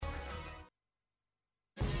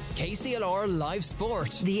KCLR Live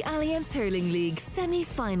Sport. The Alliance Hurling League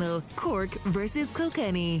semi-final, Cork versus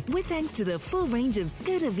Kilkenny. With thanks to the full range of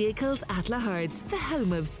Skoda vehicles at Lahart's, the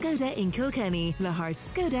home of Skoda in Kilkenny.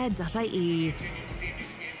 lahartskoda.ie.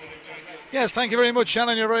 Yes, thank you very much,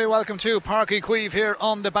 Shannon. You're very welcome too. Páirc Uí Chaoimh here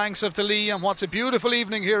on the banks of the Lee, and what's a beautiful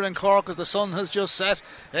evening here in Cork as the sun has just set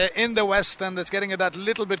in the west, and it's getting that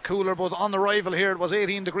little bit cooler. But on arrival here, it was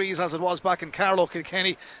 18 degrees as it was back in Carlow,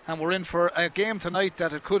 Kilkenny, and we're in for a game tonight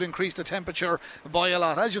that it could increase the temperature by a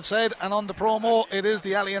lot. As you've said, and on the promo, it is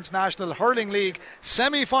the Alliance National Hurling League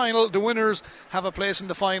semi-final. The winners have a place in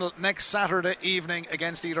the final next Saturday evening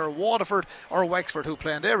against either Waterford or Wexford, who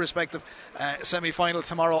play in their respective semi-final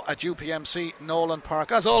tomorrow at UPMC Nolan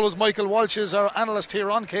Park. As always, Michael Walsh is our analyst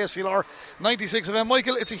here on KCLR 96 FM.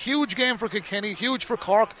 Michael, it's a huge game for Kilkenny, huge for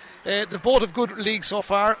Cork. They both have good leagues so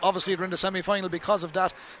far. Obviously they're in the semi-final because of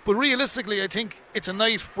that, but realistically I think it's a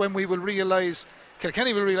night when we will realise,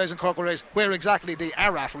 Kilkenny will realise and Cork will realise where exactly they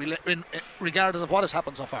are at, regardless of what has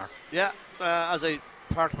happened so far. Yeah, as I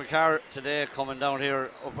parked my car today coming down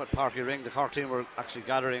here up at Páirc Uí Ring, the Cork team were actually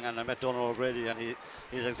gathering, and I met Donald O'Grady, and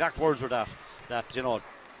his exact words were that you know,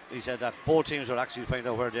 he said that both teams will actually find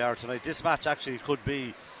out where they are tonight. This match actually could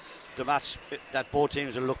be the match that both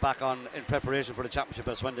teams will look back on in preparation for the championship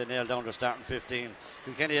as when they nail down their starting 15.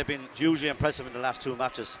 Kilkenny have been hugely impressive in the last two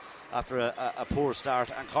matches after a poor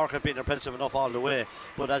start, and Cork have been impressive enough all the way,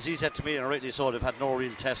 but as he said to me, and rightly so, they've had no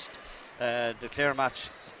real test. The Clare match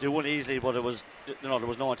they won easily, but it was, you know, there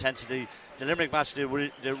was no intensity. The Limerick match they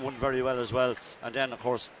won very well as well, and then of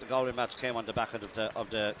course the Galway match came on the back end of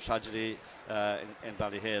the tragedy in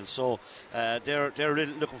Ballyhale. So they're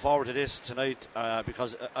really looking forward to this tonight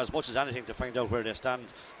because as much as anything to find out where they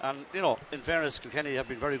stand. And you know, in fairness, Kilkenny have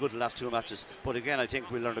been very good the last two matches, but again I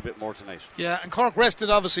think we'll learn a bit more tonight. Yeah, and Cork rested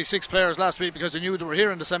obviously 6 players last week because they knew they were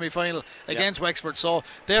here in the semi-final against Wexford, so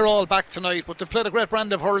they're all back tonight. But they've played a great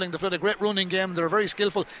brand of hurling, they've played a great running game, they're very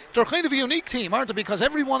skillful. They're kind of a unique team, aren't they, because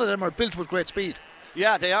every one of them are built with great speed.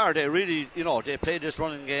 Yeah, they are. They really, you know, they play this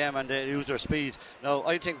running game and they use their speed. Now,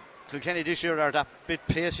 I think Kilkenny this year are that bit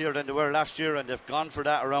pacier than they were last year, and they've gone for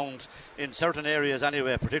that around in certain areas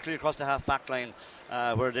anyway, particularly across the half-back line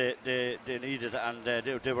where they needed, and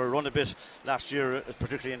they were run a bit last year,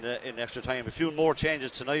 particularly in extra time. A few more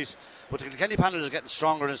changes tonight, but the Kilkenny panel is getting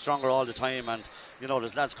stronger and stronger all the time, and you know,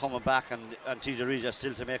 there's lads coming back, and TJ Reid is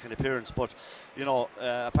still to make an appearance, but you know,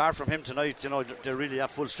 apart from him tonight, you know, they really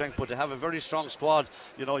have full strength, but they have a very strong squad.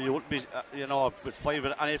 You know, you wouldn't be you know, with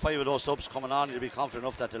any five of those subs coming on, you'd be confident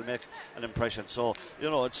enough that they'll make an impression. So you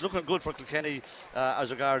know, it's looking good for Kilkenny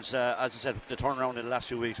as regards as I said, the turnaround in the last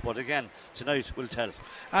few weeks, but again tonight will tell.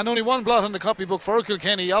 And only one blot on the copybook for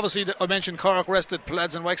Kilkenny. Obviously I mentioned Cork rested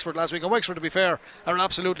Pledds and Wexford last week, and Wexford, to be fair, are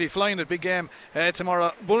absolutely flying at big game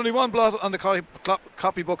tomorrow, but only one blot on the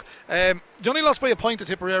copybook. They only lost by a point to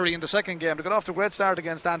Tipperary in the second game. They got off to a great start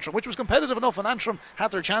against Antrim, which was competitive enough, and Antrim had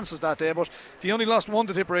their chances that day, but they only lost one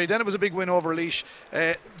to Tipperary. Then it was a big win over Laois.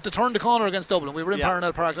 They turned the corner against Dublin. We were in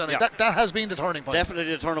Parnell Park. That has been the turning point.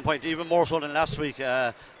 Definitely the turning point, even more so than last week.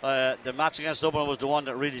 The match against Dublin was the one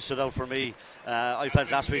that really stood out for me. I felt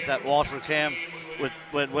last week that Waterford came with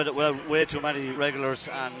way too many regulars,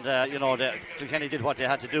 and you know, Kilkenny did what they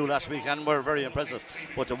had to do last week and were very impressive.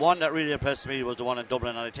 But the one that really impressed me was the one in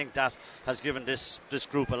Dublin, and I think that has given this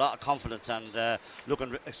group a lot of confidence, and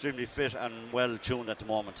looking extremely fit and well tuned at the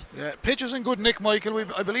moment. Yeah, pitch is in good nick, Michael.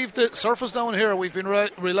 I believe the surface down here, we've been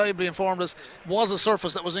reliably informed, was a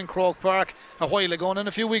surface that was in Croke Park a while ago, and in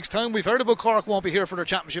a few weeks' time we've heard about Cork won't be here for their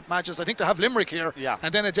championship matches. I think they have Limerick here,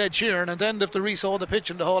 and then it's Ed Sheeran, and then they have to resaw the pitch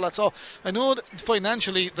and the whole lot. So I know that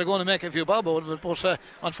financially they're going to make a few bob out of it, but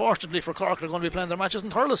unfortunately for Cork, they're going to be playing their matches in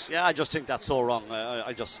Thurles. Yeah, I just think that's so wrong.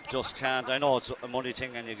 I just can't. I know it's a money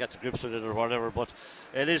thing and you get to grips with it or whatever, but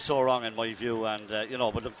it is so wrong in my view, and you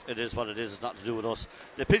know, but look, it is what it is. It's nothing to do with us.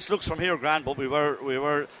 The pitch looks from here grand, but we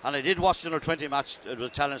were, and I did watch the under 20 match. It was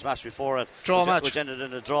a challenge match before it, which ended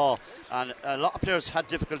in a draw, and a lot of players had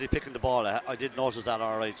difficulty picking the ball. I did notice that,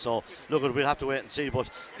 all right. So look, we'll have to wait and see, but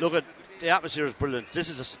look at the atmosphere is brilliant. This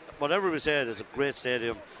is whatever we say, it's a great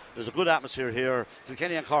stadium. There's a good atmosphere here.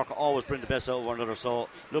 Kilkenny and Cork always bring the best out of one another, so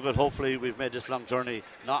look at, hopefully we've made this long journey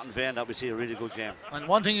not in vain, that we see a really good game. And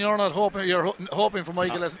one thing you're hoping for,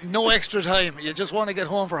 Michael, is no extra time. You just want to get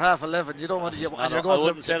home for 11:30. You don't want to. I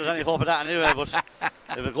wouldn't say there's any hope of that anyway, but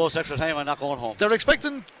if it goes extra time, I'm not going home. They're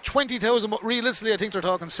expecting 20,000, but realistically I think they're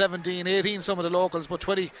talking 17, 18, some of the locals, but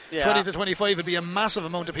 20 to 25 would be a massive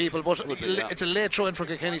amount of people, but it's a late throw in for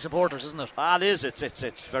Kilkenny supporters, isn't it? It is.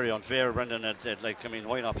 It's very unfair, Brendan.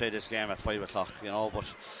 Why not play this game at 5 o'clock, you know,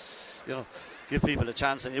 but you know, give people a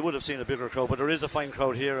chance, and you would have seen a bigger crowd. But there is a fine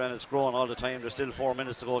crowd here, and it's growing all the time. There's still 4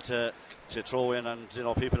 minutes to go to throw in, and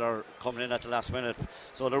people are coming in at the last minute.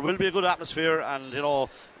 So there will be a good atmosphere, and there'll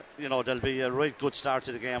be a right good start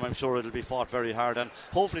to the game. I'm sure it'll be fought very hard, and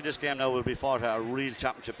hopefully this game now will be fought at a real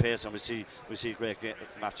championship pace, and we see a great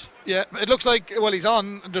match. Yeah, it looks like he's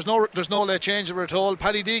on. There's no late change, we're told.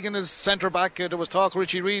 Paddy Deegan is centre back. There was talk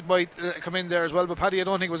Richie Reid might come in there as well, but Paddy I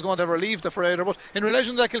don't think was going to ever leave the Fraser. But in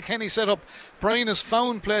relation to that Kilkenny setup, Brian has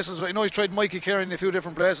found places. I know he's tried Mikey Carey in a few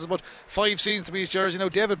different places, but 5 seasons to be his jersey. Now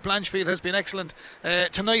David Blanchfield has been excellent.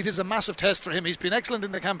 Tonight is a massive test for him. He's been excellent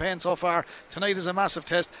in the campaign so far. Tonight is a massive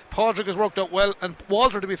test. Padraig has worked out well, and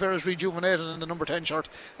Walter, to be fair, is rejuvenated in the number 10 shirt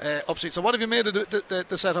upside. So what have you made of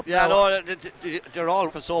the setup? Yeah, now? no, they're all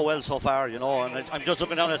working so well so far, and I'm just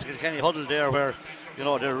looking down at the Kilkenny huddle there where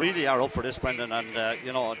they really are up for this, Brendan, and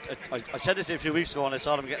I said it a few weeks ago, and I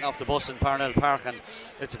saw them getting off the bus in Parnell Park, and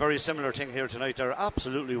it's a very similar thing here tonight. They're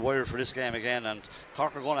absolutely wired for this game again, and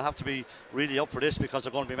Cork are going to have to be really up for this because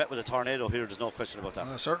they're going to be met with a tornado here. There's no question about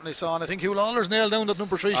that. Certainly so, and I think Hugh Lawler's nailed down that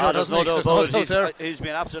number 3 shirt. There's no doubt about it. He's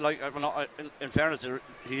been absolutely, in fairness,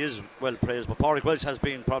 he is well praised, but Padraig Welch has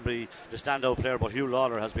been probably the standout player, but Hugh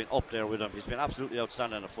Lawler has been up there with him. He's been absolutely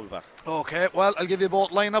outstanding at fullback. Okay, well, I'll give you both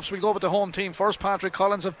lineups. We'll go with the home team first. Patrick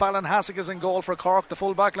Collins of Ballinhassig is in goal for Cork. The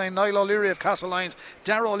full back line, Niall O'Leary of Castlelyons,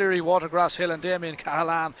 Darragh O'Leary, Watergrass Hill, and Damien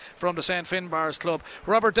Cahalan from the St Finbarrs Club.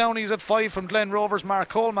 Robert Downey's at 5 from Glen Rovers. Mark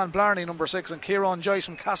Coleman, Blarney, number 6, and Kieran Joyce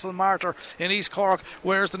from Castlemartyr in East Cork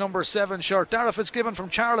wears the number 7 shirt. Dara Fitzgibbon from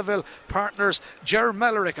Charleville partners Ger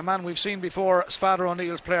Mellerick, a man we've seen before, Sfather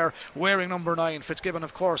O'Neill's player, wearing number 9. Fitzgibbon,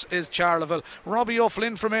 of course, is Charleville. Robbie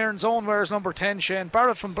O'Flynn from Erin's Own wears number 10. Shane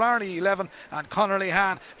Barrett from Blarney, 11, and Conor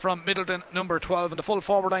Lehan from Middleton, number 12. And the full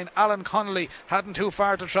forward line, Alan Connolly hadn't too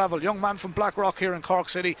far to travel. Young man from Blackrock here in Cork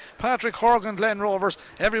City. Patrick Horgan, Glen Rovers.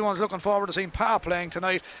 Everyone's looking forward to seeing Pa playing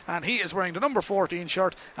tonight, and he is wearing the number 14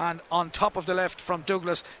 shirt. And on top of the left from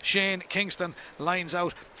Douglas, Shane Kingston lines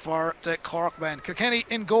out for the Cork men. Kilkenny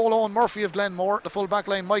in goal, Owen Murphy of Glenmore. The full back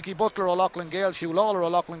line, Mikey Butler, O'Loughlin Gales, Hugh Lawler,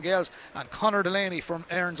 O'Loughlin Gales, and Conor Delaney from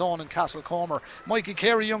Erin's Own and Castlecomer. Mikey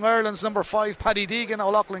Carey, Young Ireland's number 5, Paddy Deegan,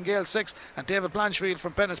 O'Loughlin Gales 6, and David Blanchfield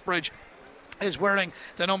from Bennettsbridge is wearing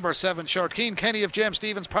the number 7 shirt. Keane Kenny of James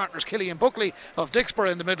Stevens partners Killian Buckley of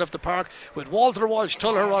Dixborough in the middle of the park, with Walter Walsh,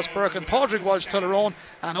 Tuller Ross Birkin, Padraig Walsh, Tullerone,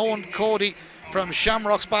 and Owen Cody from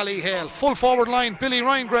Shamrocks Ballyhale. Full forward line, Billy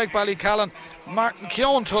Ryan, Greg Ballycallan, Martin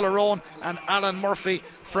Keown, Tullerone, and Alan Murphy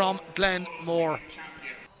from Glenmore.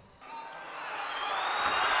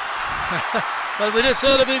 Well, we did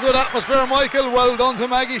say it'd be a good atmosphere, Michael. Well done to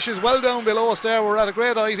Maggie. She's well down below us there. We're at a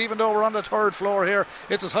great height, even though we're on the 3rd floor here.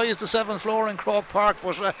 It's as high as the 7th floor in Croke Park.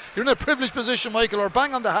 But you're in a privileged position, Michael. We're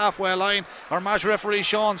bang on the halfway line. Our match referee,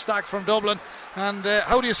 Sean Stack from Dublin. And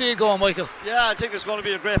how do you see it going, Michael? Yeah, I think it's going to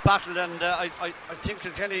be a great battle, and I think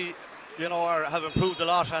Kilkenny have improved a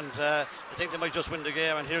lot, and I think they might just win the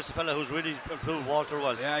game. And here's the fella who's really improved, Walter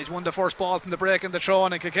Walsh. Yeah, he's won the first ball from the break and the throw,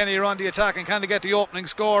 and Kilkenny are on the attack and can they get the opening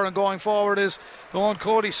score. And going forward is Owen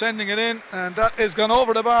Cody sending it in, and that is gone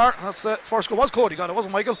over the bar. That's the first goal. Was Cody got it,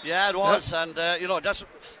 wasn't Michael? Yeah, it was. Yeah. And that's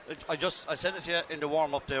I said it to you in the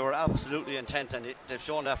warm up. They were absolutely intent, and they've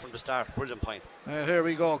shown that from the start. Brilliant point. Here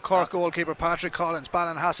we go. Cork goalkeeper Patrick Collins,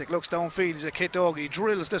 Ballinhassig, looks downfield. He's a kit dog. He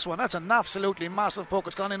drills this one. That's an absolutely massive puck.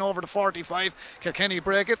 It's gone in over the 45. Kilkenny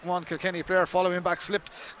break it. One Kilkenny player following back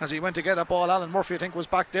slipped as he went to get a ball. Alan Murphy, I think, was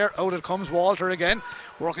back there. Out it comes Walter again,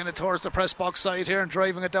 working it towards the press box side here and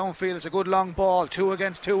driving it downfield. It's a good long ball. 2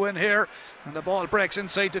 against 2 in here, and the ball breaks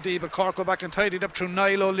inside the D, but Cork go back and tidy it up through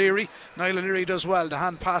Niall O'Leary. Niall O'Leary does well. The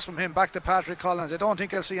hand pass from him back to Patrick Collins. I don't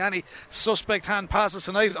think I'll see any suspect hand passes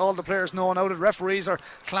tonight. All the players know now that referees are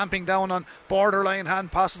clamping down on borderline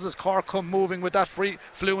hand passes as Cork come moving with that free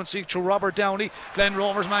fluency through Robert Downey. Glen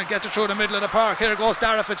Rovers man gets it through the middle of the park. Here goes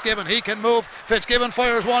Dara Fitzgibbon. He can move. Fitzgibbon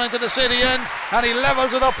fires one into the city end, and he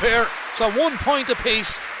levels it up here. So 1 point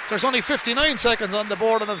apiece. There's only 59 seconds on the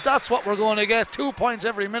board, and if that's what we're going to get, 2 points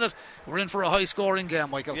every minute, we're in for a high scoring game,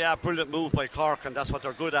 Michael. Yeah, brilliant move by Cork, and that's what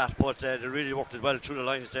they're good at, but they really worked it well through the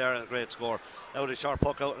lines there, and a great score. Now the sharp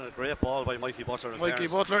puck out, and a great ball by Mikey Butler.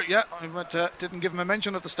 Butler, yeah, I didn't give him a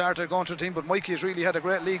mention at the start of going to the team, but Mikey has really had a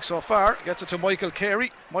great league so far. Gets it to Michael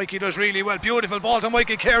Carey. Mikey does really well. Beautiful ball to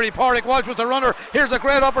Mikey Carey. Padraig Walsh was the runner. Here's a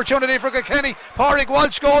great opportunity for Kilkenny. Padraig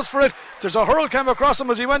Walsh goes for it. There's a hurl came across him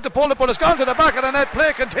as he went to pull it, but it's gone to the back of the net.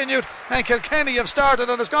 Play continued, and Kilkenny have started,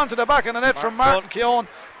 and it's gone to the back of the net from Martin Keown.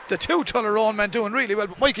 the two Tullaroan men doing really well,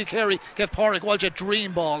 but Mikey Carey gave Pádraig Walsh a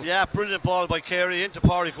dream ball. Yeah, brilliant ball by Carey into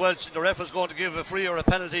Pádraig Walsh. The ref was going to give a free or a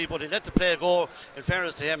penalty, but he let the play go. In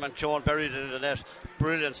fairness to him, and Keoghan buried it in the net.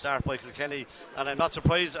 Brilliant start by Kilkenny, and I'm not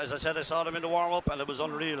surprised. As I said, I saw them in the warm-up and it was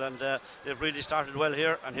unreal, and they've really started well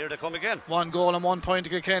here, and here they come again. 1 goal and 1 point to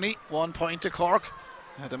Kilkenny, 1 point to Cork.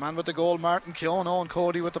 The man with the goal, Martin Keoghan. Owen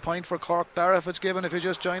Cody with the point for Cork. Dara Fitzgibbon, if you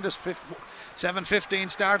just joined us,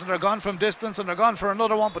 7:15 start, and they're gone from distance, and they're gone for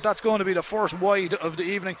another one, but that's going to be the first wide of the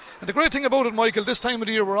evening. And the great thing about it, Michael, this time of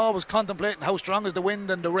the year we're always contemplating how strong is the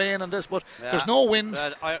wind and the rain and this, but there's no wind.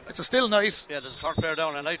 It's a still night. Yeah, there's a Cork player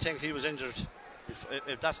down, and I think he was injured.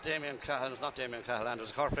 If that's Damien Cahalan, it's not Damien Cahalan.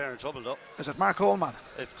 There's a Cork player in trouble though. Is it Mark Coleman?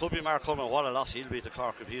 It could be Mark Coleman. What a loss he'll be to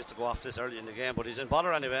Cork if he is to go off this early in the game. But he's in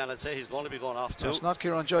bother anyway, and I'd say he's going to be going off too. It's not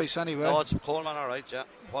Kieran Joyce anyway. No, it's Coleman, alright, yeah.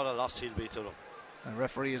 What a loss he'll be to them. The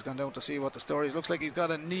referee has gone down to see what the story is. Looks like he's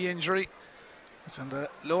got a knee injury. It's in the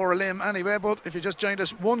lower limb anyway, but if you just joined us,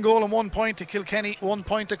 1 goal and 1 point to Kilkenny, 1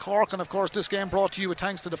 point to Cork, and of course this game brought to you with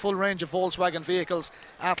thanks to the full range of Volkswagen vehicles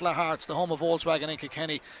at Lahart's, the home of Volkswagen in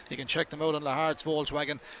Kilkenny. You can check them out on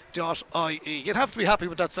lahartsvolkswagen.ie. You'd have to be happy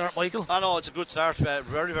with that start, Michael. I know, it's a good start,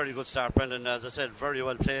 very, very good start, Brendan. As I said, very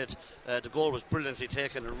well played. The goal was brilliantly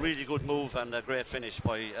taken, a really good move and a great finish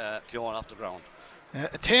by Keoghan off the ground.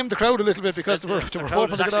 It tamed the crowd a little bit because they were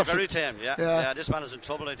hoping to get off. Very tame, yeah. This man is in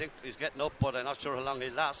trouble. I think he's getting up, but I'm not sure how long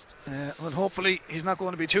he'll last. Well, hopefully he's not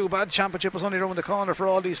going to be too bad. Championship is only around the corner for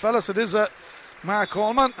all these fellas. It is Mark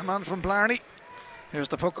Coleman, a man from Blarney. Here's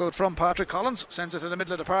the puck out from Patrick Collins, sends it to the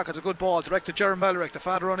middle of the park. It's a good ball, direct to Jeremy Belrick, the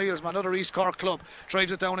Father O'Neill's man, another East Cork club.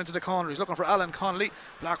 Drives it down into the corner. He's looking for Alan Connolly.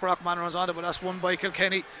 Blackrock man runs on it, but that's won by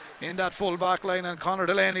Kilkenny in that full back line. And Conor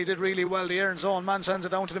Delaney did really well. The Aaron Zone man sends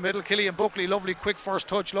it down to the middle. Killian Buckley, lovely quick first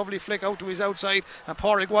touch, lovely flick out to his outside. And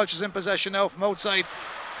Pádraig Walsh is in possession now from outside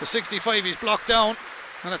the 65. He's blocked down.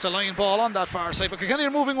 And it's a line ball on that far side, but Kilkenny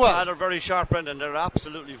are moving well. They're very sharp, Brendan. They're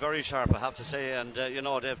absolutely very sharp, I have to say. And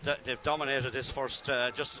they've dominated this first.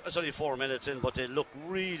 It's only 4 minutes in, but they look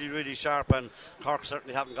really, really sharp. And Cork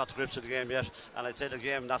certainly haven't got to grips with the game yet. And I'd say the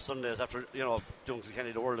game last Sunday is after doing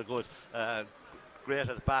Kilkenny the world of good. Great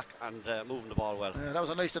at the back and moving the ball well. That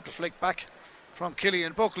was a nice little flick back from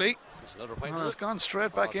Killian Buckley. It's another point. It's gone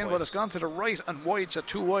straight back in, but it's gone to the right and wide, so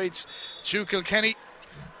 2 wides to Kilkenny.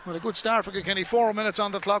 Well, a good start for Kilkenny. 4 minutes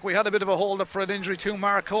on the clock. We had a bit of a hold up for an injury to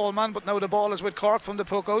Mark Coleman, but now the ball is with Cork from the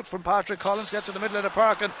puck out from Patrick Collins. Gets to the middle of the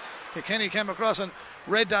park, and Kilkenny came across and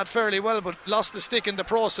read that fairly well, but lost the stick in the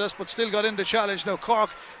process, but still got in the challenge. Now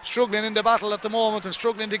Cork struggling in the battle at the moment and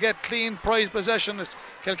struggling to get clean prize possession as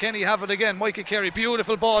Kilkenny have it again. Mikey Carey,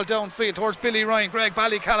 beautiful ball downfield towards Billy Ryan. Greg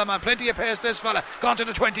Ballycalliman, plenty of pace this fella, gone to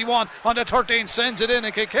the 21 on the 13, sends it in,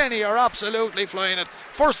 and Kilkenny are absolutely flying it.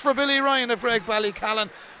 First for Billy Ryan of Greg Ballycallan.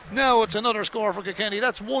 Now it's another score for Kilkenny.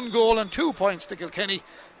 That's 1 goal and 2 points to Kilkenny,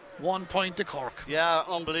 1 point to Cork. Yeah,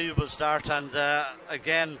 unbelievable start, and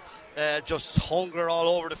again just hunger all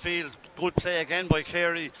over the field. Good play again by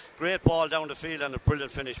Carey, great ball down the field, and a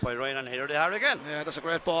brilliant finish by Ryan, and here they are again. Yeah, that's a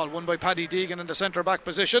great ball, won by Paddy Deegan in the centre back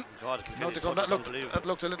position. God, that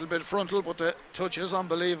looked a little bit frontal, but the touch is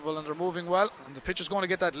unbelievable, and they're moving well, and the pitch is going to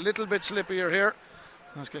get that little bit slippier here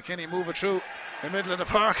as Kilkenny move it through the middle of the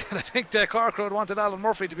park. And I think the Cork crowd wanted Alan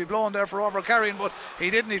Murphy to be blown there for over-carrying, but he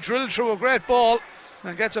didn't. He drilled through a great ball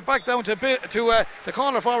and gets it back down to the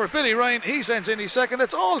corner forward Billy Ryan. He sends in his second.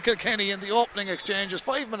 It's all Kilkenny in the opening exchanges.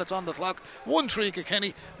 5 minutes on the clock, 1-3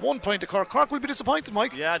 Kilkenny, 1 point to Cork. Cork will be disappointed,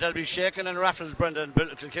 Mike. Yeah, they'll be shaken and rattled, Brendan.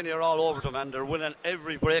 Kilkenny are all over them, and they're winning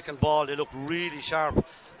every breaking ball. They look really sharp,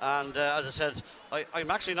 and as I said, I'm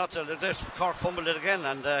actually not this Cork fumbled it again,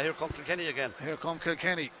 and here comes Kilkenny again. Here come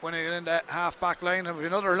Kilkenny winning it in the half back line, and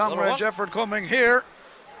another long range effort coming here.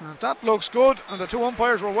 And that looks good, and the 2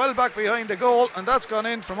 umpires were well back behind the goal, and that's gone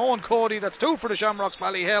in from Owen Cody. That's 2 for the Shamrocks.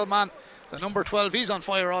 Ballyhale man, the number 12, he's on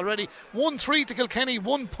fire already. 1-3 to Kilkenny,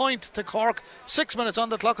 1 point to Cork. 6 minutes on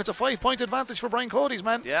the clock. It's a 5-point advantage for Brian Cody's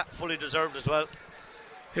men. Yeah, fully deserved as well.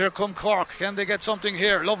 Here come Cork. Can they get something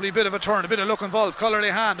here? Lovely bit of a turn, a bit of luck involved. Collar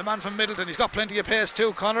hand, the man from Middleton. He's got plenty of pace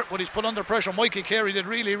too, Connor, but he's put under pressure. Mikey Carey did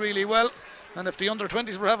really, really well. And if the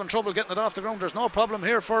under-20s were having trouble getting it off the ground, there's no problem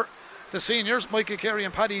here for the seniors. Mikey Carey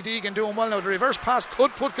and Paddy Deegan doing well now. The reverse pass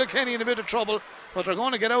could put Kilkenny in a bit of trouble, but they're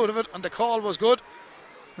going to get out of it, and the call was good.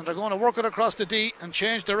 And they're going to work it across the D and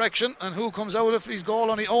change direction. And who comes out of his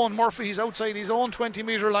goal? Only Owen Murphy. He's outside his own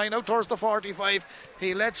 20-metre line, out towards the 45.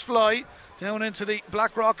 He lets fly down into the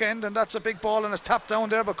Blackrock end, and that's a big ball, and it's tapped down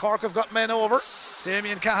there, but Cork have got men over.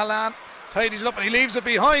 Damien Cahalan tidies it up, and he leaves it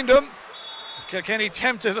behind him. Kilkenny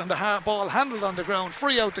tempted and the ball handled on the ground.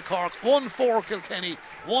 Free out to Cork. 1-4 Kilkenny.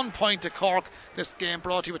 1 point to Cork. This game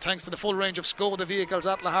brought to you with thanks to the full range of Skoda vehicles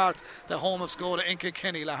at Lahart, the home of Skoda in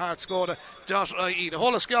Kilkenny. LahartSkoda.ie. The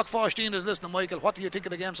whole of Skiock Fáistín is listening. Michael, what do you think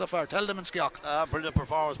of the game so far? Tell them in Skiock. Brilliant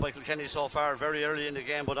performance by Kilkenny so far. Very early in the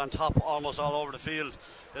game, but on top almost all over the field.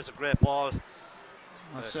 There's a great ball.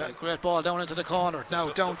 That's a great ball down into the corner. Now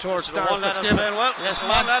down towards Darragh Fitzgibbon. Well. Yes,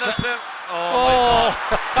 man.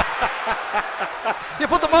 You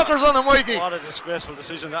put the mockers on him, Mikey. What a disgraceful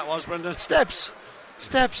decision that was, Brendan. Steps.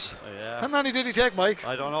 Yeah. How many did he take, Mike?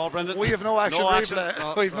 I don't know, Brendan. We have no action.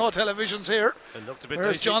 No, we have no televisions here. It looked a bit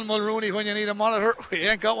Where's dicey. John Mulrooney when you need a monitor? We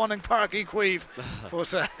ain't got one in Páirc Uí Chaoimh.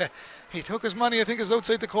 But he took his money, I think, is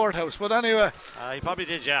outside the courthouse. But anyway, he probably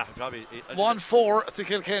did, yeah. 1-4 to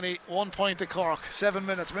Kilkenny, 1 point to Cork. 7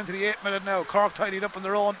 minutes. We're into the 8th minute now. Cork tidied up in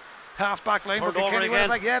their own half-back line. Turned but Kilkenny over went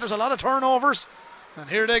again. back. Yeah, there's a lot of turnovers. And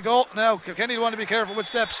here they go. Now, Kilkenny want to be careful with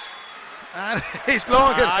steps. And he's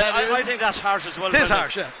blowing it. I think that's harsh as well. It is Brendan.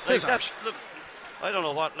 harsh, yeah. It is harsh. Look, I don't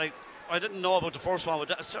know what, I didn't know about the first one,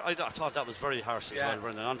 but I thought that was very harsh as well,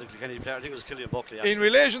 Brendan. On the Kilkenny player, I think it was Killian Buckley. Actually. In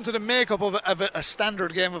relation to the makeup of a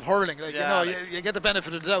standard game of hurling, you get the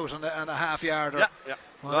benefit of the doubt on a half yard.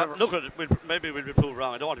 Or look at it. Maybe we'll be proved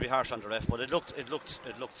wrong. I don't want to be harsh on the ref, but it looked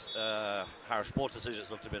harsh. Both decisions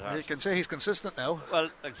looked a bit harsh. You can say he's consistent now. Well,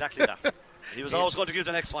 exactly that. He was always going to give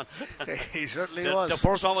the next one. He certainly was. The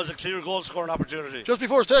first one was a clear goal scoring opportunity. Just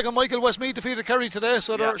before it's taken, Michael, Westmeath defeated Kerry today,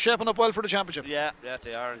 so they're shaping up well for the championship. Yeah,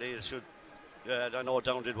 they are indeed. It should. I know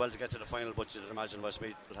Down did well to get to the final, but you'd imagine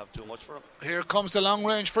Westmeath will have too much for him. Here comes the long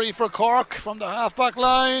range free for Cork from the half-back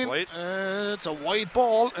line. It's a wide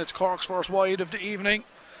ball. It's Cork's first wide of the evening.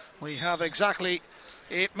 We have exactly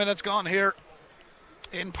 8 minutes gone here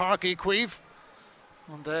in Páirc Uí Chaoimh.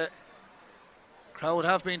 And the crowd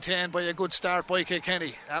have been tamed by a good start by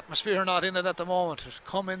Kilkenny. Atmosphere not in it at the moment.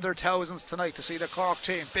 Come in their thousands tonight to see the Cork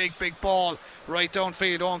team. Big ball right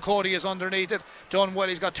downfield. Owen Cody is underneath it. Done well.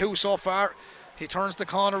 He's got 2 so far. He turns the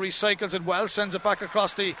corner, recycles it well, sends it back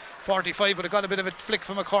across the 45, but it got a bit of a flick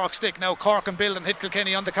from a Cork stick. Now Cork can build and hit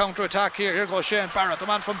Kilkenny on the counter-attack here. Here goes Shane Barrett, the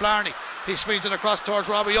man from Blarney. He speeds it across towards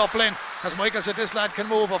Robbie O'Flynn. As Michael said, this lad can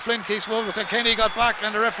move. O'Flynn keeps moving. Kilkenny got back,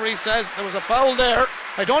 and the referee says there was a foul there.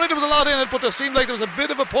 I don't think there was a lot in it, but there seemed like there was a bit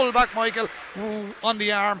of a pull back, Michael, on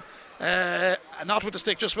the arm. Not with the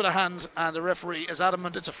stick, just with a hand, and the referee is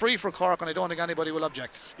adamant it's a free for Cork, and I don't think anybody will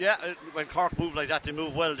object. Yeah, when Cork move like that, they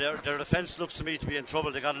move well. Their defence looks to me to be in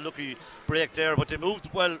trouble. They got a lucky break there, but they moved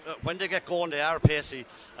well. When they get going, they are pacey,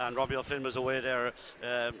 and Robbie O'Flynn was away there.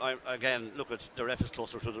 Again, look at the ref is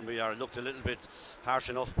closer to than we are. It looked a little bit harsh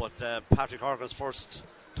enough, but Patrick Horgan's first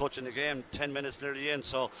touch in the game, 10 minutes nearly in,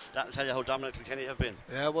 so that'll tell you how dominant Kilkenny have been.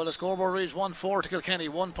 Yeah, well, the scoreboard reads 1-4 to Kilkenny,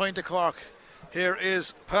 1 point to Cork. Here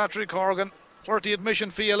is Patrick Horgan, worth the admission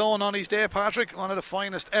fee alone on his day. Patrick, one of the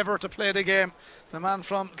finest ever to play the game. The man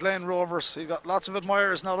from Glen Rovers. He got lots of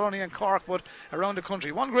admirers not only in Cork but around the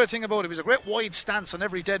country. One great thing about him, he's a great wide stance on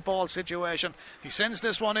every dead ball situation. He sends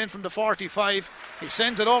this one in from the 45. He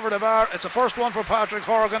sends it over the bar. It's a first one for Patrick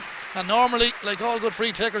Horgan. And normally, like all good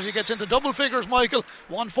free takers, he gets into double figures, Michael.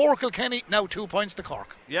 1-4 Kilkenny, now 2 points to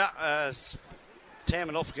Cork. Yeah, tame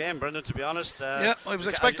enough game, Brendan, to be honest. I was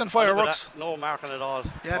expecting fireworks. No marking at all.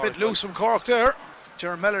 Yeah, a bit loose from Cork there.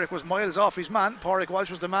 Jaron Mellerick was miles off his man. Pádraig Walsh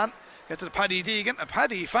was the man. Get to the Paddy Deegan, and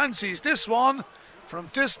Paddy fancies this one from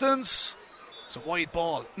distance. It's a wide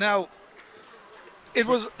ball. Now, it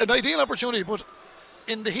was an ideal opportunity, but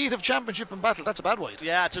in the heat of championship and battle, that's a bad wide.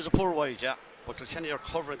 Yeah, it is a poor wide, yeah. But Kilkenny are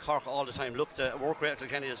covering Cork all the time. Look, the work rate of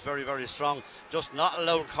Kilkenny is very, very strong. Just not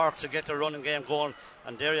allowing Cork to get their running game going.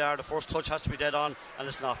 And there you are, the first touch has to be dead on, and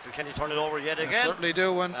it's not. Kilkenny turn it over yet again. They certainly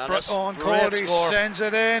do, and Owen Cody sends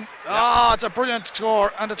it in. Yeah. It's a brilliant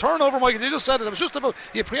score. And the turnover, Michael, you just said it. It was just about,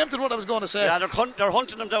 you preempted what I was going to say. Yeah, they're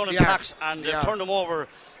hunting them down in packs, and they've turned them over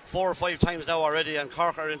 4 or 5 times now already, and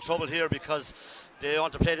Cork are in trouble here because they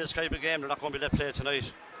want to play this type of game. They're not going to be let play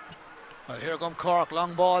tonight. Well, here come Cork,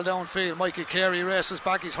 long ball downfield. Mikey Carey races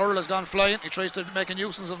back. His hurl has gone flying. He tries to make a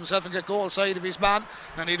nuisance of himself and get goal side of his man,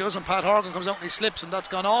 and he doesn't. Pat Horgan comes out and he slips, and that's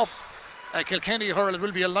gone off. Kilkenny hurl. It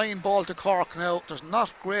will be a line ball to Cork. Now, there's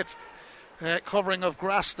not great covering of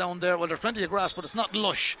grass down there. Well, there's plenty of grass, but it's not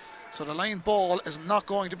lush, so the line ball is not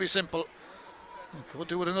going to be simple. He could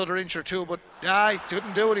do it another inch or two, but he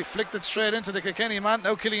didn't do it. He flicked it straight into the Kilkenny man.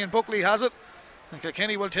 Now Killian Buckley has it. And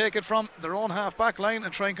Kilkenny will take it from their own half-back line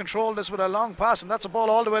and try and control this with a long pass, and that's a ball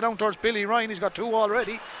all the way down towards Billy Ryan. He's got 2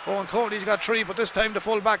 already. Owen Cody's got 3, but this time the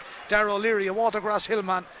full-back Darragh O'Leary, a Watergrass Hill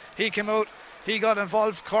man, he came out He got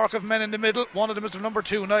involved. Cork have men in the middle. One of them is the number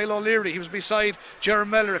 2, Niall O'Leary. He was beside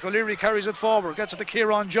Jeremy Mellerick. O'Leary carries it forward, gets it to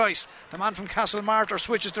Kieran Joyce. The man from Castlemartyr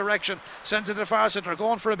switches direction, sends it to the far side. They're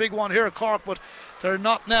going for a big one here at Cork, but they're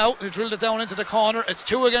not now. They drilled it down into the corner. It's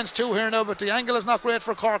 2 against 2 here now, but the angle is not great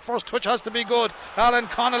for Cork. First touch has to be good. Alan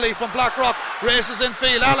Connolly from Blackrock races in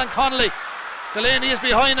field. Alan Connolly. Delaney is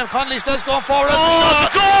behind him. Connolly stays going forward. Oh,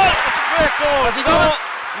 a goal! It's a great goal. Has he got it?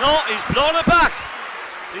 No, he's blown it back.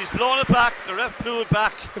 He's blown it back. The ref blew it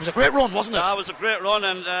back. It was a great run, wasn't it? That was a great run,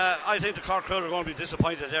 and I think the Cork crowd are going to be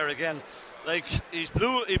disappointed there again. Like, he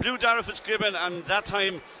blew Darragh Fitzgibbon, and that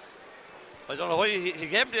time, I don't know why he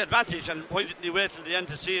gave him the advantage, and why didn't he wait till the end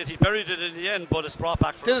to see it? He buried it in the end, but it's brought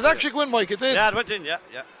back. Did it actually go in, Mike? It did? Yeah, it went in, yeah.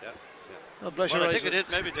 Oh, bless Well, your I eyes. think it did,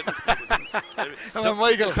 maybe it didn't. Maybe.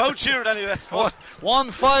 Michael. The crowd cheered anyway.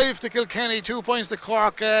 1-5 to Kilkenny, 2 points to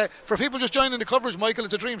Cork. For people just joining the coverage, Michael,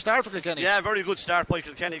 it's a dream start for Kilkenny. Yeah, very good start by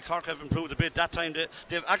Kilkenny. Cork have improved a bit. That time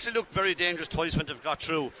they've actually looked very dangerous twice when they've got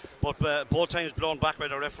through, but both times blown back by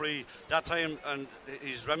the referee. That time, and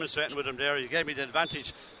he's remonstrating with him there. He gave me the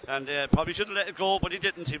advantage, and probably should have let it go, but he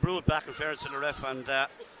didn't. He blew it back in fairness to the ref, and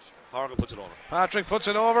Horgan puts it over. Patrick puts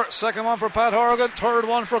it over. Second one for Pat Horgan. Third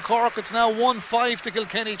one for Cork. It's now 1-5 to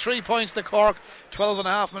Kilkenny. 3 points to Cork. 12 and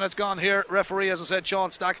a half minutes gone here. Referee, as I said,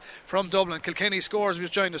 Sean Stack from Dublin. Kilkenny scores, who's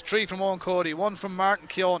joined us. 3 from Owen Cody, 1 from Martin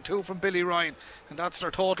Keown, 2 from Billy Ryan. And that's their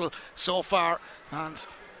total so far. And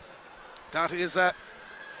that is the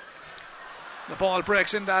ball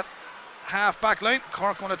breaks in that half back line.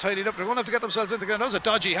 Cork going to tidy it up. They're going to have to get themselves into it. That was a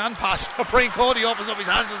dodgy hand pass. Brian Cody opens up his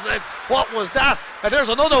hands and says, what was that? And there's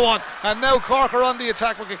another one. And now Cork are on the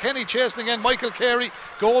attack with Kilkenny chasing again. Michael Carey,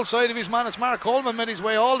 goal side of his man. It's Mark Coleman made his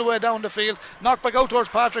way all the way down the field. Knocked back out towards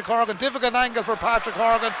Patrick Horgan. Difficult angle for Patrick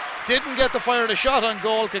Horgan. Didn't get the fire of the shot on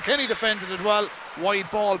goal. Kilkenny defended it well.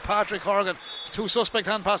 Wide ball, Patrick Horgan. 2 suspect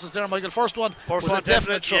hand passes there, Michael. First one was a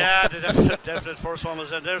definite throw. Yeah, the definite first one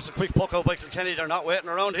was, and there's a quick puck out by Kilkenny. They're not waiting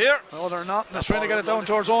around here. No, they're not. They're trying to get it down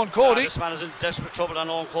towards Owen Cody. This man is in desperate trouble on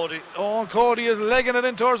Owen Cody. Owen Cody is legging it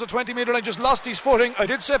in towards the 20-metre line. Just lost his footing. I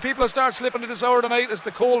did say people will start slipping at this hour tonight as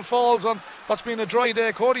the cold falls on what's been a dry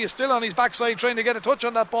day. Cody is still on his backside trying to get a touch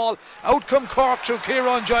on that ball. Out come Cork through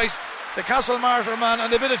Kieran Joyce, the Castlemartyr man,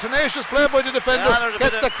 and a bit of tenacious play by the defender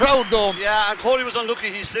gets the crowd going. Yeah, and Cody was unlucky.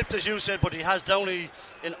 He slipped, as you said, but he has Downey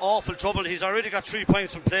in awful trouble. He's already got 3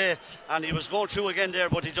 points from play, and he was going through again there,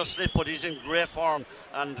 but he just slipped. But he's in great form,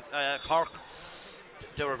 and Cork,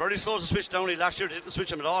 they were very slow to switch Downey last year. They didn't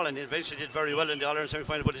switch him at all, and he eventually did very well in the All-Ireland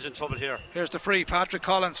semi-final, but he's in trouble here. Here's the free. Patrick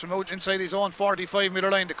Collins from out inside his own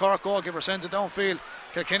 45-metre line. The Cork goalkeeper sends it downfield.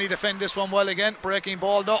 Kilkenny defend this one well again. Breaking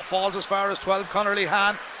ball, falls as far as 12. Conor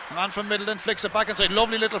Lehan, the man from Middleton, flicks it back inside.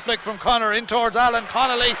 Lovely little flick from Conor in towards Alan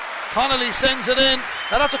Connolly. Connolly sends it in.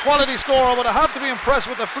 Now that's a quality score, but I have to be impressed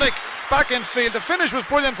with the flick back in field. The finish was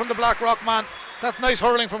brilliant from the Blackrock man. That's nice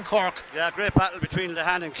hurling from Cork. Yeah, great battle between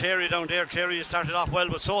Lehan and Carey down there. Carey started off well,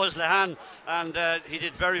 but so has Lehan, and he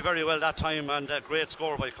did very, very well that time, and great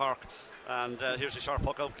score by Cork. And here's the short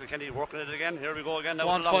puck out. Kilkenny working it again. Here we go again now.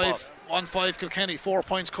 1-5 Kilkenny, 4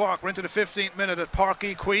 points Cork. We're into the 15th minute at Páirc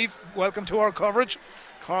Uí Chaoimh. Welcome to our coverage.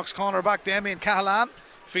 Cork's corner back, Damien Cahalane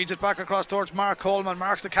feeds it back across towards Mark Coleman.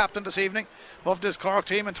 Mark's the captain this evening of this Cork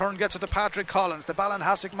team. In turn gets it to Patrick Collins, the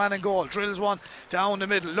Ballinhassig man in goal. Drills one down the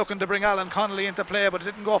middle, looking to bring Alan Connolly into play, but it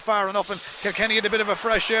didn't go far enough, and Kilkenny had a bit of a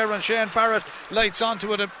fresh air, and Shane Barrett lights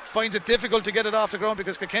onto it and finds it difficult to get it off the ground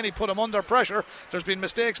because Kilkenny put him under pressure. There's been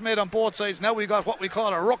mistakes made on both sides. Now we got what we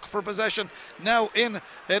call a ruck for possession now in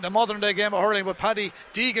the modern day game of hurling, but Paddy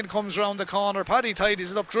Deegan comes round the corner. Paddy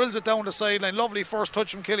tidies it up, drills it down the sideline. Lovely first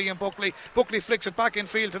touch from Killian Buckley. Buckley flicks it back in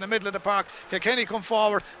field to the middle of the park. Kilkenny come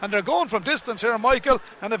forward, and they're going from distance here, Michael,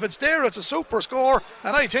 and if it's there it's a super score,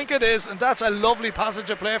 and I think it is, and that's a lovely passage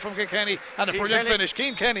of play from Kilkenny, and a brilliant finish.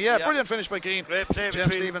 Keane Kenny, brilliant finish by Keane. Great play James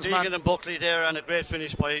between Stevens, Deegan man. and Buckley there, and a great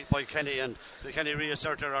finish by Kenny, and Kilkenny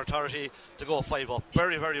reassert their authority to go 5 up.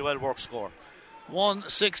 Very, very well worked score.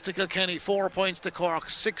 1-6 to Kilkenny, 4 points to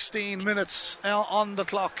Cork. 16 minutes on the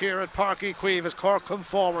clock here at Páirc Uí Chaoimh as Cork come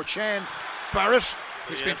forward. Shane Barrett,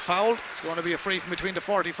 he's been fouled. It's going to be a free from between the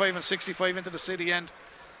 45 and 65 into the city end.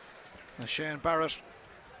 And Shane Barrett,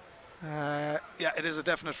 it is a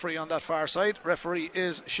definite free on that far side. Referee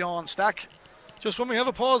is Sean Stack. Just when we have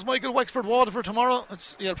a pause, Michael, Wexford Waterford tomorrow.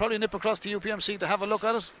 You'll probably nip across to UPMC to have a look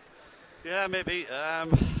at it. Yeah, maybe.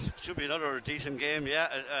 Should be another decent game.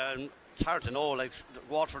 It's hard to know. Like,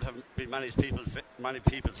 Waterford have been many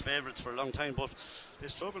people's favourites for a long time, but they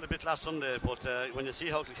struggled a bit last Sunday. But when you see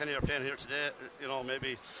how Kilkenny are playing here today,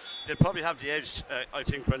 maybe they'll probably have the edge. I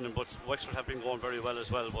think, Brendan. But Wexford have been going very well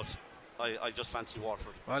as well. But I just fancy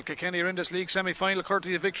Waterford. Well, Kilkenny are in this league semi-final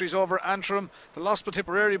courtesy of victories over Antrim. They lost to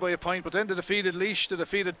Tipperary by a point, but then they defeated Laois, they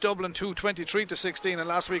defeated Dublin 223-16, and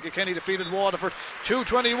last week Kilkenny defeated Waterford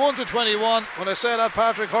 221-21. When I say that,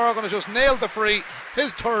 Patrick Horgan has just nailed the free,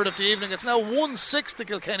 his third of the evening. It's now 1-6 to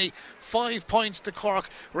Kilkenny, 5 points to Cork.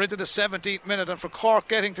 We're into the 17th minute, and for Cork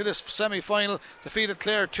getting to this semi-final, defeated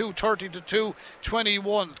Clare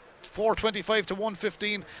 230-221. 425 to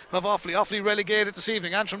 115 of Offaly. Offaly relegated this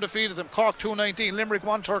evening. Antrim defeated them. Cork 219, Limerick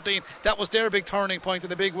 113. That was their big turning point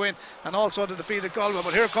and a big win. And also the defeated Galway.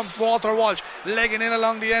 But here comes Walter Walsh legging in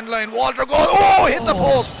along the end line. Walter goal. Oh, hit the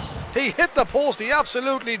post. He hit the post. He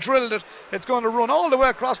absolutely drilled it. It's going to run all the way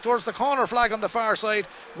across towards the corner flag on the far side.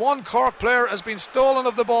 One Cork player has been stolen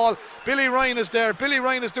of the ball. Billy Ryan is there. Billy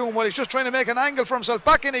Ryan is doing well. He's just trying to make an angle for himself.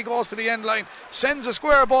 Back in he goes to the end line. Sends a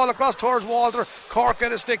square ball across towards Walter. Cork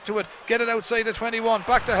get a stick to it. Get it outside the 21.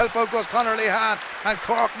 Back to help out goes Conor Lehan. And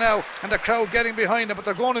Cork now. And the crowd getting behind him. But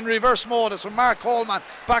they're going in reverse mode. It's from Mark Coleman.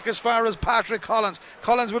 Back as far as Patrick Collins.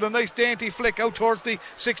 Collins with a nice dainty flick out towards the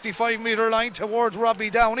 65 metre line towards Robbie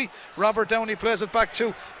Downey. Robert Downey plays it back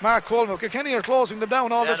to Mark Coleman. Kilkenny are closing them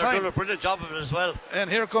down all the time. They're doing a brilliant job of it as well. And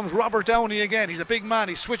here comes Robert Downey again. He's a big man.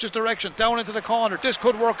 He switches direction down into the corner. This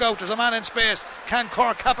could work out. There's a man in space. Can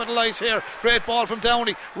Cork capitalise here? Great ball from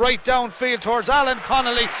Downey right downfield towards Alan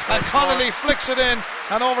Connolly, and Connolly flicks it in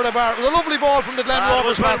and over the bar. It was a lovely ball from the Glen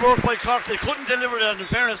Rovers. It was well worked by Cork. They couldn't deliver it, and in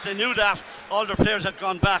fairness they knew that. All their players had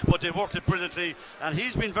gone back, but they worked it brilliantly, and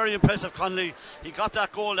he's been very impressive. Connolly, he got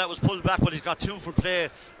that goal that was pulled back, but he's got 2 for play,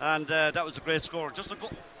 and that was a great score. Just a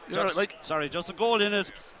goal. Just a goal in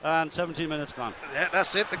it, and 17 minutes gone. Yeah,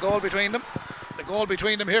 that's it. The goal between them. The goal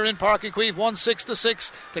between them here in Páirc Uí Chaoimh,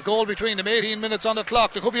 1-6. The goal between them, 18 minutes on the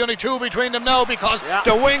clock. There could be only 2 between them now, because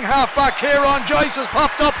the wing half-back Kieran Joyce has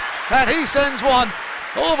popped up, and he sends one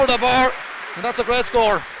over the bar, and that's a great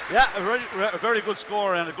score. Yeah, a very good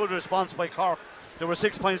score and a good response by Cork. They were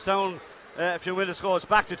 6 points down a few minutes ago. It's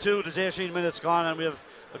back to 2. There's 18 minutes gone, and we have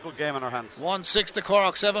a good game on our hands. 1-6 to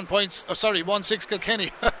Cork, 7 points. 1-6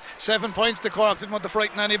 Kilkenny. 7 points to Cork. Didn't want to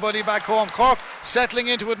frighten anybody back home. Cork settling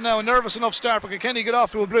into it now. Nervous enough start, but Kilkenny get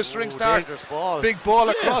off to a blistering start. Dangerous ball. Big ball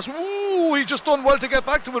across. Ooh, he just done well to get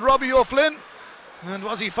back to it. Robbie O'Flynn. And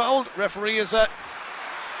was he fouled? Referee is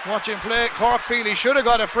watching play. Cork feel he should have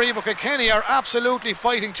got a free, but Kilkenny are absolutely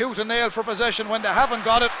fighting tooth and nail for possession. When they haven't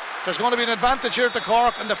got it, there's going to be an advantage here to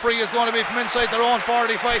Cork, and the free is going to be from inside their own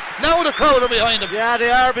 45. Now the crowd are behind him. Yeah,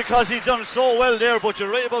 they are, because he's done so well there, but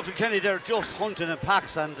you're right about Kilkenny. They're just hunting in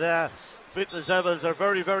packs, and fitness levels are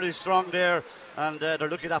very, very strong there, and they're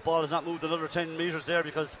lucky that ball has not moved another 10 metres there,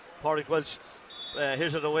 because Pádraig Welch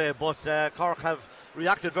hit it away. But Cork have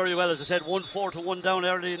reacted very well. As I said, 1-4 to 1 down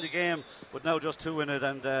early in the game, but now just 2 in it,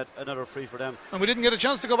 and another free for them. And we didn't get a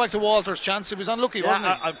chance to go back to Walter's chance. He was unlucky, wasn't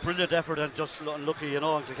he? A brilliant effort, and just unlucky, you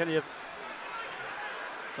know. And Kilkenny have...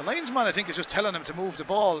 The linesman, I think, is just telling him to move the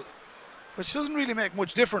ball, which doesn't really make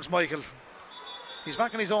much difference, Michael. He's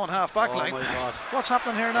back in his own half-back line. My God. What's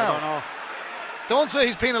happening here now? I don't know. Don't say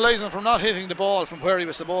he's penalising him from not hitting the ball from where he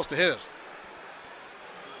was supposed to hit it.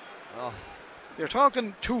 Oh. You're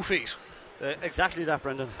talking 2 feet. Exactly that,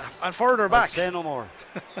 Brendan. And further back. I'll say no more.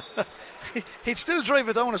 He'd still drive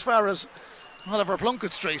it down as far as Oliver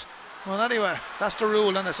Plunkett Street. Well, anyway, that's the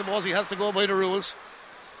rule, and I suppose he has to go by the rules.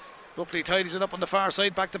 Buckley tidies it up on the far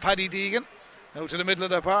side, back to Paddy Deegan. Out to the middle of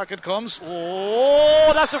the park it comes.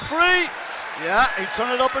 Oh, that's a free. Yeah, he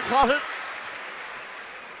turned it up and caught it.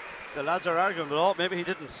 The lads are arguing, but maybe he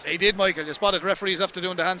didn't. He did, Michael. You spotted. Referees after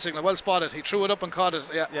doing the hand signal. Well spotted. He threw it up and caught it.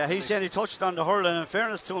 Yeah, he said he touched on the hurl, and in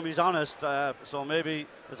fairness to him, he's honest. So maybe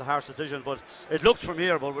it's a harsh decision, but it looked from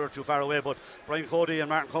here, but we were too far away. But Brian Cody and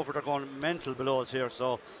Martin Comfort are going mental below us here.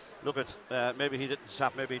 So look at maybe he didn't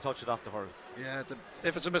tap. Maybe he touched it off the hurl. Yeah,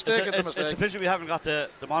 if it's a mistake, it's a mistake. It's a pity we haven't got the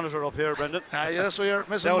monitor up here, Brendan. Yes, we are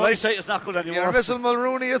missing. Now, eyesight is not good anymore. You're missing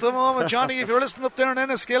Mulrooney at the moment, Johnny. If you're listening up there in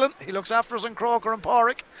Enniskillen, he looks after us in Croker and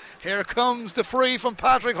Pádraig. Here comes the free from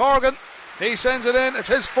Patrick Horgan. He sends it in. It's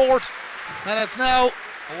his 4th, and it's now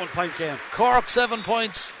a 1 point game. Cork 7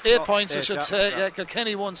 points, 8 points, I should say. Yeah.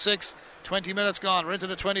 Kilkenny 1-6. 20 minutes gone. We're into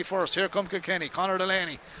the 21st. Here come Kilkenny. Conor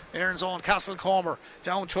Delaney, Aaron's own Castlecomer,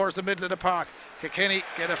 down towards the middle of the park. Kilkenny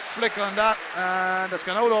get a flick on that, and it's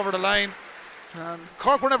gone out over the line. And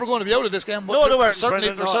Cork were never going to be out of this game, but they're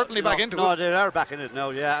certainly back into it. No, they are back in it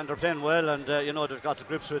now, yeah, and they're playing well, and they've got to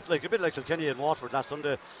grips with, like a bit like Kilkenny and Waterford last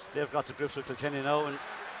Sunday. They've got to grips with Kilkenny now, and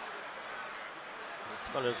this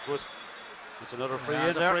fella's good. It's another free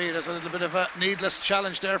in there. There's a little bit of a needless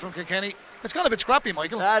challenge there from Kilkenny. It's got a bit scrappy,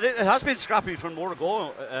 Michael. It has been scrappy from more to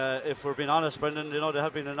go, if we're being honest, Brendan. There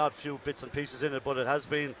have been an odd few bits and pieces in it, but it has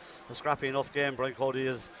been a scrappy enough game. Brian Cody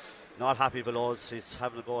is not happy below us. He's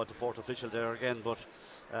having a go at the fourth official there again, but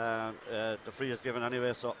the free is given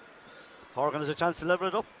anyway, so Horgan has a chance to level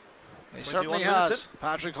it up. He certainly has.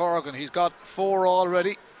 Patrick Horgan, he's got 4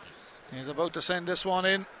 already. He's about to send this one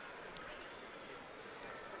in.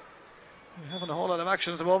 We're having a whole lot of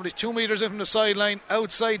action at the moment. He's 2 metres in from the sideline,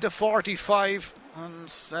 outside the 45,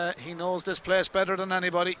 and he knows this place better than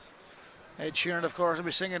anybody. Ed Sheeran, of course, will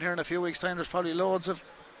be singing here in a few weeks' time. There's probably loads of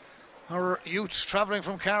our youth travelling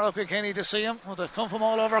from Carlow Kilkenny to see him. Well, they've come from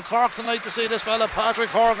all over Cork tonight to see this fella, Patrick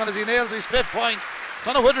Horgan, as he nails his 5th point.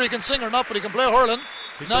 Don't know whether he can sing or not, but he can play hurling.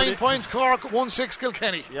 9 points Cork, 1-6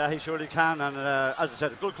 Kilkenny. Yeah, he surely can, and as I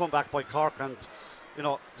said, a good comeback by Cork, and you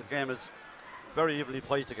know, the game is very evenly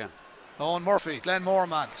played again. Owen Murphy, Glenn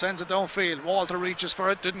Moorman sends it downfield. Walter reaches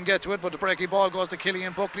for it, didn't get to it, but the breaky ball goes to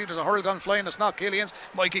Killian Buckley. There's a hurl gun flying, it's not Killian's.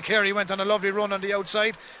 Mikey Carey went on a lovely run on the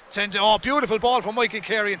outside. Sends it, beautiful ball from Mikey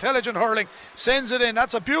Carey, intelligent hurling. Sends it in,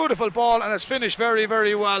 that's a beautiful ball, and it's finished very,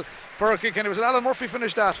 very well for Kilkenny. Was it Alan Murphy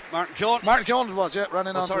finished that? Martin Keown. Martin Keown it was, yeah,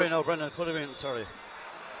 running on. Sorry, no, Brendan, could have been, sorry.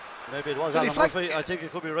 Maybe it was Alan Murphy. I think you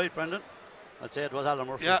could be right, Brendan. I'd say it was Alan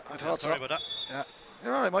Murphy. Yeah, I thought so. Sorry about that. Yeah.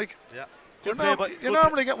 You're alright, Mike. Yeah. You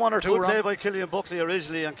normally get 1 or 2 good wrong. play by Killian Buckley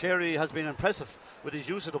originally, and Carey has been impressive with his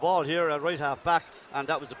use of the ball here at right half back, and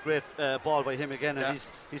that was a great ball by him again, and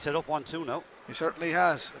he's set up 1-2 now. He certainly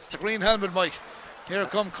has. It's the green helmet, Mike. Here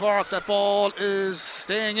come Cork. That ball is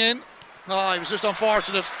staying in. He was just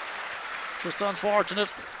unfortunate.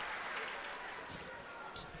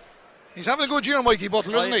 He's having a good year, Mikey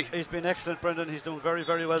Butler, isn't he? He's been excellent, Brendan. He's doing very,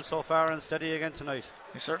 very well so far, and steady again tonight.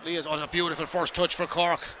 He certainly is. A beautiful first touch for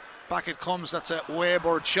Cork. Back it comes. That's a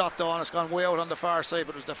wayward shot though, and it's gone way out on the far side,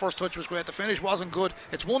 but the first touch was great. The finish wasn't good.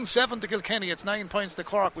 It's 1-7 to Kilkenny. It's 9 points to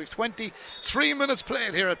Cork. We've 23 minutes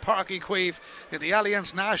played here at Páirc Uí Chaoimh in the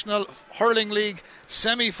Alliance National Hurling League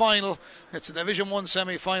semi-final. It's a Division 1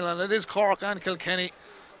 semi-final, and it is Cork and Kilkenny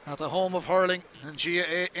at the home of hurling in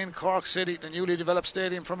GAA in Cork City, the newly developed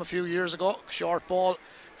stadium from a few years ago. Short ball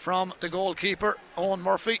from the goalkeeper, Owen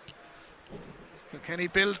Murphy. Kilkenny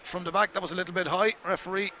build from the back. That was a little bit high.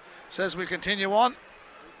 Referee says we'll continue on.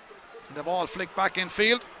 The ball flicked back in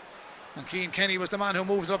field, and Cian Kenny was the man who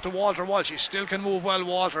moves it up to Walter Walsh. He still can move well,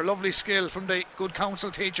 Walter. Lovely skill from the good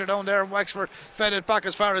council teacher down there in Wexford. Fed it back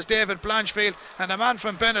as far as David Blanchfield, and the man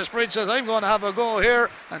from Bennettsbridge says, I'm going to have a go here,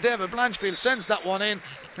 and David Blanchfield sends that one in.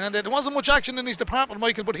 And there wasn't much action in his department,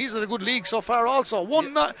 Michael, but he's in a good league so far also.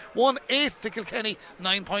 1-8 to Kilkenny,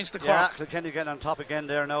 9 points to Cork. Yeah, Kilkenny getting on top again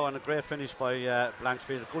there now, and a great finish by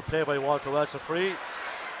Blanchfield. Good play by Walter Welch, a free.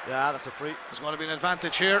 Yeah, that's a free. There's going to be an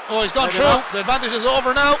advantage here. Oh, he's gone through. The advantage is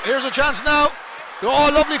over now. Here's a chance now.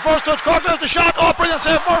 Oh, lovely first touch. Cork does the shot. Oh, brilliant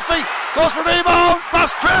save. Murphy goes for the rebound.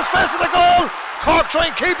 Pass Chris face of the goal. Cork try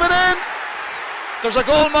and keep it in. There's a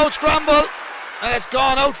goal mouth scramble, and it's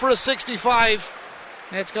gone out for a 65.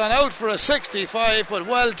 It's gone out for a 65, but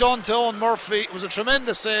well done to Owen Murphy. It was a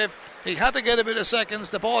tremendous save. He had to get a bit of seconds.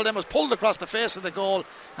 The ball then was pulled across the face of the goal,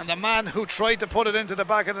 and the man who tried to put it into the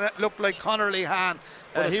back of the net looked like Conor Lehane.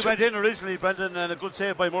 He went in originally, Brendan, and a good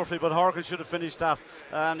save by Murphy, but Horgan should have finished that,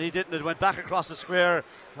 and he didn't. It went back across the square.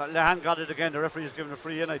 Lehane got it again. The referee's given a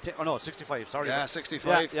free in, I think. Oh no, 65, sorry. Yeah,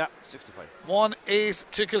 65. Yeah, 65. 1-8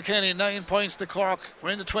 to Kilkenny, 9 points to Cork. We're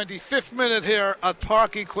in the 25th minute here at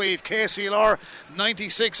Páirc Uí Chaoimh, KCLR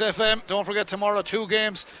 96 FM. Don't forget tomorrow, 2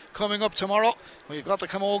 games coming up tomorrow. We've got the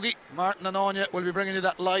Camogie. Martin and Anya will be bringing you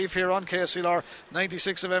that live here on KCLR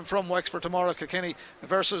 96 FM from Wexford tomorrow. Kilkenny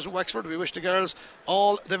versus Wexford. We wish the girls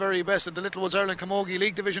all the very best at the Littlewoods Ireland Camogie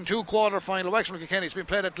League Division 2 quarter-final. Wexford Kilkenny has been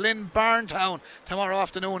played at Lynn Barntown tomorrow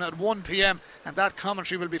afternoon at 1 p.m, and that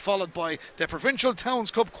commentary will be followed by the Provincial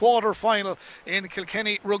Towns Cup quarter-final in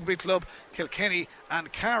Kilkenny Rugby Club. Kilkenny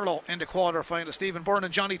and Carlow in the quarter-final. Stephen Byrne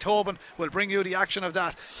and Johnny Tobin will bring you the action of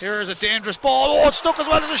that. Here is a dangerous ball. Oh, it's stuck as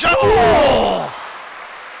well as a shot. Oh!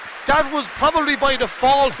 That was probably by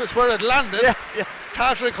default, that's where it landed. Yeah.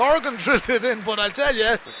 Patrick Horgan drilled it in, but I'll tell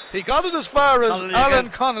you, he got it as far as Alan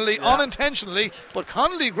Connolly unintentionally, but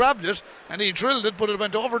Connolly grabbed it and he drilled it, but it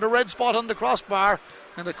went over the red spot on the crossbar,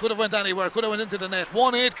 and it could have went anywhere, could have went into the net.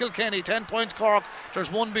 1-8 Kilkenny, 10 points Cork.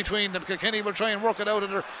 There's one between them. Kilkenny will try and work it out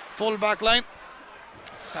of their full back line.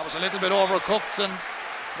 That was a little bit overcooked, and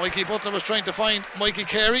Mikey Butler was trying to find Mikey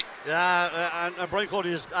Carey. Yeah, and Brian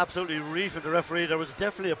Cody is absolutely reefing the referee. There was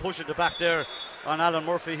definitely a push in the back there on Alan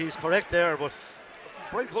Murphy. He's correct there, but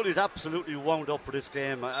Brian Cody's absolutely wound up for this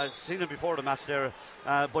game. I've seen him before the match there,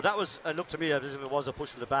 but that was, it looked to me as if it was a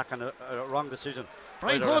push in the back and a wrong decision.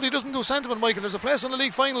 Brian Cody doesn't do sentiment, Michael. There's a place in the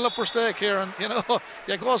league final up for stake here, and you know,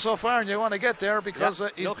 you go so far and you want to get there because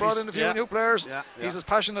he's brought in a few new players. He's as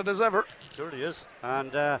passionate as ever. Surely is.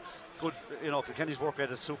 And good, Kilkenny's work rate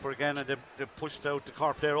is super again, and they pushed out the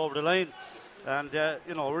Cork player over the line. And,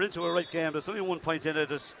 we're into a right game. There's only 1 point in it.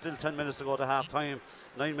 There's still 10 minutes to go to half time.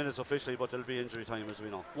 9 minutes officially, but there'll be injury time, as we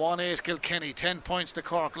know. 1-8 Kilkenny, 10 points to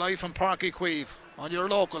Cork. Live from Páirc Uí Chaoimh on your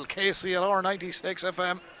local KCLR 96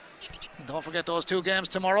 FM. And don't forget those 2 games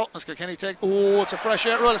tomorrow as Kilkenny take. Oh, it's a fresh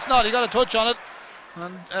air. Well, it's not. He got a touch on it.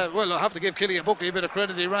 And, I'll have to give Killian Buckley a bit of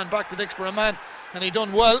credit. He ran back to Dicksboro man, and he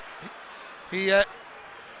done well. He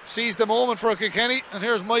seized the moment for Kilkenny, and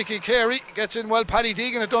here's Mikey Carey. Gets in well. Paddy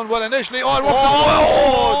Deegan had done well initially.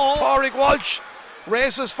 Pádraig Walsh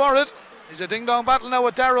races for it. He's a ding-dong battle now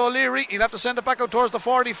with Darragh O'Leary. He'll have to send it back out towards the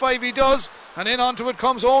 45. He does. And in onto it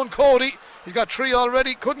comes Owen Cody. He's got 3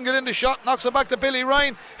 already. Couldn't get in the shot. Knocks it back to Billy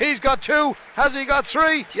Ryan. He's got 2. Has he got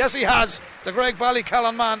 3? Yes, he has. The Greg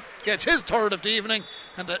Ballycallan man gets his 3rd of the evening.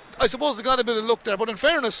 And I suppose they got a bit of luck there. But in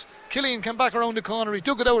fairness, Killian came back around the corner. He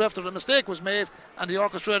took it out after the mistake was made, and he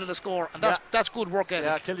orchestrated a score. And that's good work ethic.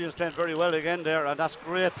 Yeah, Killian's playing very well again there. And that's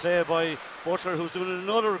great play by Butler, who's doing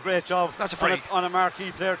another great job. That's a free on a marquee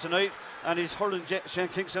player tonight. And he's hurling Shane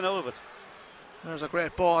Kingston out of it. There's a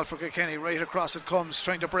great ball for Kilkenny. Right across it comes,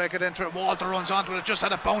 trying to break it in for it. Walter runs onto it. Just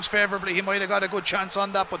had it bounce favourably. He might have got a good chance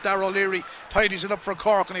on that, but Darragh O'Leary tidies it up for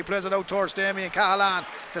Cork, and he plays it out towards Damien Cahalane,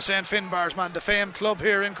 the St. Finbars man, the famed club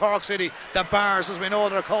here in Cork City. The Bars, as we know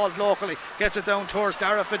they're called locally. Gets it down towards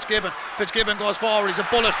Dara Fitzgibbon. Fitzgibbon goes forward. He's a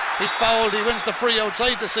bullet. He's fouled. He wins the free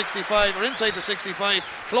outside the 65, or inside the 65,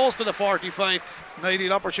 close to the 45. An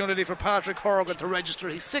ideal opportunity for Patrick Horgan to register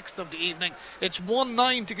his 6th of the evening. It's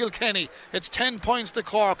 1-9 to Kilkenny. It's 10 points to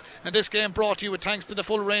Cork, and this game brought to you with thanks to the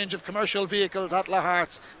full range of commercial vehicles at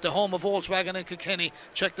Lahart's, the home of Volkswagen in Kilkenny.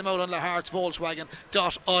 Check them out on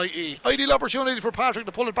lahartsvolkswagen.ie. Ideal opportunity for Patrick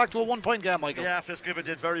to pull it back to a 1-point game, Michael. Yeah, Fitzgibbon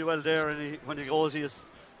did very well there, and when he goes, he has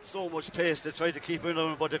so much pace. They tried to keep in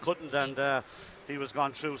on him, but they couldn't, and he was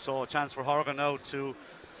gone through. So a chance for Horgan now to,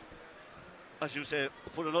 as you say,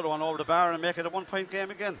 put another one over the bar and make it a 1-point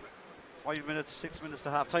game again. 5 minutes, 6 minutes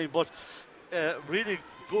to half time. But really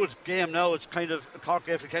good game now. It's kind of Cork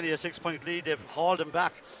gave Kilkenny a 6-point lead. They've hauled him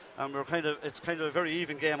back, and it's kind of a very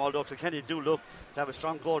even game. Although Kilkenny do look to have a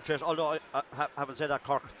strong goal threat. Although I haven't said that,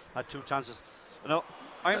 Cork had 2 chances. I'm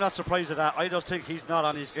not surprised at that. I just think he's not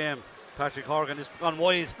on his game. Patrick Horgan has gone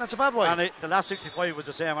wide. That's a bad wide. And the last 65 was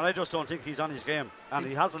the same, and I just don't think he's on his game. And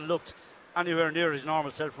he hasn't looked anywhere near his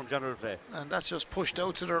normal self from general play. And that's just pushed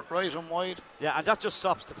out to the right and wide. Yeah, and that just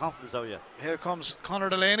stops the confidence out of you. Here comes Conor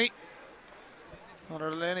Delaney.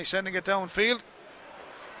 Conor Delaney sending it downfield.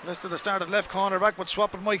 Listed the start at left corner back, but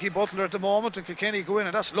swapping Mikey Butler at the moment, and Kilkenny go in,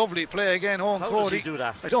 and that's lovely play again. Owen How Cody. does he do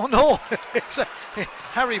that? I don't know. It's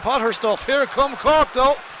Harry Potter stuff. Here come Cork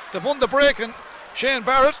though. They've won the break, and Shane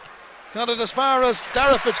Barrett got it as far as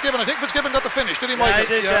Dara Fitzgibbon. I think Fitzgibbon got the finish, did he, Michael? Yeah, he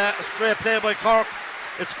did. Yeah. It's great play by Cork.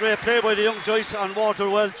 It's great play by the young Joyce and Walter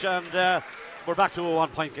Welch, and we're back to a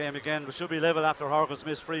 1-point game again. We should be level after Horgan's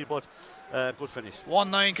missed free, but good finish.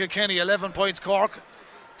 1-9 Kilkenny, 11 points Cork.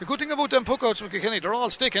 The good thing about them puckouts from Kilkenny, they're all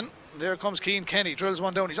sticking. There comes Cian Kenny, drills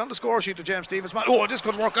one down. He's on the score sheet to James Stevens. Oh, this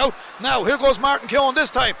could work out. Now, here goes Martin Keown this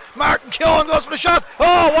time. Martin Keown goes for the shot.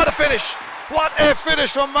 Oh, what a finish. What a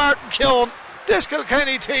finish from Martin Keown. This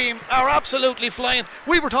Kilkenny team are absolutely flying.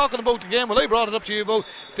 We were talking about the game, well, I brought it up to you about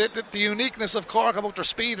the uniqueness of Cork, about their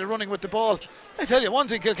speed and running with the ball. I tell you one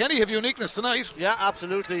thing, Kilkenny have uniqueness tonight. Yeah,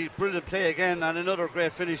 absolutely. Brilliant play again, and another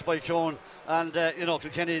great finish by Keown. And,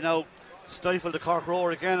 Kilkenny now stifle the Cork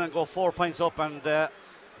roar again and go 4 points up, and they're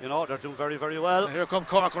doing very, very well. And here come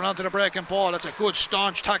Cork around to the breaking ball. That's a good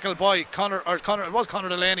staunch tackle by Conor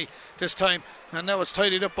Delaney this time, and now it's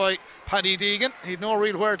tidied up by Paddy Deegan. He'd no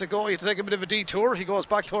real where to go. He had to take a bit of a detour. He goes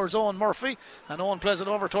back towards Owen Murphy, and Owen plays it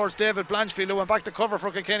over towards David Blanchfield, who went back to cover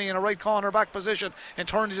for Kilkenny in a right corner back position, and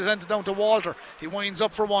turns his end down to Walter. He winds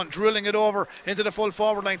up for one, drilling it over into the full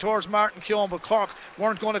forward line towards Martin Keown, but Cork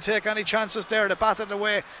weren't going to take any chances there. They batted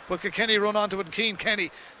away, but Kilkenny run onto it, and Cian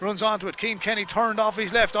Kenny runs onto it. Cian Kenny turned off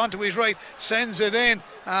his left onto his right, sends it in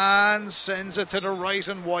and sends it to the right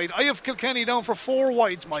and wide. I have Kilkenny down for 4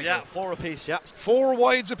 wides, Michael. Yeah, 4 apiece, yeah. 4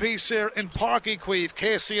 wides apiece here in Páirc Uí Chaoimh,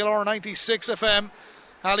 KCLR 96 FM,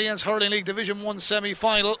 Allianz Hurling League Division 1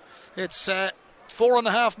 semi-final. It's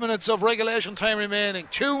 4.5 minutes of regulation time remaining.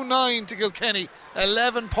 2-9 to Kilkenny,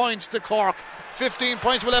 11 points to Cork, 15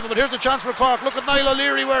 points to 11. But here's the chance for Cork. Look at Niall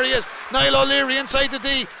O'Leary where he is. Niall O'Leary inside the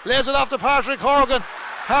D, lays it off to Patrick Horgan.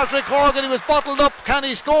 Patrick Horgan, he was bottled up. Can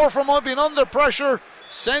he score from being under pressure?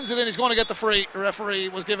 Sends it in. He's going to get the free. The referee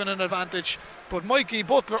was given an advantage. But Mikey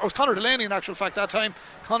Butler, or Conor Delaney in actual fact that time,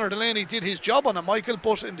 Conor Delaney did his job on it, Michael,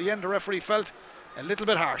 but in the end the referee felt a little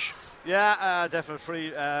bit harsh. Yeah, definitely free.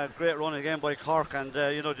 Great run again by Cork, and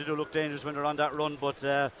they do look dangerous when they're on that run, but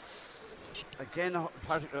Again,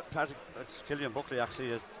 Patrick, it's Killian Buckley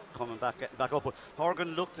actually is coming back, getting back up. But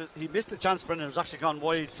Horgan he missed a chance, Brendan. It's actually gone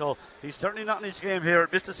wide, so he's certainly not in his game here.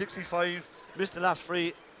 Missed a 65, missed the last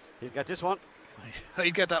free. He'll get this one.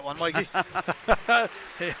 He'd get that one, Mikey.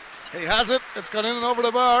 he has it. It's gone in and over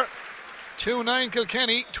the bar. 2-9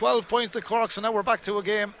 Kilkenny, 12 points to Cork, so now we're back to a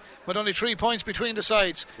game with only 3 points between the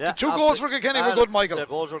sides. Yeah, the 2 goals for Kilkenny were good, Michael. The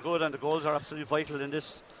goals were good, and the goals are absolutely vital in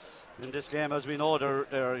this game. As we know,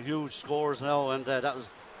 they're huge scores now, and that was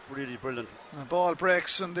really brilliant. The ball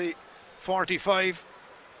breaks in the 45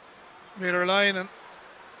 metre line and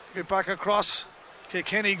get back across.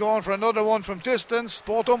 Kilkenny going for another one from distance.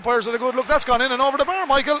 Both umpires had a good look. That's gone in and over the bar,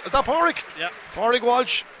 Michael. Is that Pádraig? Yeah. Pádraig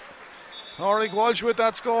Walsh. Pádraig Walsh with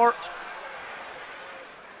that score.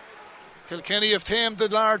 Kilkenny have tamed the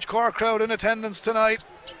large Cork crowd in attendance tonight.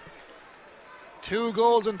 2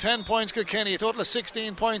 goals and 10 points Kilkenny, a total of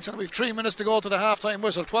 16 points, and we've 3 minutes to go to the half-time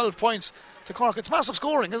whistle. 12 points to Cork. It's massive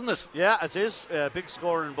scoring, isn't it? Yeah, it is big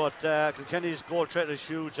scoring, but Kilkenny's goal threat is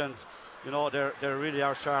huge, and you know they really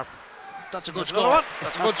are sharp. That's a good score.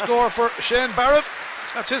 That's a good score for Shane Barrett.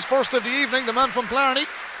 That's his first of the evening, the man from Blarney.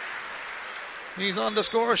 He's on the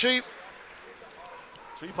score sheet.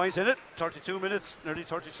 3 points in it, 32 minutes, nearly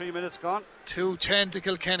 33 minutes gone. 2-10 to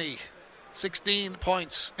Kilkenny. 16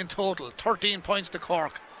 points in total, 13 points to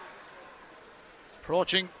Cork.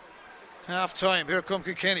 Approaching half time. Here come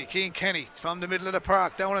Kilkenny. Cian Kenny from the middle of the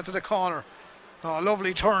park down into the corner. Oh,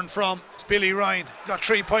 lovely turn from Billy Ryan. Got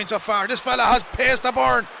 3 points off far. This fella has pace to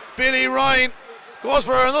burn. Billy Ryan goes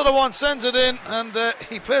for another one, sends it in, and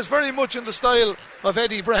he plays very much in the style of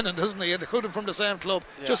Eddie Brennan, doesn't he? And could have from the same club.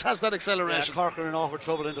 Yeah. Just has that acceleration. Yeah, Cork are in awful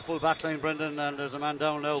trouble in the full back line, Brendan, and there's a man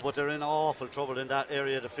down now, but they're in awful trouble in that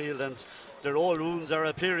area of the field, and their old wounds are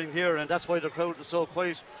appearing here, and that's why the crowd is so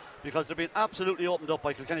quiet, because they've been absolutely opened up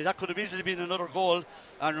by Kilkenny. That could have easily been another goal,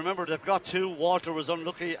 and remember they've got 2. Walter was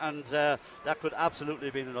unlucky, and that could absolutely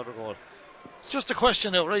have been another goal. Just a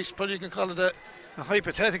question now, right? Probably you can call it a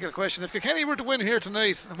hypothetical question. If Kilkenny were to win here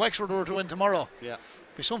tonight and Wexford were to win tomorrow,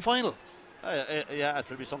 be some final. Yeah, it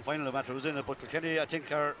will be some final no matter who's in it. But Kilkenny, I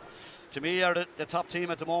think, are the top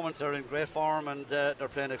team at the moment. They're in great form, and they're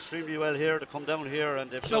playing extremely well here. They come down here,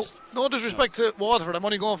 and they've no disrespect to Waterford. I'm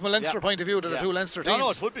only going from a Leinster point of view to the 2 Leinster teams.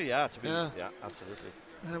 No, it would be, yeah, absolutely.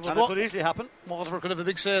 And it could easily happen. Waterford could have a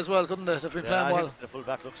big say as well, couldn't they? They've been playing well. The full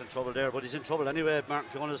back looks in trouble there, but he's in trouble anyway.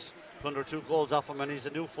 Mark Jonas plundered 2 goals off him, and he's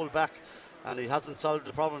a new full back, and he hasn't solved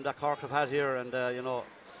the problem that Cork have had here, and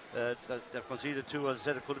they've conceded 2. As I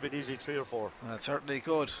said, it could have been easy 3 or 4. That's certainly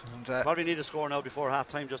good. And, probably need a score now before half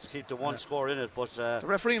time just to keep the 1 score in it. But the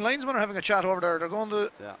referee and linesmen are having a chat over there. They're going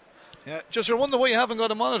to just you're wondering why you haven't got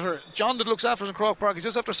a monitor. John that looks after us in Croke Park, he's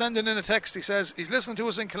just after sending in a text. He says he's listening to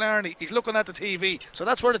us in Killarney, he's looking at the TV, so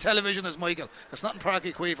that's where the television is, Michael. It's not in Páirc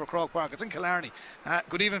Uí Chaoimh or Croke Park, it's in Killarney.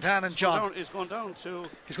 Good evening, Tan and John. He's going down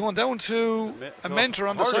to a mentor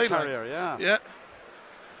on the sideline. Yeah.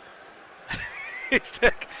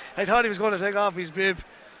 I thought he was going to take off his bib.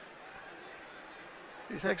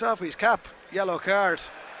 He takes off his cap. Yellow card.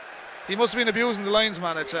 He must have been abusing the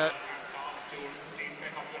linesman, I'd say.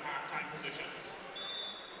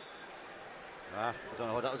 I don't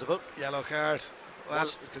know what that was about. Yellow card. Well,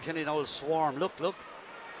 Kilkenny now will swarm. Look.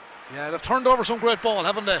 Yeah, they've turned over some great ball,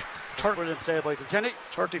 haven't they? Brilliant play by Kilkenny.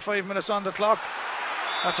 35 minutes on the clock.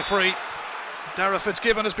 That's a free. Dara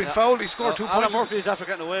Fitzgibbon has been fouled. He scored 2 points. Alan Murphy's after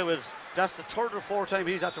getting away with. That's the 3rd or 4th time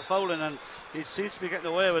he's after fouling, and he seems to be getting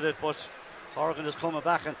away with it. But Horgan is coming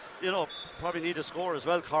back, and probably need a score as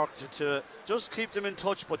well, Cork, to just keep them in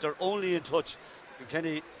touch. But they're only in touch.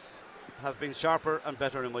 Kilkenny have been sharper and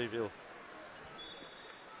better in my view.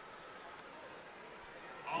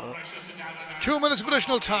 2 minutes of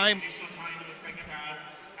additional time.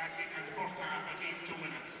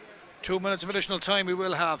 2 minutes of additional time we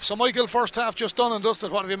will have. So, Michael, first half just done and dusted.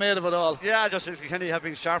 What have you made of it all? Yeah, just Kilkenny have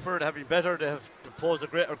been sharper, they have been better, they have posed a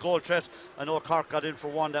greater goal threat. I know Cork got in for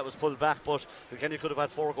 1 that was pulled back, but Kilkenny could have had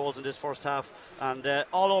 4 goals in this first half. And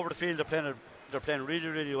all over the field, they're playing really,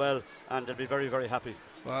 really well, and they'll be very, very happy.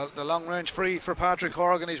 Well, the long range free for Patrick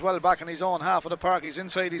Horgan. He's well back in his own half of the park. He's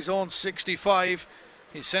inside his own 65.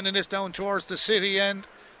 He's sending this down towards the city end.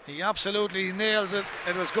 He absolutely nails it.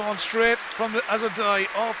 It was going straight from as a die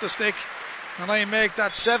off the stick. And I make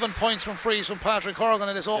that 7 points from frees from Patrick Horgan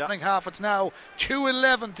in this opening half. It's now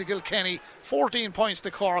 2-11 to Kilkenny, 14 points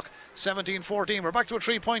to Cork, 17-14. We're back to a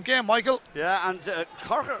 3-point game, Michael. Yeah, and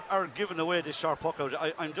Cork are giving away this sharp puck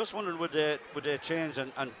out. I'm just wondering would they change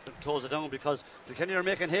and close it down, because Kilkenny are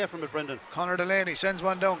making hay from it, Brendan. Conor Delaney sends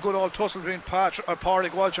one down. Good old tussle between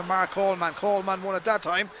Pádraig Walsh and Mark Coleman. Coleman won at that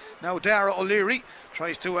time. Now Dara O'Leary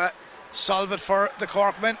tries to solve it for the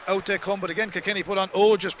Cork men. Out they come, but again Kilkenny put on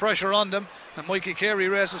just pressure on them, and Mikey Carey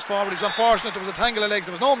races forward. He was unfortunate, there was a tangle of legs,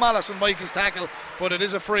 there was no malice in Mikey's tackle, but it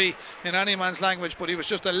is a free in any man's language, but he was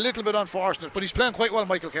just a little bit unfortunate. But he's playing quite well,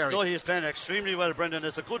 Michael Carey. No, he's playing extremely well, Brendan.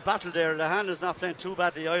 It's a good battle there. Lehan is not playing too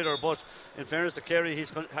badly either, but in fairness to Carey,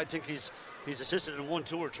 I think he's assisted in 1,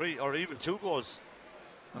 2 or 3 or even 2 goals.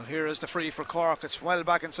 Well, here is the free for Cork. It's well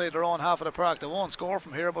back inside their own half of the park. They won't score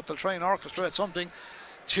from here, but they'll try and orchestrate something.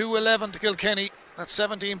 2-11 to Kilkenny. That's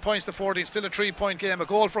 17 points to 14. Still a 3-point game. A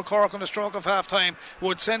goal for Cork on the stroke of half time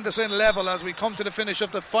would send us in level as we come to the finish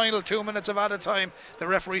of the final 2 minutes of added time. The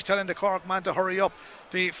referee's telling the Cork man to hurry up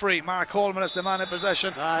the free. Mark Coleman is the man in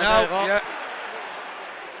possession. Yeah,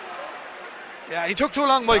 he took too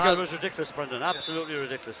long, Michael. That was ridiculous, Brendan. Absolutely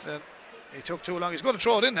ridiculous. He took too long. He's going to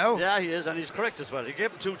throw it in now. Yeah, he is, and he's correct as well. He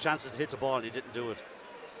gave him 2 chances to hit the ball and he didn't do it.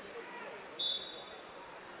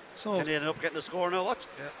 So can he end up getting the score now? What?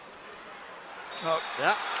 Yeah. No.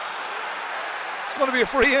 Yeah. It's going to be a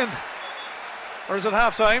free in. Or is it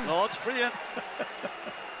half time? No, it's free in.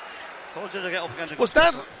 Told you to get up again. Was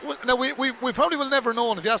that? Now we probably will never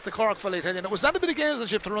know if you ask the Cork fella, Italian. Was that a bit of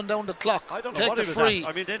gamesmanship to run down the clock? I don't know take what the he was free. at.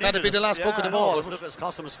 I mean, that'd be the last book of the ball. Look, it's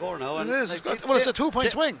cost them a score now. And it is. It's a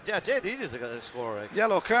 2-point swing. Yeah, they needed to get a score. Right?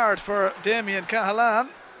 Yellow card for Damien Cahalan.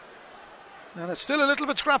 And it's still a little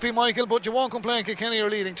bit scrappy, Michael, but you won't complain. Kilkenny are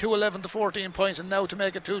leading 2-11 to 14 points, and now to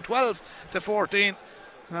make it 2-12 to 14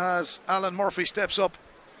 as Alan Murphy steps up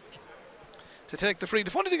to take the free.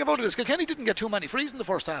 The funny thing about it is Kilkenny didn't get too many frees in the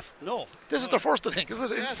first half. No. This is their first, I think, is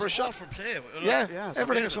it? Yeah, for a shot from play. Yeah,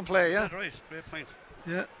 everything is from play, yeah. That's right, great point.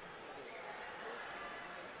 Yeah.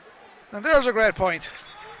 And there's a great point.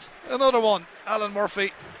 Another one, Alan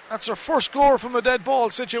Murphy. That's their first score from a dead ball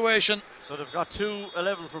situation. So they've got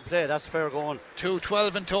 2-11 from play. That's fair going.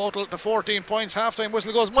 2-12 in total. The 14 points. Half-time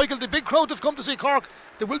whistle goes. Michael, the big crowd have come to see Cork.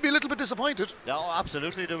 They will be a little bit disappointed. No,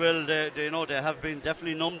 absolutely they will. They have been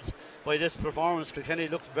definitely numbed by this performance. Kilkenny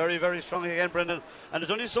looked very, very strong again, Brendan. And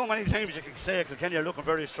there's only so many times you can say Kilkenny are looking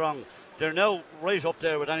very strong. They're now right up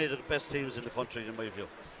there with any of the best teams in the country, in my view.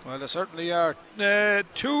 Well, they certainly are. I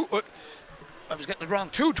was getting it wrong.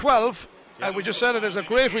 2-12. We just said it as a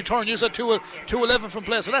great return. You said 2-11 from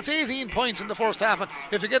play, so that's 18 points in the first half, and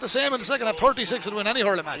if you get the same in the second half, 36 would win any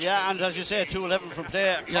hurling match. Yeah, and as you say, 2-11 from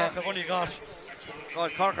play. Cork have only got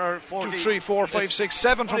Cork are 40, 2, 3, 4, 5, 6,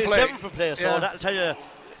 7 from play. 7 from play, so that'll tell you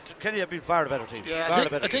Kenny have been far the better team. Yeah,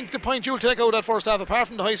 I think the point you'll take out of that first half, apart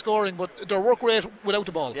from the high scoring, but their work rate without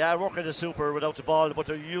the ball. Yeah, work rate is super without the ball, but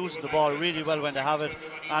they're using the ball really well when they have it,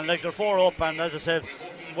 and like they're 4 up, and as I said,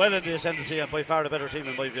 well in the ascendancy and by far the better team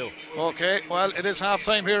in my view. Okay, well it is half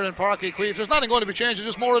time here in Páirc Uí Chaoimh. There's nothing going to be changed, it's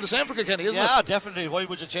just more of the same for Kilkenny, isn't it? Yeah, definitely. Why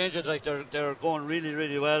would you change it? Like they're going really,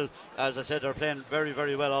 really well. As I said, they're playing very,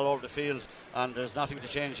 very well all over the field, and there's nothing to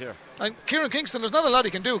change here. And Kieran Kingston, there's not a lot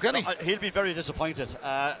he can do, can he? He'll be very disappointed.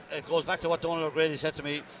 It goes back to what Donald O'Grady said to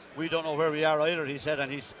me. We don't know where we are either, he said,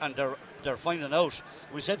 and they're finding out.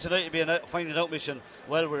 We said tonight it'd be a finding out mission.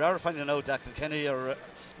 Well, we are finding out that Kilkenny are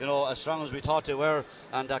as strong as we thought they were,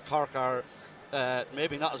 and that Cork are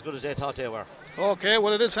maybe not as good as they thought they were. Okay,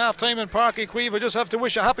 well it is half time in Páirc Uí Chaoimh. I just have to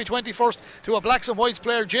wish a happy 21st to a Blacks and Whites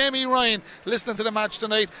player, Jamie Ryan, listening to the match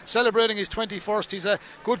tonight, celebrating his 21st. He's a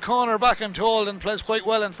good corner back, I'm told, and plays quite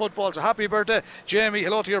well in football. So happy birthday, Jamie.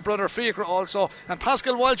 Hello to your brother Fiacre also. And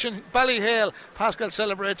Pascal Walsh in Ballyhale. Pascal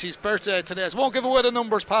celebrates his birthday today. So won't give away the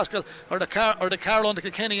numbers, Pascal, or the Carlow and the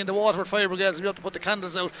Kilkenny and the Waterford Fire Brigades. We have to put the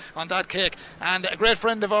candles out on that cake. And a great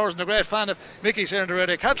friend of ours and a great fan of Mickey's here in the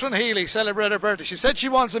radio, Catherine Healy, celebrated birthday. She said she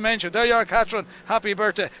wants a mention. There you are, Catherine. Happy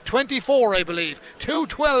birthday. 24, I believe.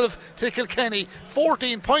 2-12 to Kilkenny.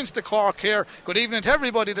 14 points to Cork here. Good evening to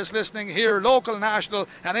everybody that's listening here, local, national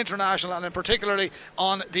and international, and in particularly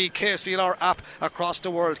on the KCLR app across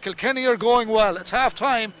the world. Kilkenny are going well. It's half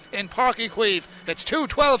time in Páirc Uí Chaoimh. It's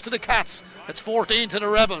 2-12 to the Cats. It's 14 to the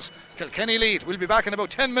Rebels. Kilkenny lead. We'll be back in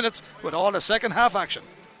about 10 minutes with all the second half action.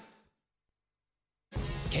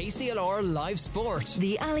 KCLR Live Sport.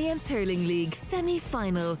 The Allianz Hurling League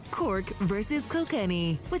semi-final, Cork versus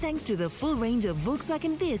Kilkenny. With thanks to the full range of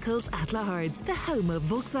Volkswagen vehicles at Lahart's, the home of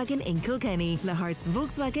Volkswagen in Kilkenny.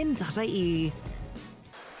 lahartsvolkswagen.ie.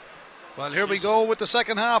 Well, here we go with the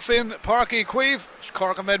second half in Páirc Uí Chaoimh.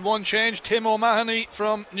 Cork have made one change. Tim O'Mahony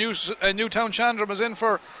from Newtown Chandler is in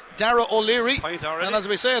for Dara O'Leary. And as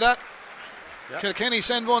we say that, Kilkenny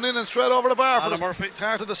send one in and straight over the bar for the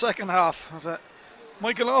start of the second half.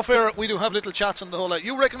 Michael, off air, we do have little chats on the whole lot.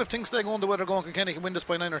 You reckon if things stay going the way they're going, Kilkenny can win this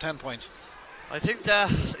by 9 or 10 points? I think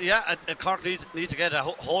Cork need to get a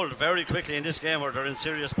hold very quickly in this game, or they're in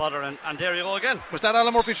serious bother, and there you go again. Was that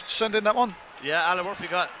Alan Murphy sending that one? Yeah, Alan Murphy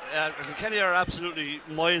got Kilkenny are absolutely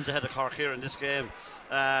miles ahead of Cork here in this game.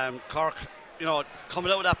 Cork,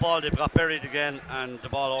 coming out with that ball, they've got buried again, and the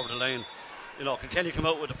ball over the line. Kilkenny come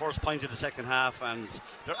out with the first point of the second half, and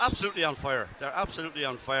they're absolutely on fire.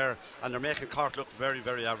 And they're making Cork look very,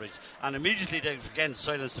 very average. And immediately they've again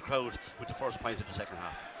silenced the crowd with the first point of the second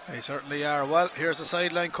half. They certainly are. Well, here's the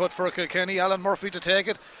sideline cut for Kilkenny. Alan Murphy to take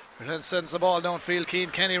it. Sends the ball downfield.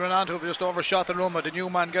 Keane Kenny ran onto it, just overshot the room, but the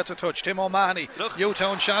new man gets a touch. Tim O'Mahony,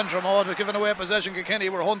 Newtown Chandra, they're giving away possession. Kilkenny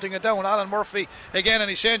were hunting it down. Alan Murphy again, and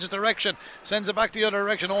he changes direction, sends it back the other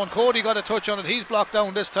direction. Owen Cody got a touch on it. He's blocked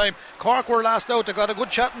down this time. Cork were last out. They got a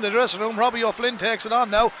good chat in the dressing room. Robbie O'Flynn takes it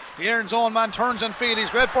on now. The Erin's own man turns and field.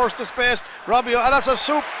 He's great burst of space. Robbie, that's a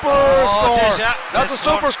super score. That's a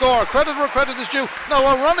super score. Credit where credit is due. Now,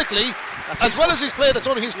 ironically, as well as he's played, it's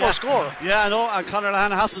only his first score. Yeah, I know, and Conor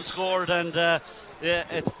Lahan hasn't scored, and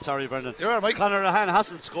sorry, Brendan. You're all right, Mike. Conor Lahan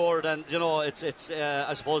hasn't scored, and it's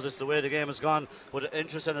I suppose it's the way the game has gone. But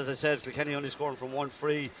interesting, as I said, Kilkenny only scoring from one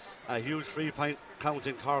free, a huge free point count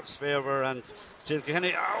in Cork's favour, and still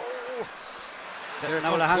Kilkenny.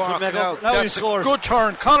 Now Lahan could make up. Now he scores. Good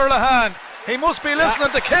turn, Conor Lahan. He must be listening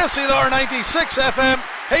to KCLR 96 FM.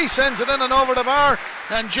 He sends it in and over the bar.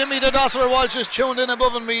 And Jimmy the Dosser Walsh is tuned in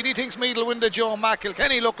above and Mead. He thinks Mead will win the Joe Mack.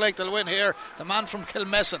 Kilkenny look like they'll win here. The man from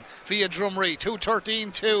Kilmessan via Drumree.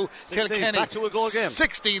 2-13 to Kilkenny. Back to a goal game.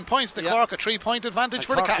 16 points to Cork. A 3-point advantage and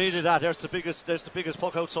for Cork the Cats. Needed that. There's the biggest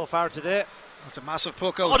puck out so far today. That's a massive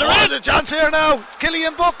puck out. There's a chance here now.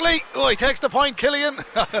 Killian Buckley. He takes the point. Killian.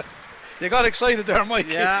 You got excited there, Mike.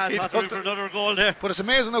 Yeah, I thought for another goal there. But it's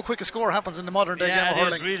amazing how quick a score happens in the modern day game of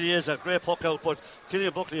hurling. It really is a great puck out. But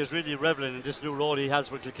Killian Buckley is really revelling in this new role he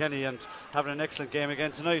has with Kilkenny and having an excellent game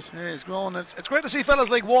again tonight. Yeah, he's grown. It's great to see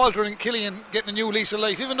fellas like Walter and Killian getting a new lease of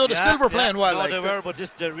life, even though they still were playing well. No, they were, but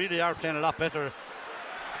they really are playing a lot better.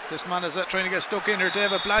 This man is trying to get stuck in here,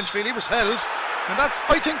 David Blanchfield. He was held, and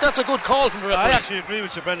I think that's a good call from the referee. I actually agree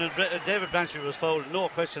with you, Brendan. David Blanchfield was fouled, no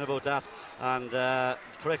question about that, and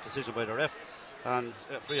correct decision by the ref, and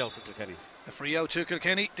free out for Kilkenny. A free out to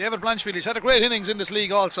Kilkenny. David Blanchfield, he's had a great innings in this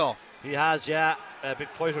league also. He has, a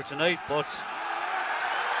big quieter tonight, but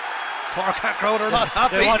Cork crowd are not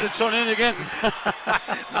happy. They want to turn in again.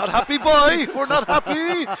 Not happy, boy. We're not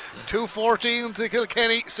happy. 2-14 to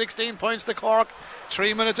Kilkenny, 16 points to Cork.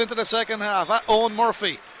 3 minutes into the second half. Owen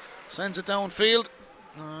Murphy sends it downfield,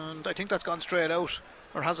 and I think that's gone straight out.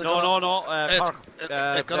 Or has it gone? No. Cork,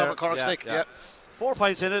 they've got off a Cork stick. Yeah. 4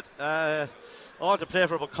 points in it. All to play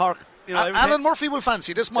for, but Cork. Alan Murphy will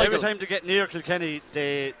fancy this, Michael. Every time they get near Kilkenny,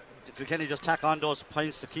 Kilkenny just tack on those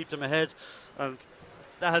points to keep them ahead, and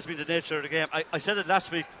that has been the nature of the game. I said it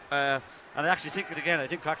last week, and I actually think it again. I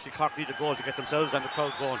think actually Cork need a goal to get themselves and the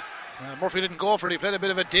crowd going. Murphy didn't go for it. He played a bit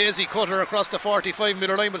of a daisy cutter across the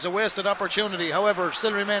 45-metre line, but it's a wasted opportunity. However,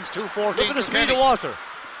 still remains 2-14. Look at the speed of Walter.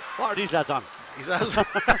 What are these lads on?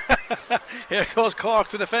 Here goes Cork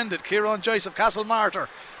to defend it. Kieran Joyce of Castlemartyr.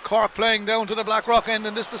 Cork playing down to the Blackrock end,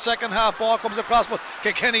 and this the second half. Ball comes across, but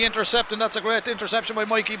Kilkenny intercepting. That's a great interception by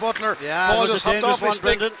Mikey Butler. Yeah, ball just hopped off his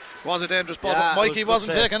stick. Brendan. Was a dangerous ball, but Mikey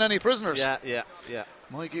wasn't taking any prisoners. Yeah.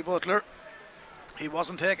 Mikey Butler, he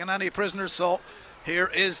wasn't taking any prisoners. So here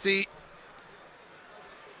is the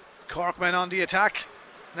Cork men on the attack.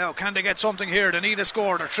 Now, can they get something here? They need a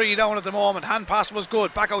score. They're 3 down at the moment. Hand pass was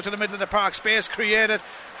good. Back out to the middle of the park. Space created.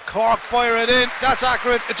 Cork fire it in. That's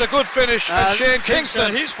accurate. It's a good finish. And Shane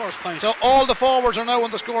Kingston. His first point. So all the forwards are now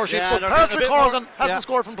on the score sheet. But Patrick Horgan hasn't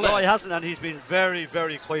scored from play. No, he hasn't, and he's been very,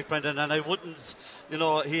 very quiet, Brendan. And I wouldn't,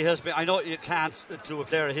 he has been. I know you can't do a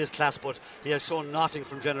player of his class, but he has shown nothing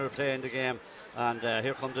from general play in the game. And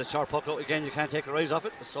here comes the sharp puck out again. You can't take your eyes off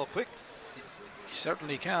it. It's so quick. You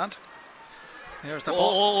certainly can't. Here's the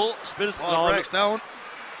ball. Spilled. Ball breaks down.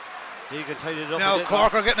 Deegan tidied it up. Now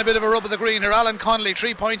Cork are getting a bit of a rub of the green here. Alan Connolly,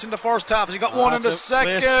 3 points in the first half. Has he got one in the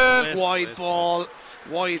second? Wide ball.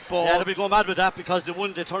 Yeah, they'll be going mad with that because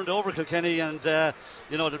they turned over Kilkenny, and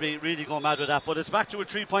they'll be really going mad with that. But it's back to a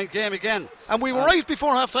 3-point game again. And we were right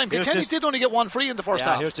before half time. Kilkenny did only get one free in the first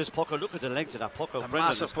half. Here's this puck. Look at the length of that puck.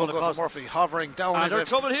 Massive puck of Murphy hovering down. And there's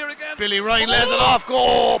trouble here again. Billy Ryan lays it off.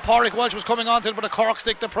 Go! Pádraig Walsh was coming onto it, but a Cork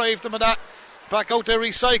stick deprived him of that. Back out there,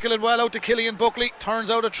 recycle it well out to Killian Buckley. Turns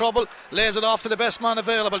out of trouble, lays it off to the best man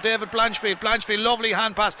available, David Blanchfield. Blanchfield, lovely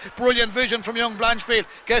hand pass, brilliant vision from young Blanchfield.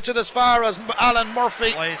 Gets it as far as Alan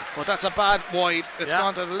Murphy. Wide. But that's a bad wide. It's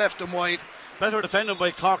gone to the left and wide. Better defending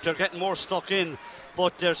by Cork. They're getting more stuck in,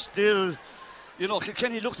 but they're still.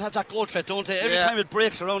 Kilkenny look to have that goal threat, don't they? Every time it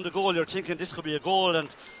breaks around the goal, you're thinking this could be a goal,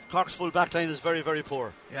 and Cork's full back line is very, very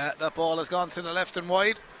poor. Yeah, that ball has gone to the left and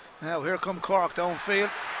wide. Now here come Cork downfield.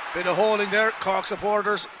 Bit of holding there. Cork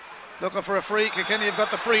supporters looking for a free. Kilkenny have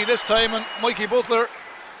got the free this time, and Mikey Butler,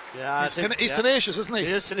 he's tenacious, isn't he?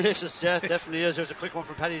 He is tenacious, yeah, definitely is. There's a quick one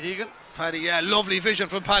from Paddy Deegan. Paddy, yeah, lovely vision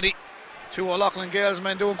from Paddy. Two O'Loughlin Gales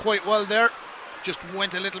men doing quite well there. Just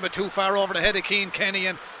went a little bit too far over the head of Cian Kenny,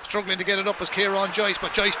 and struggling to get it up as Kieran Joyce,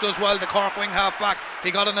 but Joyce does well, the Cork wing half back.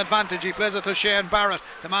 He got an advantage, he plays it to Shane Barrett,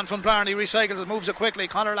 the man from Blarney recycles it, moves it quickly.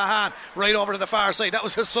 Conor Lahan right over to the far side. That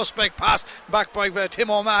was a suspect pass back by Tim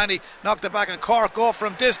O'Mahony, knocked it back, and Cork go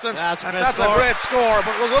from distance. That's a great score,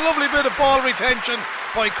 but it was a lovely bit of ball retention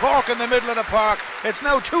by Cork in the middle of the park. It's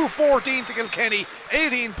now 2-14 to Kilkenny,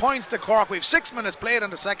 18 points to Cork. We've 6 minutes played in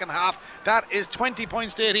the second half. That is 20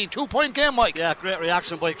 points to 18. 2-point game, Mike. Yeah, great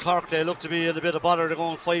reaction by Cork. They look to be in a bit of bother. They're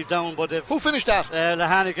going 5 down, but who finished that?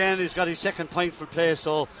 Lahan again. He's got his second point for play,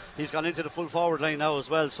 so he's gone into the full forward line now as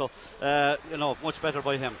well, so much better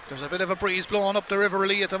by him. There's a bit of a breeze blowing up the River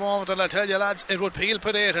Lee at the moment, and I'll tell you lads, it would peel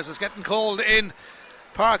potatoes. It's getting cold in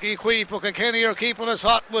Páirc Uí Chaoimh, but Kilkenny are keeping us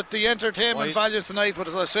hot with the entertainment value tonight. But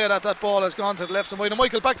as I say that ball has gone to the left and wide. And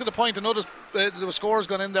Michael, back to the point, I noticed there were scores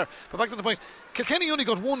gone in there, but back to the point, Kilkenny only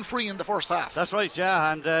got 1 free in the first half. That's right,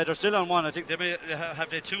 yeah, and they're still on 1. I think they may have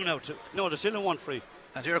they 2 now. No, they're still on 1 free.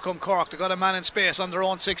 And here come Cork. They got a man in space on their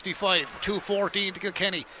own 65. 2-14 to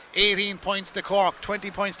Kilkenny, 18 points to Cork,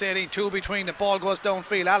 20 points to 18. 2 between. The ball goes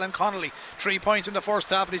downfield. Alan Connolly, 3 points in the first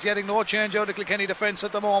half, but he's getting no change out of Kilkenny defence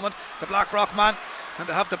at the moment. The Blackrock man, and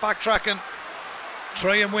they have to backtrack and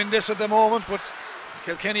try and win this at the moment. But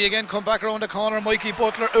Kilkenny again come back around the corner. Mikey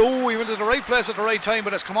Butler, he went to the right place at the right time,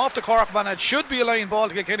 but it's come off the Cork man. It should be a line ball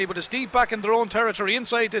to Kilkenny, but it's deep back in their own territory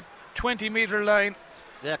inside the 20-metre line.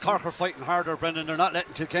 Yeah, Cork are fighting harder, Brendan. They're not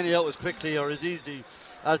letting Kilkenny out as quickly or as easy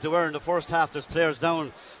as they were in the first half. There's players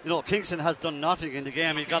down. Kingston has done nothing in the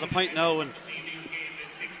game. He got a point now, and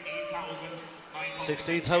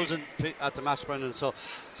 16,000 at the match, Brendan. So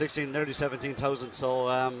 16, nearly 17,000.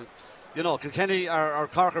 So Kilkenny or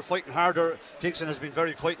Cork are fighting harder. Kingston has been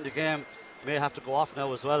very quiet in the game. May have to go off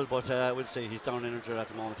now as well, but we'll see. He's down in injury at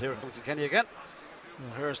the moment. Here comes Kilkenny again.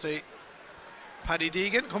 Here's the Paddy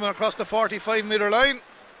Deegan coming across the 45-metre line.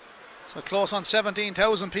 So close on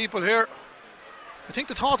 17,000 people here. I think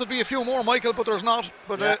the thought would be a few more, Michael, but there's not.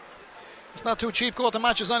 But it's not too cheap go to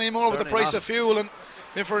matches anymore. Certainly with the price of fuel and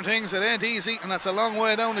different things. It ain't easy, and that's a long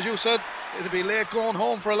way down, as you said. It'll be late going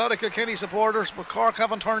home for a lot of Kilkenny supporters, but Cork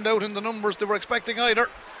haven't turned out in the numbers they were expecting either.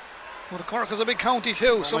 Well, the Cork is a big county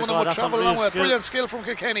too. Some of them would travel a long way. Brilliant skill from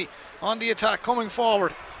Kilkenny on the attack, coming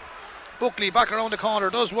forward. Buckley back around the corner,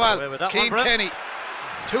 does well. Cian Kenny,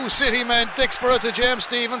 2 City men, Dixborough to James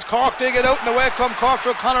Stevens. Cork dig it out, and away come Cork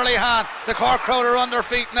through Conor Lahan. The Cork crowd are on their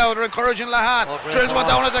feet now. They're encouraging Lahan. Drills one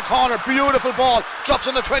down at the corner. Beautiful ball. Drops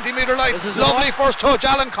on the 20-metre line. Lovely first touch.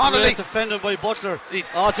 Alan Connolly. Great defended by Butler.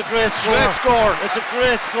 It's a great score. It's a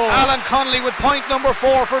great score. Alan Connolly with point number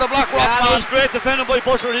 4 for the Blackrock man. It was great defended by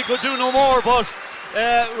Butler. He could do no more, but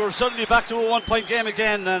we're suddenly back to a 1-point game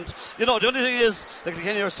again, and the only thing is that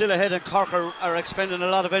Kilkenny are still ahead and Cork are expending a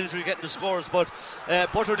lot of energy getting the scores, but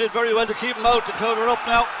Butler did very well to keep them out. The crowd are up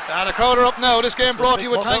now. The crowd are up now. This game brought to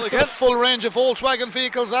you with thanks to the full range of Volkswagen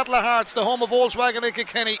vehicles at Lahart's, the home of Volkswagen in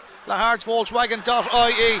Kilkenny. Lahart's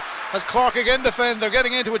Volkswagen.ie. As Cork again defend, they're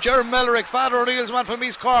getting into it. Jeremy Mellerick, Father O'Neill's man from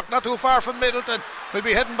East Cork, not too far from Middleton. We'll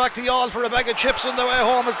be heading back to Youghal for a bag of chips on the way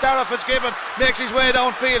home as Dara Fitzgibbon makes his way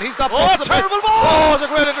downfield. He's got terrible ball! It was a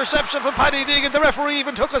great interception from Paddy Deegan. The referee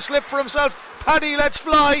even took a slip for himself. Paddy lets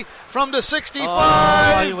fly from the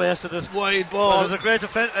 65. He wasted it. Wide ball. It was a great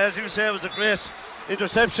defense, as you say. It was a great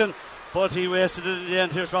interception, but he wasted it in the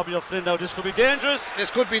end. Here's Robbie O'Flynn now. This could be dangerous.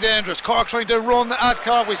 This could be dangerous. Cork trying to run at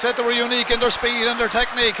Cork. We said they were unique in their speed and their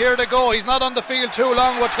technique. Here they go. He's not on the field too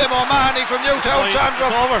long with Tim O'Mahony from Newtown.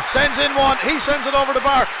 Chandra sends in one. He sends it over the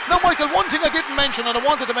bar. Now, Michael, one thing I didn't mention and I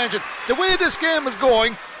wanted to mention, the way this game is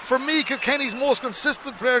going, for me, Kilkenny's most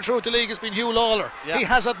consistent player throughout the league has been Hugh Lawler. Yeah. He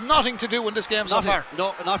has had nothing to do in this game so far.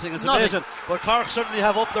 No, nothing. It's amazing. But Cork certainly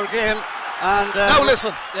have upped their game. And now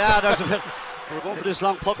listen. Yeah, there's a bit. We're going for this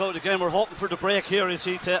long puck out again. We're hoping for the break here, you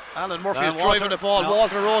see. Alan Murphy is driving the ball.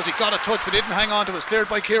 Walter Rosie got a touch but didn't hang on to it. Cleared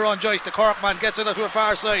by Kieran Joyce. The Cork man gets it out to the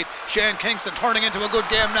far side. Shane Kingston turning into a good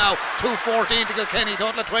game now. 2-14 to Kilkenny.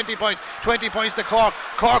 Total of 20 points. 20 points to Cork.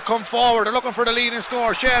 Cork come forward. They're looking for the leading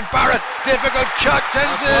score. Shane Barrett. Difficult shot.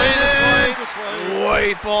 Sends it.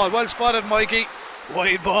 Wide ball. Well spotted, Mikey.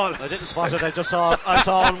 Wide ball. I didn't spot it. I saw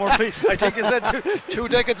Alan Murphy. I think you said two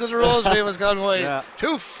decades in a row he was gone wide. Yeah.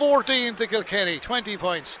 2-14 to Kilkenny. 20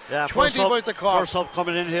 points. Yeah, 20 points to Cork. First sub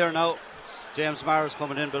coming in here now. James Maher is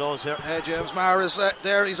coming in below us here. James Maher is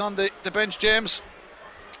there. He's on the bench. James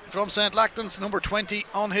from St. Lactans, number 20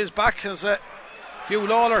 on his back as Hugh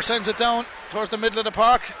Lawler sends it down towards the middle of the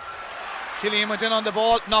park. Killian went in on the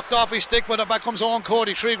ball, knocked off his stick, but back comes Owen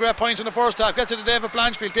Cody. 3 great points in the first half. Gets it to David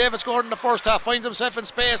Blanchfield. David scored in the first half, finds himself in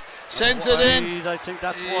space, sends it in. I think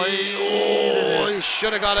that's why. Oh, he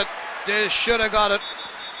should have got it. They should have got it.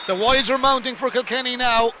 The wides are mounting for Kilkenny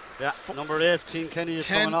now. Yeah, number 8, Cian Kenny is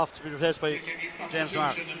coming off to be replaced by James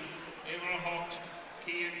Maher.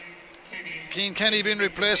 Cian Kenny being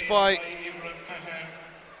replaced by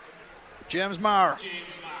James Maher.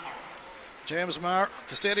 James Maher.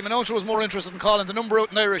 The stadium announcer was more interested in calling the number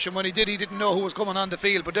out in Irish, and when he didn't know who was coming on the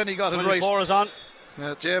field, but then he got it right. 24 is on.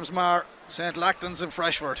 James Maher, St. Lactans in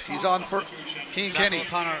Freshford. He's on for Cian Kenny.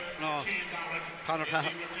 Connor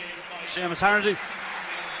Seamus Harnedy.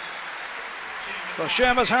 So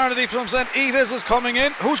Seamus Harnedy from St. Edith's is coming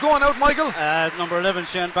in. Who's going out, Michael? Number 11,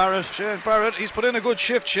 Shane Barrett. Shane Barrett. He's put in a good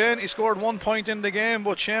shift, Shane. He scored 1 point in the game,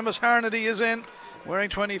 but Seamus Harnedy is in, wearing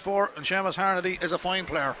 24, and Seamus Harnedy is a fine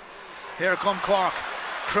player. Here come Cork.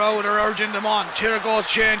 Crowd are urging them on. Here goes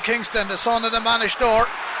Shane Kingston, the son of the Manish door.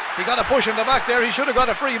 He got a push in the back there. He should have got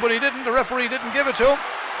a free, but he didn't. The referee didn't give it to him.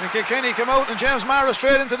 And Kilkenny came out, and James Maher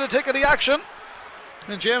straight into the thick of the action.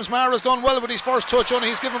 And James Maher has done well with his first touch. Only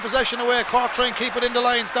he's given possession away. Cork try and keep it in the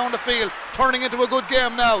lines down the field, turning into a good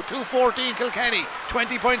game now. 2-14 Kilkenny,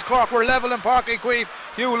 20 points Cork. We're level in Páirc Uí Chaoimh.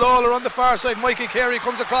 Hugh Lawler on the far side. Mikey Carey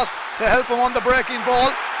comes across to help him on the breaking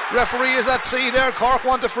ball. Referee is at sea there. Cork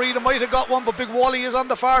want a free. They might have got one, but Big Wally is on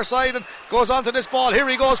the far side and goes on to this ball. Here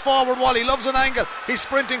he goes forward. Wally loves an angle. He's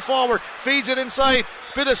sprinting forward, feeds it inside.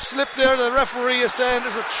 A bit of slip there. The referee is saying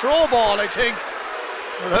there's a throw ball, I think.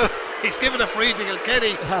 He's given a free to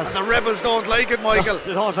Kilkenny, and the Rebels don't like it, Michael.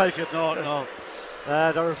 They don't like it, no.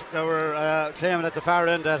 They were claiming at the far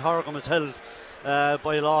end that Horgham was held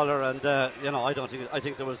by Lawler, and I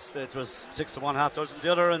think it was 6-1, half dozen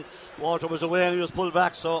the other, and Walter was away and he was pulled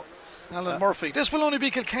back. So Alan Murphy. This will only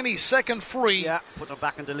be Kilkenny's second free. Yeah, put them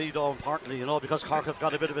back in the lead, though, importantly, because Cork have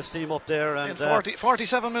got a bit of a steam up there. And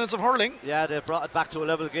 47 minutes of hurling. Yeah, they brought it back to a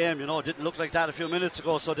level game. It didn't look like that a few minutes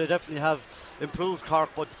ago, so they definitely have improved Cork.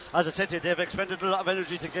 But as I said to you, they've expended a lot of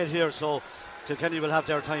energy to get here, so Kilkenny will have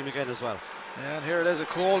their time again as well. And here it is, a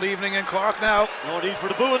cold evening in Cork now. No need for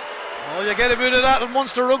the booing. Oh, you get a bit of that in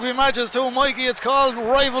Munster rugby matches too, Mikey. It's called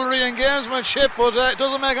rivalry and gamesmanship, but it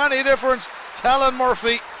doesn't make any difference. It's Alan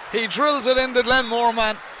Murphy. He drills it into Glenmore,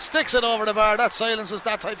 man. Sticks it over the bar. That silences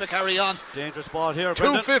that type of carry on. Dangerous ball here,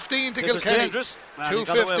 2:15 to Kilkenny.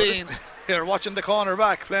 2:15. Here, watching the corner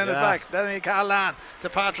back, playing it back. Then Callan to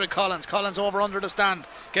Patrick Collins. Collins over under the stand.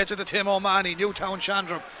 Gets it to Tim O'Mahony, Newtown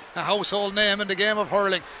Shandrum. A household name in the game of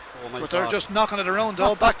hurling. But they're just knocking it around,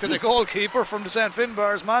 though. Back to the goalkeeper from the St.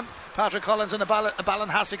 Finbarrs, man. Patrick Collins and a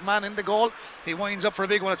Ballinhassig man in the goal. He winds up for a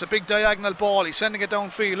big one. It's a big diagonal ball. He's sending it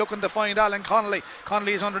downfield, looking to find Alan Connolly.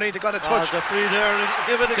 Connolly is underneath. He got a touch. The free there.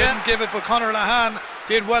 Give it again. Didn't give it, but Conor Lahan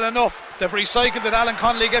did well enough. They've recycled it. Alan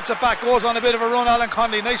Connolly gets it back. Goes on a bit of a run. Alan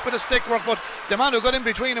Connolly, nice bit of stick work, but the man who got in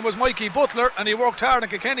between him was Mikey Butler, and he worked hard,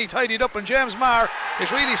 and Kilkenny tidied up. And James Maher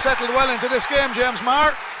is really settled well into this game. James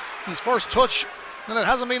Maher, his first touch, and it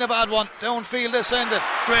hasn't been a bad one. Downfield this ended.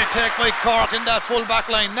 Great take by Cork in that full back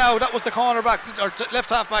line. Now that was the cornerback or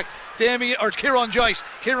left half back, Kieran Joyce.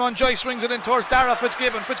 Kieran Joyce swings it in towards Dara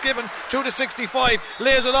Fitzgibbon. Fitzgibbon through the 65,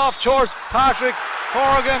 lays it off towards Patrick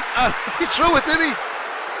Horgan, and he threw it, did he?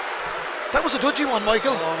 That was a dodgy one,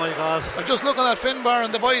 Michael. Oh my God. I'm just looking at Finbar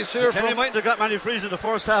and the boys here. Kenny mightn't have got many frees in the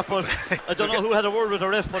first half, but I don't know who had a word with the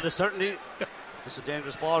ref, but it's certainly. This is a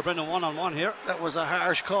dangerous ball. Brendan, 1-on-1 here. That was a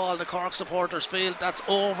harsh call. The Cork supporters feel that's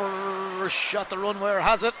overshot the run. Where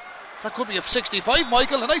has it? That could be a 65,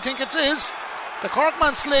 Michael, and I think it is. The Cork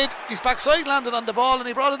man slid, his backside landed on the ball, and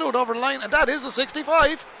he brought it out over the line, and that is a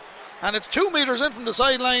 65. And it's 2 metres in from the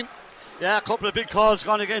sideline. Yeah, a couple of big calls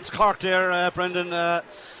gone against Cork there, Brendan.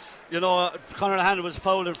 Conor Lahan was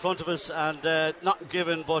fouled in front of us and not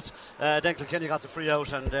given, but then Kilkenny got the free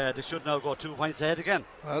out, and they should now go 2 points ahead again.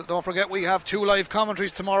 Well, don't forget we have 2 live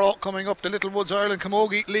commentaries tomorrow coming up. The Little Woods Ireland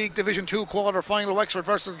Camogie League Division 2 quarter final, Wexford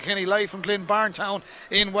versus Kilkenny, live from Glen Barntown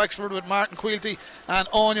in Wexford with Martin Quilty and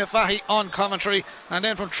Anya Fahy on commentary. And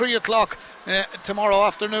then from 3 o'clock tomorrow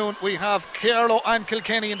afternoon we have Carlow and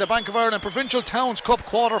Kilkenny in the Bank of Ireland Provincial Towns Cup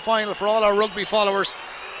quarter final for all our rugby followers.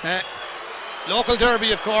 Local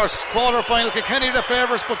derby, of course, quarter-final. Kilkenny the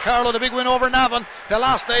favourites, but Carlow the big win over Navan the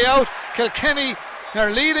last day out. Kilkenny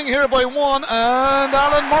are leading here by 1, and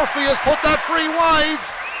Alan Murphy has put that free wide.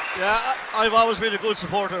 Yeah, I've always been a good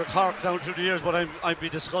supporter of Cork down through the years, but I'd be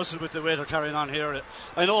disgusted with the way they're carrying on here.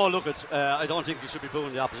 I know, look, I don't think you should be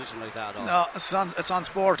booing the opposition like that at all. No, it's on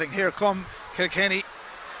Sporting. Here come Kilkenny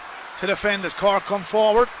to defend as Cork come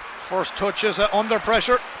forward. First touch is under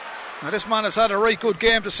pressure. Now this man has had a right good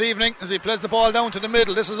game this evening as he plays the ball down to the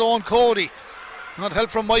middle. This is Owen Cody. Not help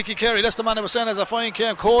from Mikey Carey. That's the man who was saying as a fine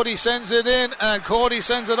game. Cody sends it in and Cody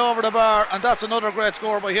sends it over the bar, and that's another great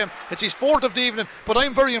score by him. It's his 4th of the evening, but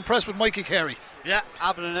I'm very impressed with Mikey Carey. Yeah,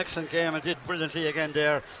 having an excellent game and did brilliantly again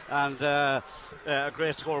there, and a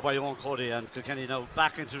great score by Owen Cody, and Kilkenny now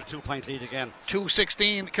back into the 2-point lead again.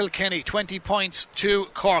 2-16 Kilkenny, 20 points to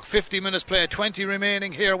Cork, 50 minutes played, 20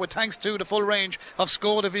 remaining here, with thanks to the full range of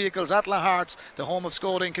Skoda vehicles at Lahart's, the home of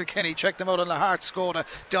Skoda in Kilkenny. Check them out on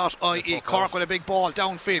lahartskoda.ie. Cork with a big ball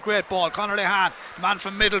downfield, great ball. Conor Lehan, man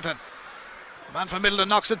from Middleton.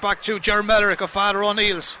 Knocks it back to Ger Mellerick of Father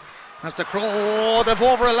O'Neill's. As the Crow, they've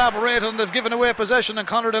over-elaborated and they've given away possession, and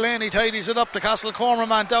Conor Delaney tidies it up. The Castlecormer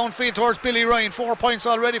man downfield towards Billy Ryan. 4 points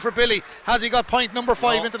already for Billy. Has he got point number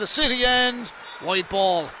 5 into the City end? Wide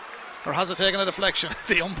ball. Or has it taken a deflection?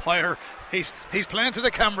 The umpire, he's playing to the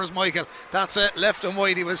cameras, Michael. That's it, left and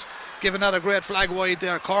wide. He was giving that a great flag wide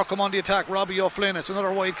there. Cork come on the attack. Robbie O'Flynn. It's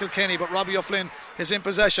another wide Kilkenny, but Robbie O'Flynn is in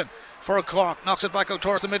possession for Cork. Knocks it back out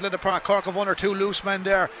towards the middle of the park. Cork have 1 or 2 loose men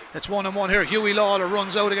there. It's 1-on-1 here. Hughie Lawler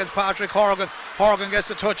runs out against Patrick Horgan. Horgan gets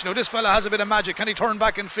the touch. Now this fella has a bit of magic. Can he turn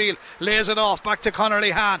back in field? Lays it off back to Conor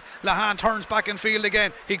Lehan. Lehan turns back in field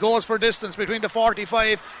again. He goes for distance between the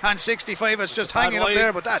 45 and 65. It's just hanging up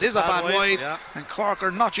there, but that is a bad wide. Yeah. And Cork are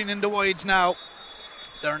notching in the wides now.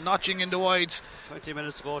 They're notching in the wides. 20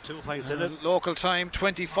 minutes to go, 2 points in it. Local time,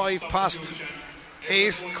 25 past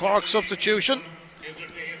 8. Cork substitution.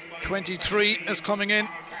 23 is coming in.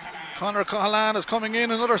 Conor Cahalane is coming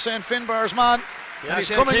in. Another St. Finbarr's man. Yeah, and he's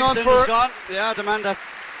Shane coming Kingston on for. Is gone. Yeah, the man that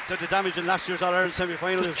did the damage in last year's All-Ireland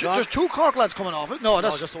semi-final is gone. There's 2 Cork lads coming off it. No,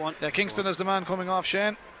 that's just the one. Yeah, Kingston is the man coming off.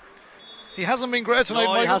 Shane. He hasn't been great tonight, No,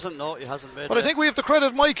 Michael. he hasn't made but I think we have to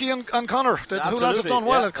credit Mikey and Conor, who lads have done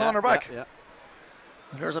well at cornerback. Yeah.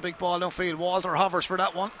 There's a big ball downfield. Walter hovers for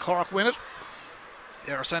that one. Cork win it.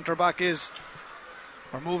 Their centre back is.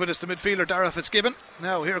 We're moving this to midfielder Dara Fitzgibbon.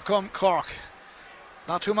 Now here come Cork.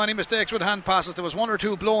 Not too many mistakes with hand passes. There was 1 or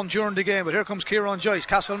 2 blown during the game, but here comes Kieran Joyce.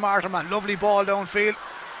 Castlemartin, man, lovely ball downfield.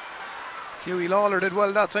 Hughie Lawler did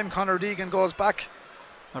well that time. Conor Deegan goes back,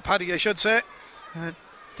 or Paddy I should say,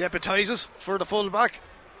 deputises for the full back,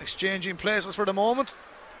 exchanging places for the moment.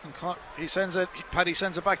 And Paddy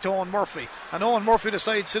sends it back to Owen Murphy, and Owen Murphy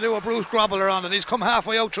decides to do a Bruce Grobbler on it. He's come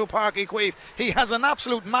halfway out through Páirc Uí Chaoimh. He has an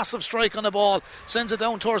absolute massive strike on the ball, sends it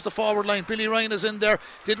down towards the forward line. Billy Ryan is in there,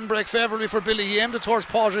 didn't break favourably for Billy. He aimed it towards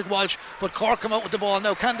Padraig Walsh, but Cork come out with the ball.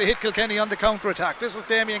 Now can they hit Kilkenny on the counter-attack? This is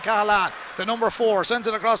Damien Cahalane, the number 4, sends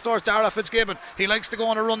it across towards Dara Fitzgibbon. He likes to go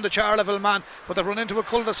on a run, the Charleville man, but they've run into a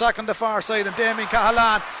cul-de-sac on the far side, and Damien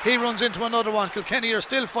Cahalane, he runs into another one. Kilkenny are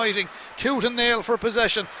still fighting tooth and nail for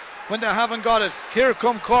possession when they haven't got it. Here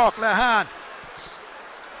come Cork. Lehan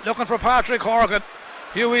looking for Patrick Horgan.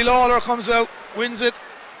 Hughie Lawler comes out, wins it.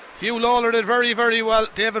 Hugh Lawler did very, very well.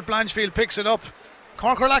 David Blanchfield picks it up.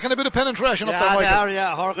 Cork are lacking a bit of penetration up there, Michael. They are,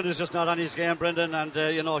 yeah. Horgan is just not on his game, Brendan, and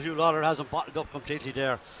Hugh Lawler hasn't bottled up completely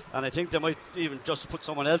there, and I think they might even just put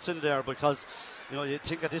someone else in there, because you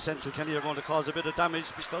think at this end Kilkenny are going to cause a bit of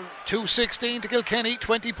damage, because 2-16 to Kilkenny,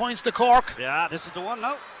 20 points to Cork. Yeah, this is the one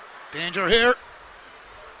now. Danger here.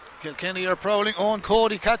 Kilkenny are prowling. Owen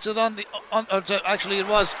Cody catches it on the. Actually, it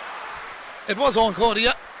was Owen Cody.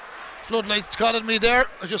 Yeah, floodlights caught at me there.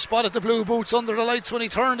 I just spotted the blue boots under the lights when he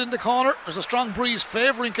turned in the corner. There's a strong breeze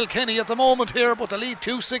favouring Kilkenny at the moment here, but the lead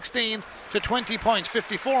 2-16 to 20 points.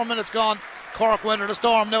 54 minutes gone. Cork weather the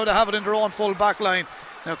storm. Now they have it in their own full back line.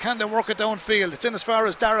 Now can they work it downfield? It's in as far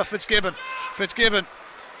as Dara Fitzgibbon. Fitzgibbon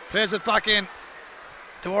plays it back in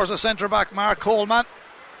towards the centre back, Mark Coleman.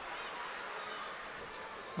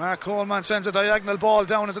 Mark Coleman sends a diagonal ball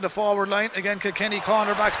down into the forward line. Again, Kilkenny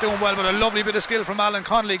cornerbacks doing well, but a lovely bit of skill from Alan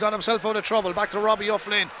Connolly. Got himself out of trouble. Back to Robbie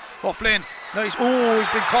O'Flynn. O'Flynn, nice. Oh, he's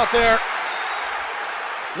been caught there.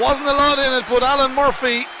 Wasn't a lot in it, but Alan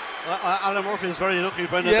Murphy. Alan Murphy is very lucky,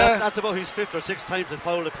 Brendan. Yeah. That's about his 5th or 6th time to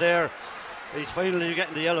foul a player. He's finally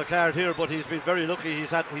getting the yellow card here, but he's been very lucky.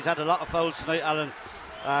 He's had a lot of fouls tonight, Alan,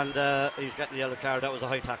 and he's getting the yellow card. That was a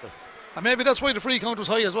high tackle. And maybe that's why the free count was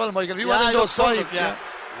high as well, Michael. If he went in those 5, yeah.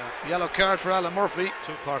 Yellow card for Alan Murphy.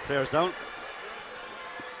 2 Cork players down.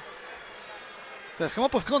 They've come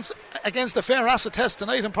up against a fair acid test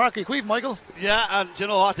tonight in Páirc Uí Chaoimh, Michael. Yeah, and you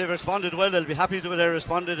know what? They've responded well. They'll be happy the way they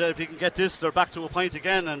responded. If you can get this, they're back to a point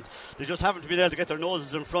again, and they just haven't been able to get their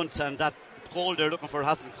noses in front, and that goal they're looking for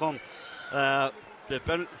hasn't come.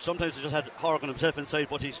 Sometimes they just had Horgan himself inside,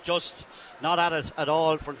 but he's just not at it at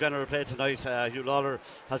all from general play tonight. Hugh Lawler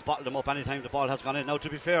has bottled him up anytime the ball has gone in. Now, to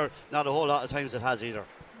be fair, not a whole lot of times it has either.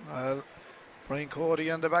 Brian Cody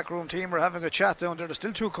and the backroom team are having a chat down there. There's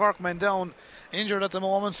still 2 Cork men down, injured at the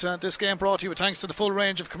moment. This game brought to you thanks to the full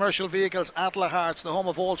range of commercial vehicles at Lahart's, the home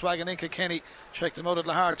of Volkswagen in Kilkenny. Check them out at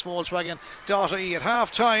Lahart's Volkswagen.ie. At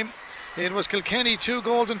half time, it was Kilkenny 2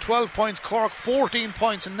 goals and 12 points, Cork 14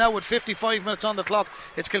 points, and now with 55 minutes on the clock,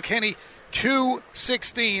 it's Kilkenny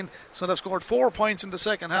 2-16, so they've scored 4 points in the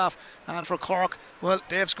second half, and for Cork, well,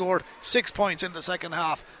 they've scored 6 points in the second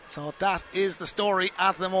half. So that is the story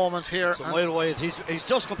at the moment here. So Moyle White, he's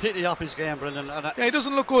just completely off his game, Brendan. Yeah, he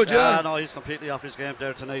doesn't look good. Yeah, no, he's completely off his game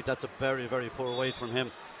there tonight. That's a very, very poor weight from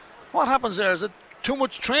him. What happens there? Is it too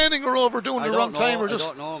much training, or overdoing the wrong time, or just? I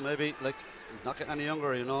don't know. Maybe he's not getting any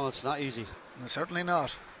younger. It's not easy. Certainly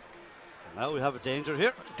not. Now we have a danger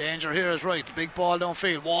here. Danger here is right. Big ball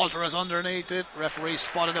downfield. Walter is underneath it. Referee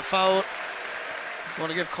spotted a foul. Going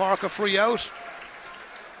to give Cork a free out.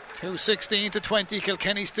 2:16-20.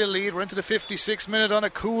 Kilkenny still lead. We're into the 56th minute on a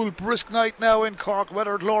cool, brisk night now in Cork.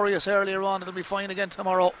 Weather glorious earlier on. It'll be fine again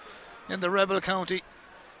tomorrow in the Rebel County.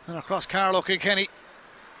 And across Carlow, Kilkenny.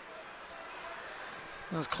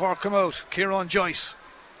 As Cork come out, Kieran Joyce,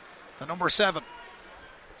 the number 7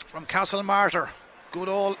 from Castlemartyr. Good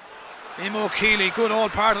old Imo Keeley, good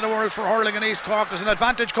old part of the world for hurling in East Cork. There's an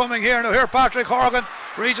advantage coming here. Now here Patrick Horgan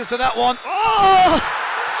reaches to that one.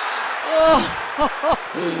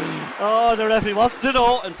 Oh, the referee wasn't to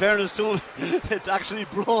know. In fairness to him, it actually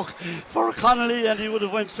broke for Connolly and he would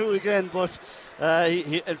have went through again. But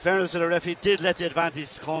he, in fairness to the referee, did let the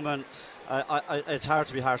advantage come, and it's hard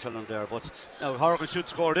to be harsh on him there. But now Horgan should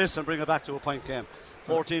score this and bring it back to a point game.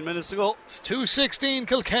 14 minutes to go. It's 2:16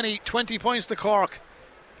 Kilkenny, 20 points to Cork.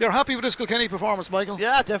 You're happy with this Kilkenny performance, Michael?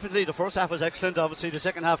 Yeah, definitely. The first half was excellent. Obviously, the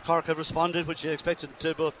second half, Cork have responded, which you expected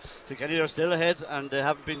to, but Kilkenny are still ahead, and they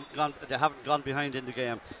haven't gone behind in the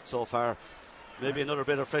game so far. Maybe another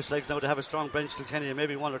bit of fresh legs now. They have a strong bench, Kilkenny, and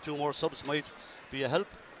maybe 1 or 2 more subs might be a help.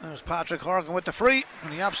 There's Patrick Horgan with the free,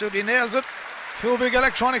 and he absolutely nails it. 2 big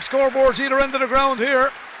electronic scoreboards either end of the ground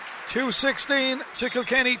here. 2:16 to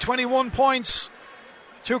Kilkenny, 21 points.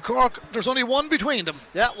 To Cork, there's only 1 between them.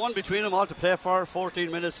 Yeah, 1 between them, all to play for.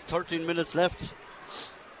 14 minutes, 13 minutes left.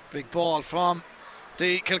 Big ball from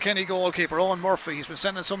the Kilkenny goalkeeper, Owen Murphy. He's been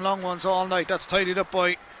sending some long ones all night. That's tidied up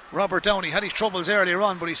by Robert Downey. Had his troubles earlier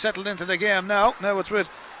on, but he's settled into the game now. Now it's with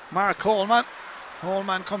Mark Coleman.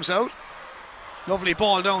 Coleman comes out. Lovely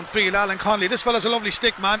ball downfield, Alan Connolly. This fella's a lovely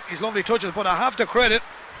stick man. He's lovely touches, but I have to credit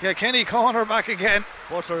Kenny corner back again.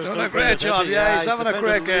 Butler's done a great job. Yeah, he's having a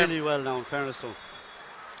great game. Really well now, in fairness to him.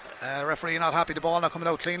 Referee not happy, the ball not coming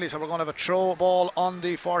out cleanly, so we're going to have a throw ball on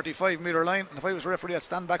the 45 metre line, and if I was referee I'd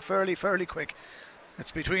stand back fairly quick.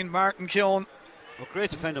 It's between Martin Keown. Well,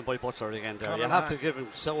 great defending by Butler again there. You have to give him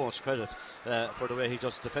so much credit for the way he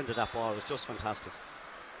just defended that ball. It was just fantastic.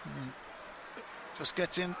 Just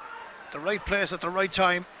gets in the right place at the right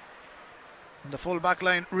time, and the full back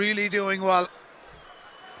line really doing well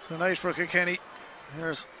tonight for Kilkenny.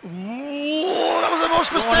 Here's that was a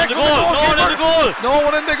most mistake. No one in the goal. No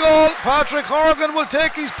one in the goal. Patrick Horgan will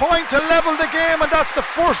take his point to level the game, and that's the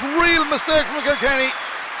first real mistake from Kilkenny.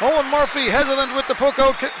 Owen Murphy hesitant with the puck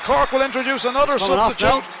out. Cork will introduce another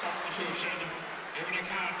substitute.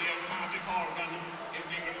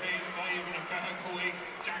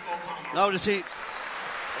 Now to see,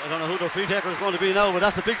 I don't know who the free taker is going to be now, but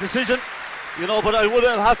that's a big decision. But I would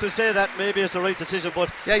have to say that maybe it's the right decision.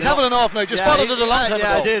 But yeah, he's having an off now. Just spotted it a long time ago.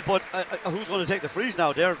 Yeah, I did. But who's going to take the frees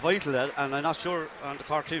now? They're vital, and I'm not sure on the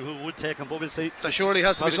Cork team who would take them. But we'll see. There surely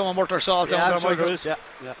has to be someone worth their salt down there, I'm sure Michael. there is. Yeah.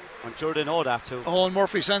 I'm sure they know that too. Owen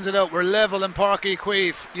Murphy sends it out. We're level in Páirc Uí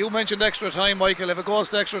Chaoimh. You mentioned extra time, Michael. If it goes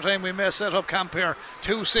to extra time, we may set up camp here.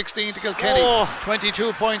 2:16 to Kilkenny,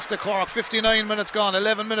 22 points to Cork. 59 minutes gone.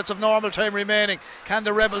 11 minutes of normal time remaining. Can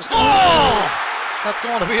the Rebels go? That's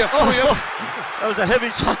going to be a free up. That was a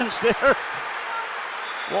heavy challenge there.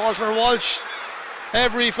 Walter Walsh.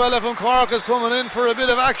 Every fella from Cork is coming in for a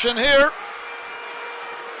bit of action here.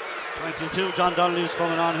 22, John Donnelly's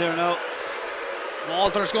coming on here now.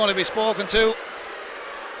 Walter's going to be spoken to.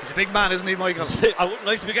 He's a big man, isn't he, Michael? I wouldn't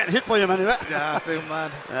like to be getting hit by him anyway. Yeah, big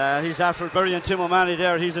man. He's after burying Tim O'Malley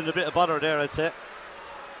there. He's in a bit of bother there, I'd say.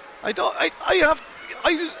 It's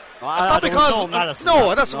not because that's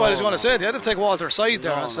what I was going to say. They had to take Walter's side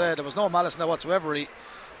there and say there was no malice in that whatsoever.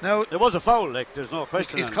 Now it was a foul, there's no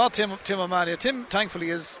question. He's caught Tim O'Malley. Tim,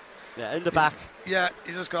 thankfully, is in the back. Yeah,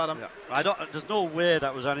 he's just got him. Yeah. There's no way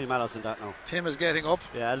that was any malice in that now. Tim is getting up.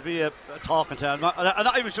 Yeah, it'll be a talking to him. I'm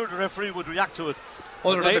not even sure the referee would react to it.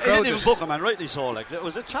 Other than the crowd. He didn't even book him, and rightly so. It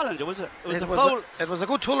was a challenge, was it? It was a foul. It was a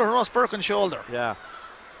good Tuller Ross Birkin shoulder. Yeah.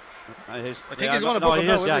 I think he's going to book him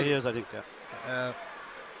now. He is. I think. Yeah.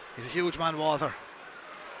 He's a huge man, Walter.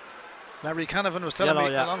 Larry Canavan was telling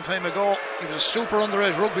me yeah. a long time ago he was a super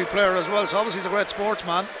underage rugby player as well, so obviously he's a great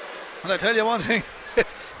sportsman. And I tell you one thing,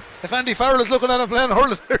 if Andy Farrell is looking at him playing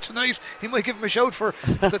hurling here tonight, he might give him a shout for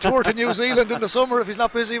the tour to New Zealand in the summer if he's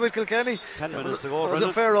not busy with Kilkenny. 10 minutes to go. That was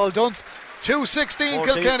a fair old dunt. 2-16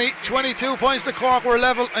 Kilkenny, 22 points to Cork. We're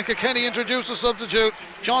level, and Kilkenny introduced a substitute.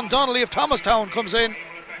 John Donnelly of Thomastown comes in,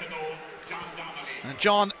 and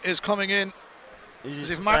John is coming in.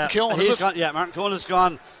 Martin Keown, he's gone. Yeah, Martin Keown is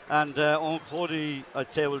gone, and Owen Cody,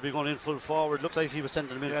 I'd say, will be going in full forward. Looked like he was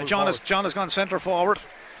sending him in full forward. John has gone centre forward.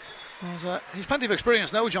 He's plenty of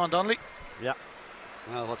experience now, John Donnelly. Yeah.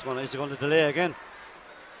 Well, what's going on? Is he going to delay again?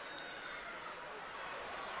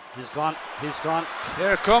 He's gone.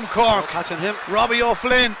 Here come Cork. Catching him. Robbie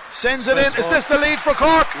O'Flynn sends it in. Is this the lead for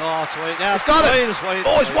Cork? No, it's wide. Yeah, it's got it. It's wide.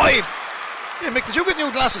 Oh, it's wide. Yeah, Mick, did you get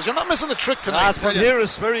new glasses? You're not missing a trick tonight. From here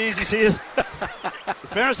it's very easy to see it. In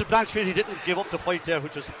fairness to Blanchfield, he didn't give up the fight there,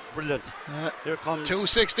 which was brilliant. Here comes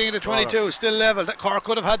 2-16 to 22, still level. Cork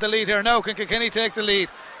could have had the lead here. Now can Kilkenny take the lead?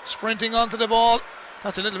 Sprinting onto the ball.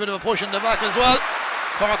 That's a little bit of a push in the back as well.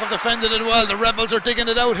 Cork have defended it well. The Rebels are digging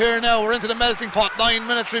it out here now. We're into the melting pot. 9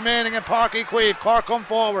 minutes remaining in Páirc Uí Chaoimh. Cork come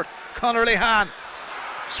forward. Conor Lehane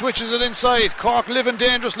switches it inside. Cork living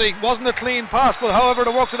dangerously. Wasn't a clean pass, but however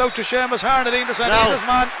they worked it out to Seamus Harnadine. The St. Eda's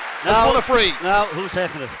man has won a free. Now who's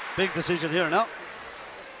taking it? Big decision here now.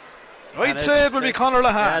 I'd say it will be Conor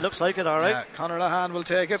Lehane. Yeah, it looks like it, alright. Yeah, Conor Lehane will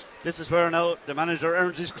take it. This is where now the manager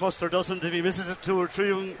earns his cluster doesn't if he misses it 2 or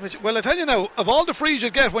 3 of them. Well, I tell you now, of all the frees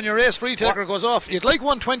you'd get when your ace free taker goes off, you'd like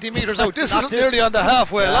 120 metres out. This isn't nearly on the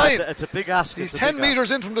halfway line. It's a big ask. He's 10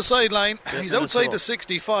 metres in from the sideline. He's outside the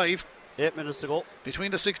 65. 8 minutes to go.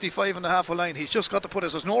 Between the 65 and the halfway line. He's just got to put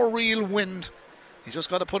it. There's no real wind. He's just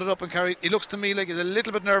got to put it up and carry it. He looks to me like he's a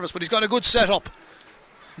little bit nervous, but he's got a good setup.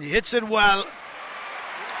 He hits it well.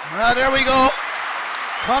 There we go.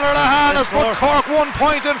 Conor Lehane has put Cork 1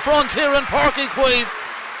 point in front here in Páirc Uí Chaoimh.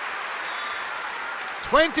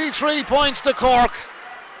 23 points to Cork,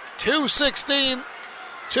 2-16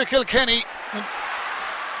 to Kilkenny,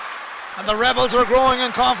 and the Rebels are growing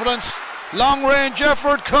in confidence. Long range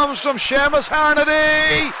effort comes from Seamus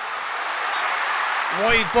Harnadine.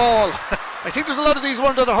 Wide ball. I think there's a lot of these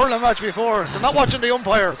weren't at a hurling match before. They're not watching the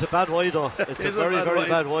umpire. It's a bad wide though. It's a very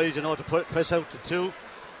bad wide, you know, to press out to 2.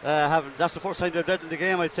 That's the first time they've led in the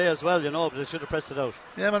game, I'd say as well, you know, but they should have pressed it out.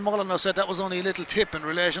 Yeah, man, Mullen said that was only a little tip in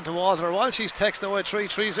relation to Walter. While she's texted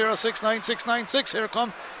 083-306-9696. Here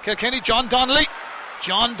come Kilkenny. John Donnelly,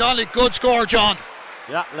 good score, John.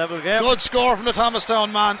 Yeah, level game. Good score from the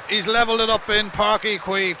Thomastown man. He's levelled it up in Páirc Uí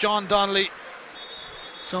Chaoimh. John Donnelly.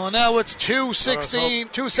 So now it's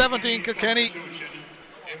 2-16, 2-17 Kilkenny.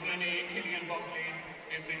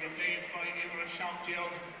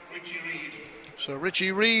 So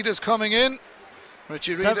Richie Reid is coming in.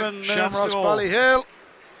 Richie Reid of Shamrocks Ballyhale.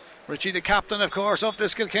 Richie the captain, of course, of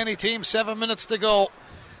this Kilkenny team. 7 minutes to go.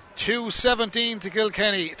 2-17 to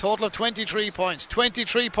Kilkenny. Total of 23 points.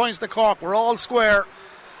 23 points to Cork. We're all square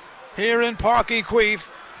here in Páirc Uí Chaoimh.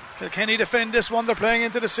 Kilkenny defend this one. They're playing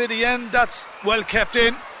into the city end. That's well kept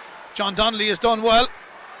in. John Donnelly has done well.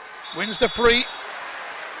 Wins the free.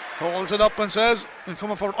 Holds it up and says, and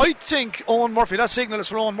coming forward, I think Owen Murphy, that signal is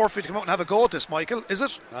for Owen Murphy to come out and have a go at this, Michael, is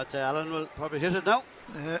it? I'd say Alan will probably hit it now.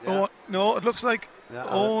 Owen, no, it looks like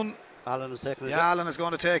Owen. Alan is taking it. Yeah, Alan is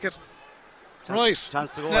going to take it. Right.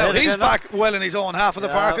 Chance to go now he's again, back well in his own half of the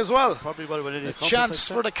park as well. Probably well within his chance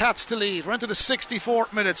for the Cats to lead. We're into the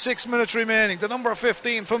 64th minute, 6 minutes remaining. The number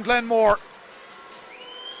 15 from Glenmore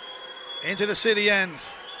into the city end.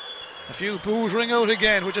 A few boos ring out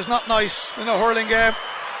again, which is not nice in a hurling game.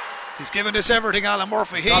 He's given this everything, Alan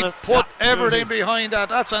Murphy. He put everything behind that.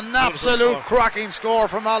 That's an absolute cracking score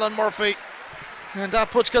from Alan Murphy. And that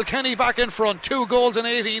puts Kilkenny back in front. 2 goals and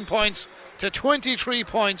 18 points to 23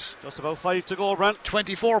 points. Just about 5 to go, Brent.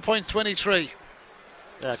 24 points, 23.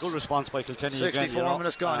 Yeah, good response by Kilkenny 64 again, you know.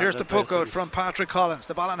 minutes gone. Here's the puck out from Patrick Collins.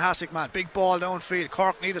 The Ballinhassig man. Big ball downfield.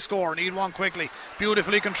 Cork need a score. Need one quickly.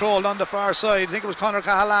 Beautifully controlled on the far side. I think it was Conor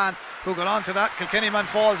Cahalan who got onto that. Kilkenny man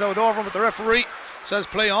falls out over him, but the referee says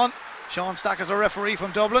play on. Sean Stack is a referee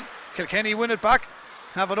from Dublin. Kilkenny win it back.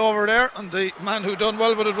 Have it over there. And the man who done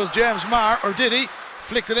well with it was James Marr. Or did he?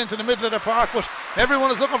 Flicked it into the middle of the park. But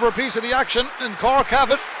everyone is looking for a piece of the action. And Cork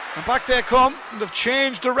have it. And back they come. And they've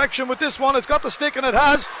changed direction with this one. It's got the stick and it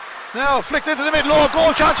has. Now flicked into the middle. Oh,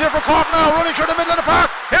 goal chance here for Cork now. Running through the middle of the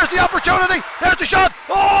park. Here's the opportunity. There's the shot.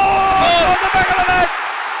 Oh! The back of the net.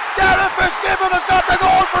 Darren Fitzgibbon has got the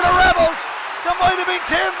goal for the Rebels. That might have been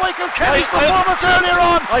 10 Michael Kenny's performance earlier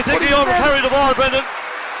on. I think he overcarried the ball, Brendan.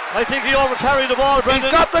 I think he overcarried the ball, Brendan.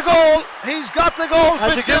 He's got the goal. He's got the goal.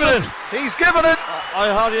 Has he given it? He's given it.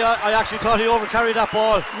 I actually thought he overcarried that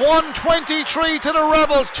ball. 1:23 to the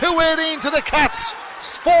Rebels, 2:18 to the Cats.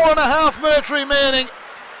 4.5 minutes remaining.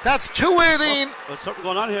 That's 2:18. What's something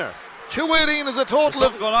going on here? 2:18 is a total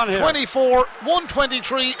of 24.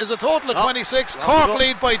 1:23 is a total of 26. Cork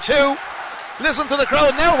lead by 2. Listen to the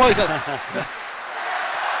crowd now, Michael.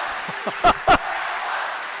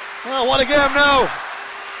 Oh, what a game now.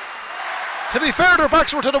 To be fair, their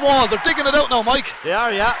backs were to the wall. They're digging it out now, Mike. They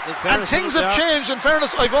are, yeah. And things have changed. In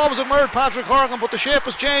fairness, I've always admired Patrick Horgan, but the shape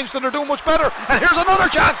has changed and they're doing much better. And here's another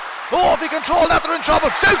chance. Oh, if he controls that, they're in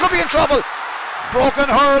trouble. Still could be in trouble. Broken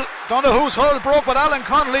hurl. Don't know whose hurl broke, but Alan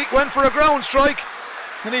Connolly went for a ground strike.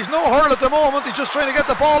 And he's no hurl at the moment. He's just trying to get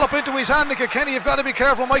the ball up into his hand. Kilkenny, you've got to be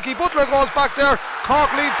careful. Mikey Butler goes back there.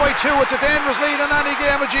 Cork lead by 2. It's a dangerous lead in any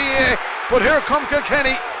game of GAA. But here come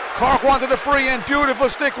Kilkenny. Cork wanted a free and beautiful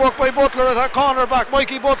stick work by Butler at a corner back.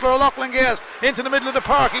 Mikey Butler, Lachlan Gales into the middle of the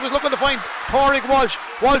park. He was looking to find Pádraig Walsh.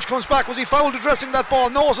 Walsh comes back. Was he fouled addressing that ball?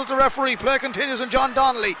 No, says the referee. Play continues, and John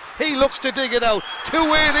Donnelly, he looks to dig it out.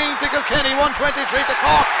 2:18 to Kilkenny, 1:23 to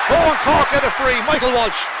Cork. Oh, and Cork get a free. Michael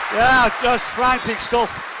Walsh. Yeah, just frantic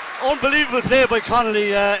stuff. Unbelievable play by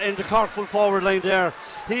Connolly in the Cork full forward line there.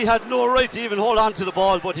 He had no right to even hold on to the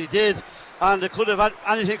ball, but he did. And it could have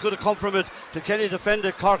anything could have come from it. Kilkenny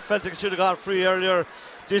defended. Cork felt they should have got free earlier.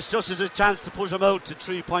 This just is a chance to push him out to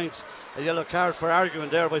 3 points. A yellow card for arguing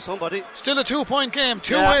there by somebody. Still a 2-point game.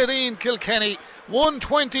 2:18 Kilkenny,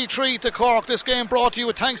 1:23 to Cork. This game brought to you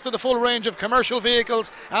with thanks to the full range of commercial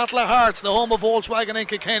vehicles at Lahart's, the home of Volkswagen in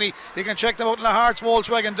Kilkenny. You can check them out at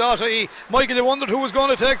lahartsvolkswagen.ie. Michael, you wondered who was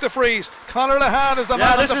going to take the freeze. Conor Lahan is the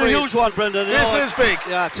man this of the is freeze. a huge one, Brendan. This is big.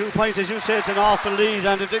 Yeah, 2 points, as you say, it's an awful lead.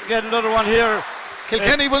 And if they can get another one here,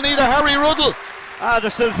 Kilkenny will need a Harry Ruddle.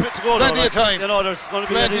 There's still fit to go. Plenty of time. You know, there's going to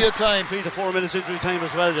be plenty of time. 3 to 4 minutes injury time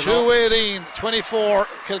as well. 2:18, 24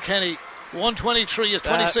 Kilkenny. 1:23 is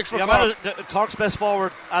 26 for Cork. Cork's best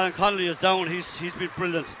forward, Alan Connolly, is down. He's been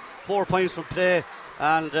brilliant. 4 points from play,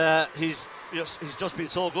 and he's just been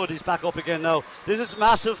so good. He's back up again now. This is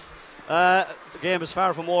massive. The game is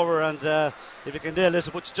far from over, and if you can nail this,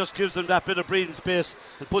 which just gives them that bit of breathing space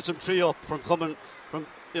and puts them 3 up from coming from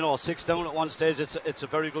 6 down at one stage. It's a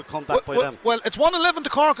very good comeback by them. Well, it's 1-11 to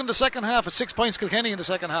Cork in the second half. It's 6 points Kilkenny in the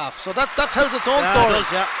second half. So that tells its own story. It does,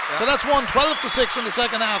 yeah. So that's 1-12 to 6 in the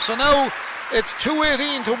second half. So now it's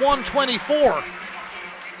 2:18 to 1:24.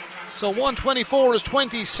 So 1:24 is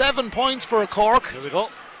 27 points for a Cork. Here we go.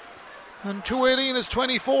 And 2:18 is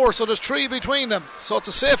 24. So there's 3 between them. So it's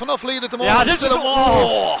a safe enough lead at the moment. Yeah, this is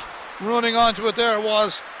running onto it there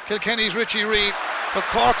was Kilkenny's Richie Reid. But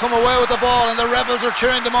Cork come away with the ball, and the Rebels are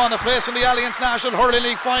cheering them on. A place in the Alliance National Hurling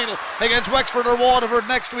League final against Wexford or Waterford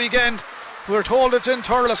next weekend. We're told it's in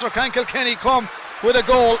Thurles. Or can Kilkenny come with a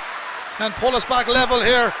goal and pull us back level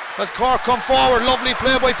here as Cork come forward? Lovely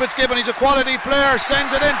play by Fitzgibbon. He's a quality player.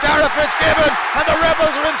 Sends it in. Dara Fitzgibbon, and the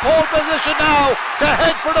Rebels are in pole position now to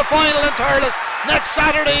head for the final in Thurles next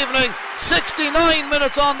Saturday evening. 69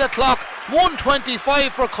 minutes on the clock.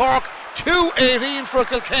 1:25 for Cork. 2:18 for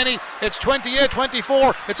Kilkenny. It's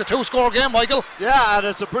 28-24. It's a 2-score game, Michael. Yeah, and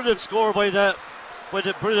it's a brilliant score by the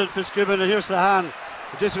brilliant Fitzgibbon. And here's the hand.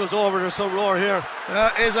 If this goes over, there's some roar here.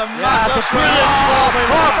 That is a massive it's a brilliant score by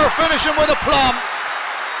Cork are finishing with a plum.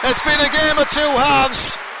 It's been a game of 2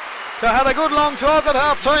 halves. They had a good long talk at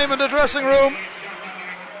half time in the dressing room.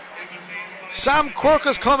 Sam Quirk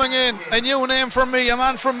is coming in, a new name for me, a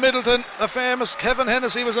man from Middleton. The famous Kevin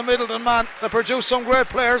Hennessy was a Middleton man that produced some great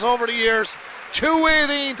players over the years.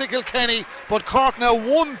 2:18 to Kilkenny, but Cork now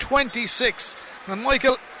 1:26. And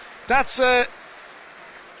Michael, that's big.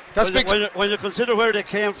 When you consider where they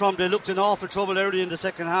came from, they looked in awful trouble early in the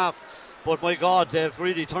second half. But my God, they've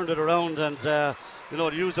really turned it around, and they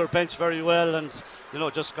used their bench very well, and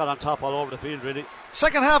just got on top all over the field really.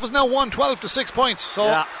 Second half is now 1:12 to 6 points. So.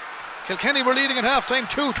 Yeah. Kilkenny were leading at half-time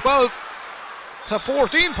 2-12 to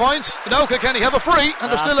 14 points. Now Kilkenny have a free, and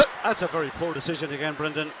they're still that's a very poor decision again,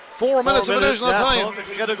 Brendan. 4 minutes of additional time. So if they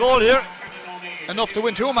can get a goal here, enough to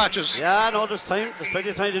win 2 matches. Yeah, no, there's time. There's plenty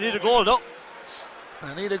of time. They need a goal, though.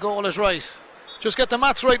 They need a goal is right. Just get the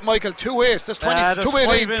maths right, Michael. 2-8. That's 20.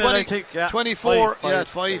 2-18. 24.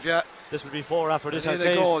 Five. Yeah. This will be 4 after this. They need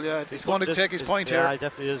a goal. Yeah, he's going to take his point here. Yeah, he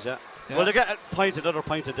definitely is. Yeah. Well, they get a point, another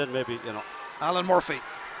point, and then maybe Alan Murphy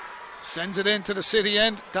sends it into the city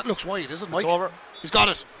end. That looks wide, is it, Mike? It's over. He's got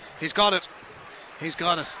it.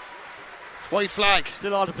 White flag.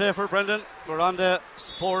 Still all to play for, Brendan. We're on the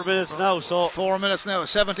 4 minutes now. So 4 minutes now.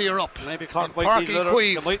 70 are up. Maybe Cork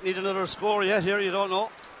might need another score yet here. You don't know.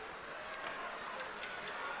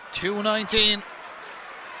 2:19.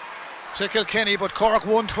 to Kilkenny, but Cork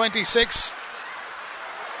 126.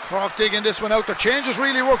 Cork digging this one out. Their changes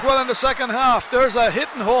really worked well in the second half. There's a hit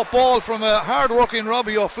and hope ball from a hard-working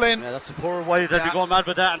Robbie O'Flynn. Yeah, that's a poor wide. They'd be going mad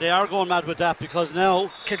with that, and they are going mad with that because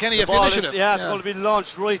now Kilkenny have the initiative. It's going to be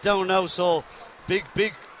launched right down now. So big.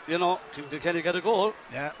 Can he get a goal?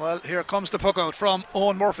 Yeah, well, here comes the puck out from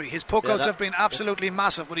Owen Murphy. His puck outs have been absolutely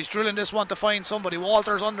massive, but he's drilling this one to find somebody.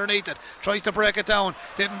 Walters underneath it, tries to break it down,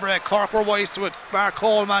 didn't break. Cork were wise to it. Mark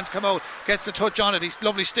Coleman's come out, gets the touch on it. He's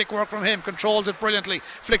lovely stick work from him, controls it brilliantly,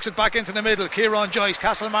 flicks it back into the middle. Kieran Joyce,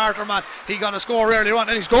 Castlemartyr man, he got a score earlier on,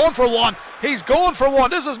 and he's going for one.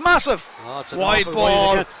 This is massive. It's wide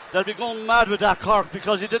ball. They'll be going mad with that, Cork,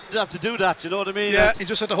 because he didn't have to do that. You know what I mean? Yeah, he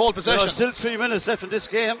just had to hold possession. Still 3 minutes left in this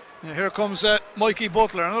game. Yeah, here comes Mikey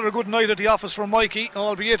Butler. Another good night at the office for Mikey,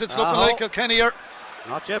 albeit it's looking like Kilkenny are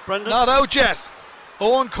not yet, Brendan. Not out yet.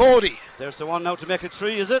 Owen Cody. There's the one now to make it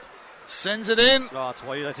 3, is it? Sends it in. No, it's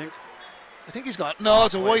wide, I think. I think he's got. No,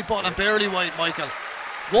 it's a wide ball and barely wide, Michael.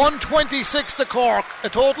 126 to Cork. A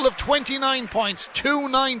total of 29 points.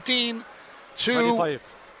 219 to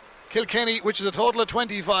 25. Kilkenny, which is a total of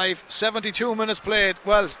 25. 72 minutes played.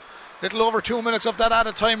 Well, little over 2 minutes of that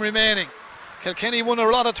added time remaining. Kilkenny won a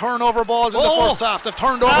lot of turnover balls in the first half. They've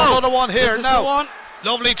turned over another one here. Now,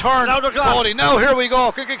 lovely turn. Cody. Now here we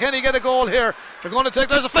go. Kilkenny get a goal here. They're going to take.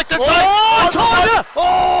 There's a flick inside.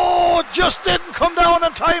 Just didn't come down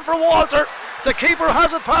in time for Walter. The keeper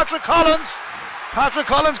has it. Patrick Collins. Patrick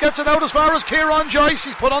Collins gets it out as far as Kieran Joyce.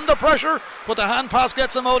 He's put under pressure, but the hand pass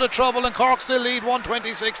gets him out of trouble, and Cork still lead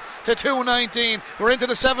 126 to 219. We're into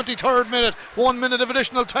the 73rd minute. 1 minute of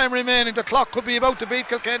additional time remaining. The clock could be about to beat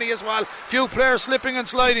Kilkenny as well. Few players slipping and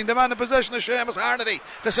sliding. The man in possession is Seamus Harnedy,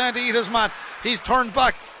 the St. Eata's man. He's turned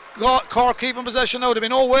back. Cork keeping possession now. There'll be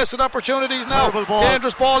no wasted opportunities now.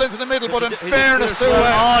 Dangerous ball into the middle, but in fairness to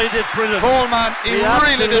he did brilliant. Coleman, he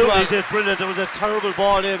really did well. He did brilliant. It was a terrible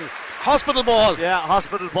ball in. Hospital ball. Yeah,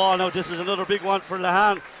 hospital ball. Now this is another big one for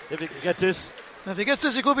Lahan. If he can get this. If he gets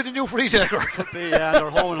this, he could be the new free taker. Could be, yeah, they're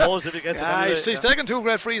home and hose if he gets it. Anyway. He's taking 2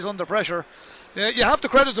 great frees under pressure. You have to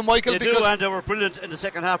credit them, Michael. They do, and they were brilliant in the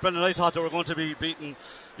second half, Brendan. I thought they were going to be beaten.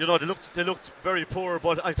 You know, they looked very poor,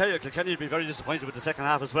 but I tell you, Kilkenny would be very disappointed with the second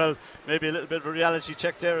half as well. Maybe a little bit of a reality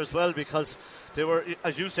check there as well, because they were,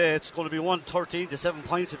 as you say, it's going to be 113 to 7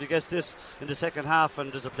 points if he gets this in the second half,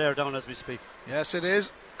 and there's a player down as we speak. Yes, it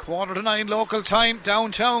is. 8:45 local time,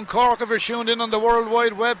 downtown Cork. If you're tuned in on the World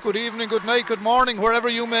Wide Web, good evening, good night, good morning, wherever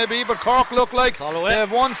you may be. But Cork look like they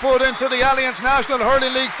have 1 foot into the Alliance National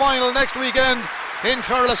Hurling League final next weekend in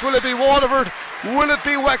Thurles. Will it be Waterford? Will it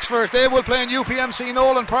be Wexford? They will play in UPMC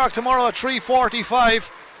Nolan Park tomorrow at 3:45.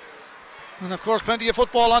 And of course, plenty of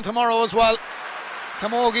football on tomorrow as well.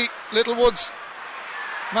 Camogie, Littlewoods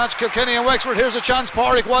match Kilkenny and Wexford. Here's a chance.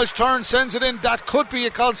 Pádraig Walsh turns, sends it in. That could be a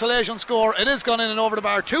consolation score. It is gone in and over the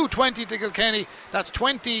bar. 220 to Kilkenny. That's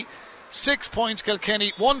 26 points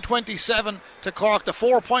Kilkenny, 127 to Cork. The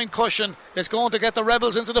 4-point cushion is going to get the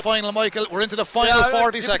Rebels into the final, Michael. We're into the final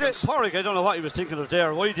 40 seconds. Pádraig, I don't know what he was thinking of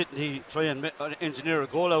there. Why didn't he try and engineer a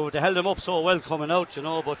goal out? They held him up so well coming out, you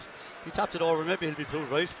know, but he tapped it over. Maybe he'll be proved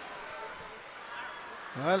right.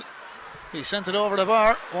 Well, he sent it over the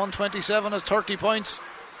bar. 127 is 30 points.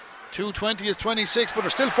 220 is 26, but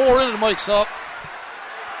there's still 4 in it, Mike. So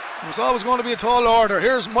there's always going to be a tall order.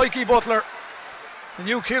 Here's Mikey Butler, the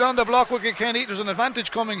new kid on the block with Kilkenny. There's an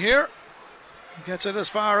advantage coming here. He gets it as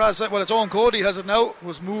far as, well, it's Owen Cody has it now.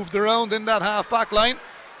 Was moved around in that half back line,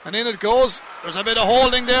 and in it goes. There's a bit of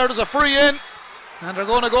holding there. There's a free in, and they're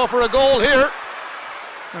going to go for a goal here.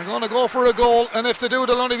 They're going to go for a goal, and if they do,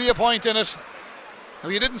 there'll only be a point in it. Now,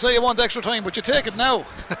 you didn't say you want extra time, but you take it now.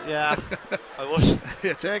 Yeah, I would.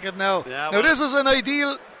 You take it now. Yeah, now, this is an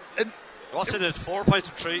ideal. What's in it? 4 points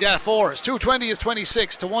to 3? Yeah, 4. It's 220 is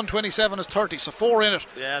 26 to 127 is 30, so 4 in it.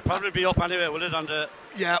 Yeah, it'll probably be up anyway, will it? On the.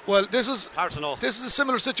 Yeah, well, this is. Hard to know. This is a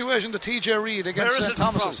similar situation to TJ Reid against St.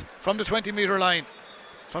 Thomas's from the 20-metre line.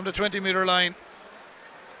 From the 20-metre line.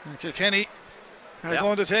 And Kilkenny are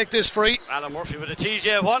going to take this free. Alan Murphy with a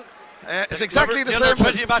TJ one. It's exactly the same. The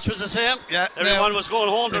 20 match was the same. Yeah, everyone was going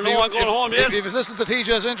home. There's no one going home yet. If he was listening to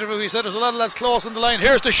TJ's interview, he said there's a lot less close in the line.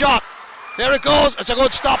 Here's the shot. There it goes. It's a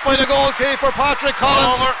good stop by the goalkeeper, Patrick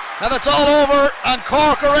Collins. And it's all over. And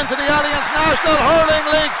Cork are into the Alliance National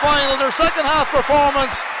Hurling League final. Their second half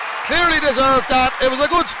performance clearly deserved that. It was a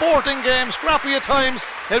good sporting game, scrappy at times.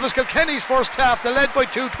 It was Kilkenny's first half. They led by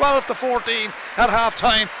 12 to 14 at half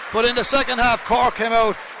time. But in the second half, Cork came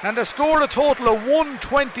out and they scored a total of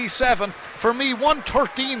 127. For me,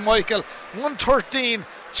 113, Michael. 113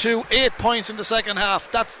 to 8 points in the second half.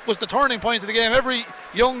 That was the turning point of the game. Every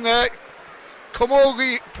young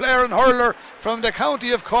camogie player and hurler from the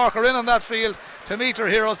county of Cork are in on that field to meet their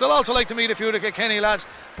heroes. They'll also like to meet a few of the Kilkenny lads,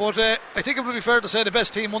 but I think it would be fair to say the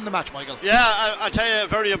best team won the match, Michael. Yeah, I tell you,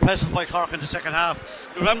 very impressive by Cork in the second half.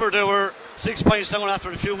 Remember, they were 6 points down after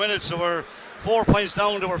a few minutes. They were 4 points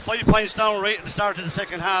down. They were 5 points down right at the start of the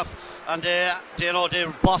second half, and they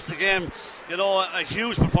bossed the game. A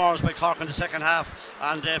huge performance by Cork in the second half,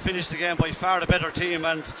 and finished the game by far the better team,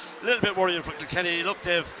 and a little bit worrying for Kilkenny. Look,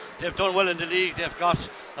 they've done well in the league, they've got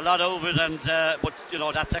a lot out of it, and but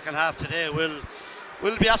that second half today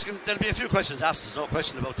we'll be asking, there'll be a few questions asked, there's no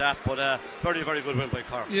question about that, but very, very good win by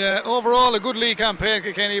Cork. Yeah, overall a good league campaign,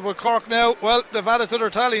 Kilkenny, but Cork now, well, they've added to their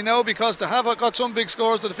tally now because they have got some big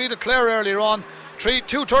scores. They defeated Clare earlier on,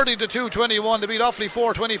 230 to 221. They beat Offaly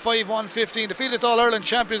 425 115. Defeated All Ireland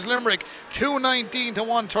champions Limerick 219 to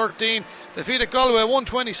 113. Defeated Galway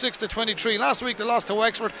 126 to 23. Last week they lost to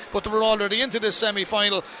Wexford, but they were already into this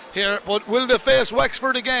semi-final here. But will they face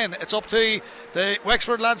Wexford again? It's up to the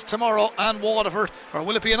Wexford lads tomorrow and Waterford. Or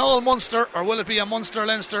will it be an all Munster, or will it be a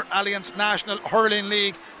Munster-Leinster Alliance National Hurling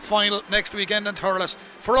League final next weekend in Thurles?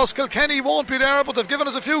 For us, Kilkenny won't be there, but they've given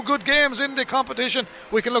us a few good games in the competition.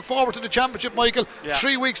 We can look forward to the championship, Michael. Yeah.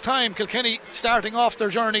 3 weeks' time, Kilkenny starting off their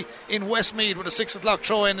journey in Westmeath with a 6 o'clock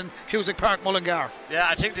throw-in Cusack Park, Mullingar. Yeah,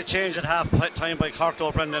 I think the change at half time by Cork,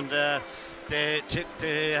 though, Brendan, they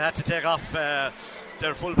had to take off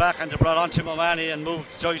their full back, and they brought on Tim O'Mahony and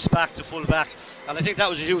moved Joyce back to full back, and I think that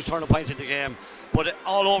was a huge turning point in the game. But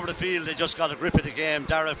all over the field they just got a grip of the game.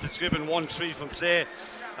 Darragh Fitzgibbon 1-3 from Clay,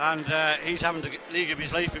 and he's having the league of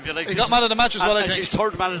his life, if you like. He got man of the match as well, I think. He's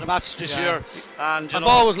third man of the match this year, and I've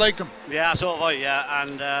always liked him. Yeah, so have I. Yeah,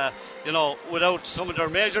 and without some of their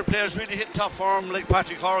major players really hitting top form like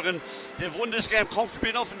Patrick Horgan, they've won this game comfortably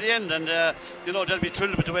enough in the end, and they'll be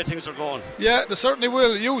thrilled with the way things are going. Yeah, they certainly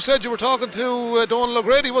will. You said you were talking to Donald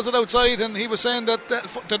O'Grady, was it, outside, and he was saying that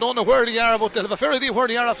they don't know where they are, but they'll have a fair idea where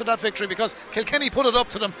they are after that victory, because Kilkenny put it up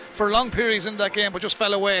to them for long periods in that game, but just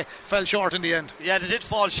fell short in the end. Yeah, they did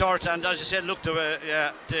fall short, and as you said, look,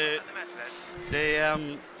 they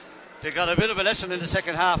got a bit of a lesson in the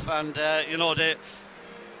second half, and they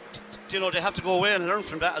have to go away and learn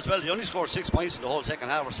from that as well. They only scored 6 points in the whole second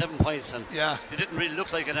half, or 7 points, and they didn't really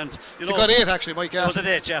look like it. And they got 8 actually, Mike. Was it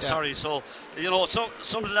 8? Yeah, sorry. So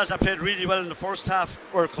some of the lads that played really well in the first half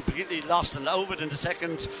were completely lost and out of it in the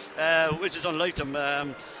second, which is unlike them.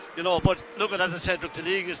 But look, as I said, the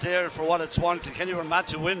league is there for what it's won. Kilkenny were mad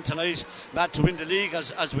to win tonight, mad to win the league,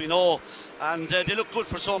 as we know, and they look good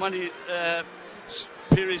for so many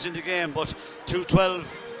periods in the game. But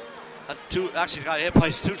 2-12. Actually got 8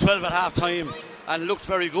 points, 2-12 at half time, and looked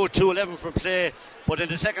very good, 2-11 from play. But in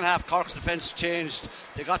the second half, Cork's defence changed.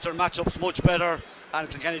 They got their matchups much better, and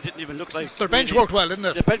Kilkenny didn't even look like. Their bench worked well, didn't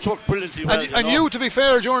it? The bench worked brilliantly well. And you, to be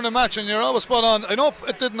fair, during the match, and you're always spot on, I know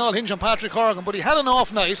it didn't all hinge on Patrick Horgan, but he had an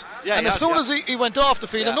off night, and as soon as he went off the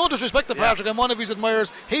field, and no disrespect to Patrick, and one of his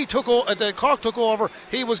admirers, Cork took over,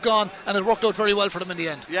 he was gone, and it worked out very well for them in the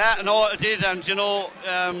end. Yeah, no, it did, and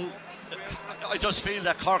I just feel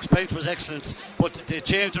that Cork's bench was excellent, but they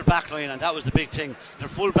changed their backline, and that was the big thing. Their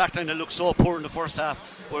full backline that looked so poor in the first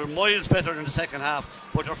half were miles better in the second half,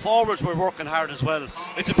 but their forwards were working hard as well.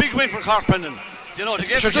 It's a big win for Cork, Brendan. They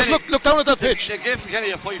gave just look down at that pitch. They gave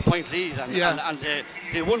Kilkenny a 5-point lead, and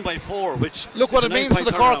they won by 4, which look what it means to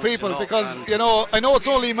the Cork people, because I know it's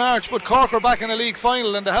only March, but Cork are back in a league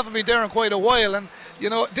final, and they haven't been there in quite a while, and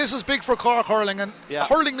this is big for Cork hurling, and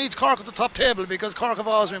hurling needs Cork at the top table, because Cork have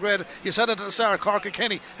always been great. You said it at the start, Cork and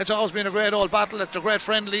Kenny, it's always been a great old battle. It's a great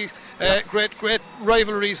friendlies, great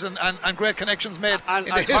rivalries, and great connections made in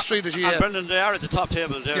the history of the GAA. And Brendan, they are at the top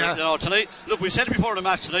table there. Tonight, look, we said it before the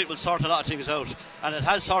match, tonight will sort a lot of things out, and it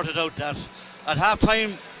has sorted out that at half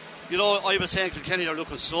time, I was saying Kilkenny are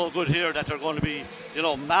looking so good here that they're going to be,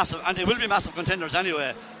 massive, and they will be massive contenders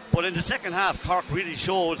anyway. But in the second half, Cork really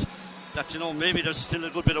showed that, maybe there's still a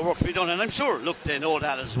good bit of work to be done, and I'm sure, look, they know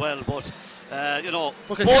that as well, but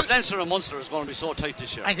both Leinster and Munster is going to be so tight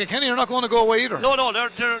this year. And Kilkenny are not going to go away either. No,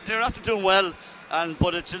 they're after doing well,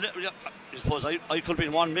 but it's a little, I suppose I could have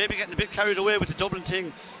been one, maybe getting a bit carried away with the Dublin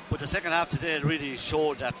thing, but the second half today really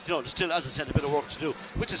showed that, there's still, as I said, a bit of work to do,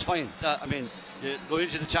 which is fine. Going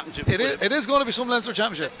into the championship. It is going to be some Leinster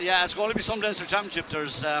championship. Yeah, it's going to be some Leinster championship.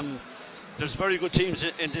 There's very good teams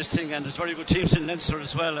in this thing, and there's very good teams in Leinster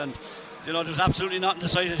as well, and there's absolutely nothing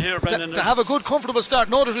decided here, Brendan. To have a good, comfortable start,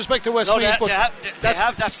 no disrespect to Westmeath, but they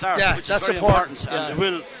have that start, which is very important, and they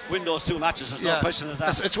will win those 2 matches, there's no question of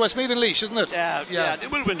that. It's Westmeath and Laois, isn't it? Yeah, they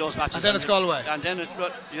will win those matches. And then it's Galway. And then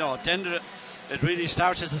it really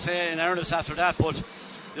starts, as I say, in earnest after that, but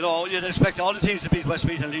you know, you'd expect all the teams to beat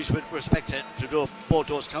Westmeath and Laois with respect to do both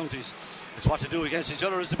those counties. It's what to do against each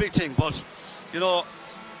other is the big thing. But, you know,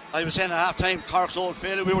 I was saying at half time, Cork's old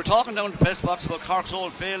failing. We were talking down in the press box about Cork's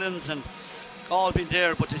old failings and all been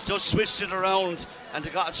there, but they just switched it around and they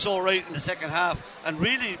got it so right in the second half. And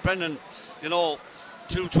really, Brendan, you know,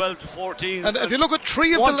 2-12 to 14. And if you look at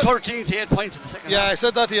three of 1-13 to 8 points in the second half. Yeah, I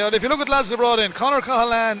said that to you. And if you look at lads they brought in, Conor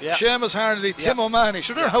Cahalan, Seamus Harnedy, Tim O'Mahony,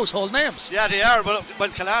 sure, they're household names. Yeah, they are. But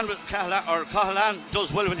when Cahalan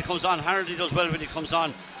does well when he comes on, Harnedy does well when he comes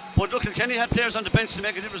on. But look, Kenny had players on the bench to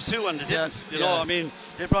make a difference too, and they didn't. You know, I mean,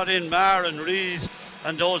 they brought in Marr and Reid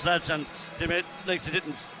and those lads, and they made like they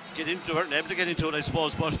didn't get into it. They able to get into it, I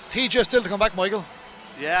suppose. But TJ still to come back, Michael.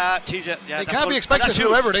 Yeah, TJ. Yeah, he can't be expected to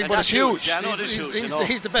do everything, but it's huge. Yeah, no,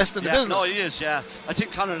 he's the best in the business. No, he is. Yeah, I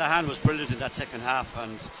think Conor Lahan was brilliant in that second half,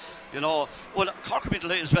 and you know, well, Cork will be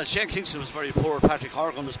delighted as well. Shane Kingston was very poor. Patrick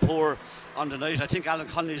Horgan was poor on the night. I think Alan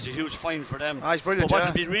Connolly is a huge find for them. He's brilliant. But what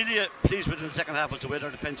I'd be really pleased with in the second half was the way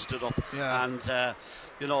their defence stood up. Yeah. And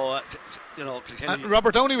you know, and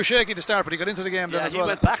Robert Downey was shaky to start, but he got into the game then as well. He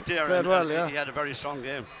went back there and he had a very strong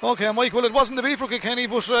game. Okay, Mike, well, it wasn't the beat for Kilkenny,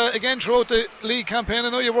 but again, throughout the league campaign, I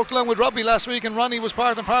know you worked along with Robbie last week, and Ronnie was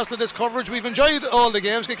part and parcel of this coverage. We've enjoyed all the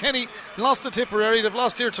games. Kilkenny lost to Tipperary. They've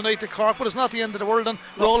lost here tonight to Cork, but it's not the end of the world, and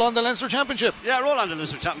roll on the Leinster Championship. Yeah, roll on the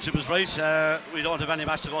Leinster Championship is right. We don't have any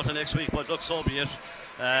match to go to next week, but look, so be it.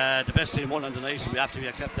 The best team won on the night, and we have to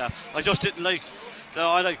accept that. I just didn't like.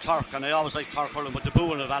 I like Cork, and I always like Cork hurling, but the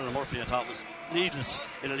booing of Alan Murphy I thought was needless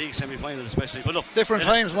in a league semi-final especially. But look, different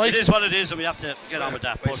times, Mike. It is what it is, and we have to get on with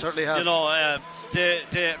that. We certainly have. You know,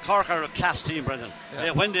 Cork are a class team, Brendan.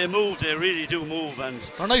 When they move, they really do move, and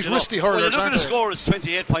they're nice wristy hurlers. When you look at the score, it's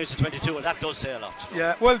 28 points to 22, and that does say a lot.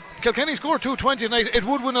 Yeah, well, Kilkenny scored 220 tonight. It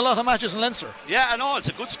would win a lot of matches in Leinster. Yeah, I know, it's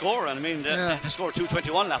a good score, and I mean, they scored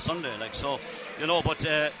 221 last Sunday, like so. You know,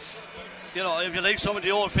 but. You know, if you like, some of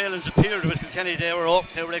the old failings appeared with Kilkenny. They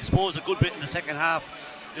were exposed a good bit in the second half.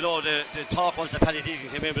 You know, the talk was that Paddy Deegan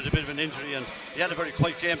came in with a bit of an injury, and he had a very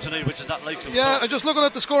quiet game tonight, which is not like him. Yeah, just looking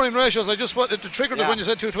at the scoring ratios, I just wanted to trigger it when you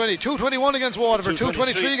said 220. 221 against Waterford,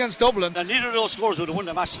 223 against Dublin. And neither of those scores would have won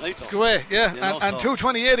the match tonight, though. Great, yeah. And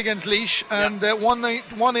 228 against Laois, and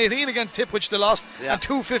 118 against Tip, which they lost, and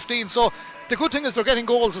 215. So the good thing is they're getting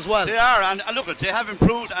goals as well. They are, and look, they have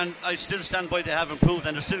improved, and I still stand by they have improved,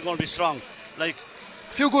 and they're still going to be strong. Like,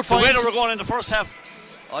 a few good fights. The way they were going in the first half,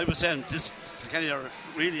 I was saying this Kilkenny are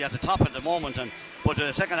really at the top at the moment, but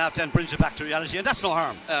the second half then brings it back to reality, and that's no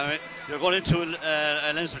harm. You're going into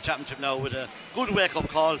a Leinster Championship now with a good wake-up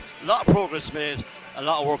call, a lot of progress made, a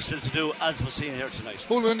lot of work still to do, as we're seeing here tonight.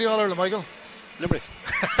 Who'll win the All-Ireland, Michael? Limerick.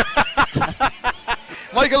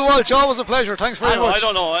 Michael Walsh, always a pleasure. Thanks very much. I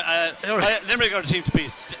don't know. Limerick are the team to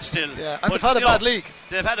beat still. Yeah, and they've had a bad league.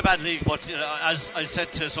 They've had a bad league, but as I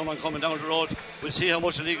said to someone coming down the road, we'll see how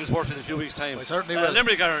much the league is worth in a few weeks' time. I certainly will.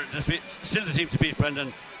 Limerick are still the team to beat,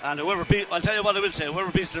 Brendan. And I'll tell you what I will say, whoever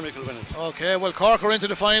beats Limerick will win it. Okay, well, Cork are into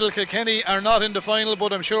the final. Kilkenny are not in the final,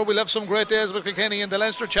 but I'm sure we'll have some great days with Kilkenny in the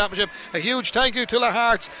Leinster Championship. A huge thank you to La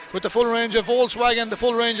Hearts with the full range of Volkswagen, the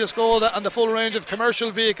full range of Skoda, and the full range of commercial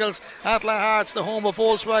vehicles at La Hearts, the home of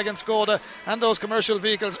Volkswagen, Skoda, and those commercial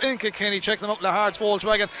vehicles in Kilkenny. Check them out,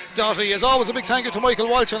 lahartsvolkswagen.ie. As always, a big thank you to Michael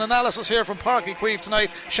Walsh on analysis here from Páirc Uí Chaoimh tonight.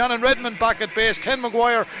 Shannon Redmond back at base, Ken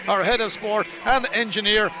Maguire, our head of sport and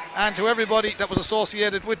engineer, and to everybody that was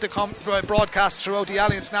associated with the broadcasts throughout the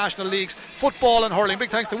Alliance National Leagues, football and hurling. Big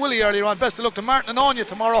thanks to Willie earlier on. Best of luck to Martin and Anya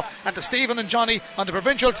tomorrow, and to Stephen and Johnny on the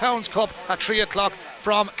Provincial Towns Cup at 3 o'clock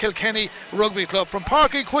from Kilkenny Rugby Club. From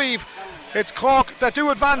Páirc Uí Chaoimh, it's Cork that do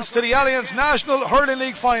advance to the Alliance National Hurling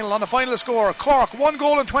League final. On the final score, Cork 1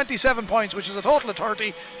 goal and 27 points, which is a total of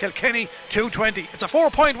 30. Kilkenny 220. It's a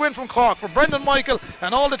 4-point win from Cork. For Brendan Michael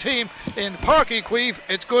and all the team in Páirc Uí Chaoimh,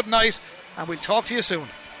 it's good night, and we'll talk to you soon.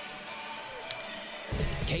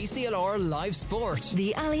 KCLR Live Sport.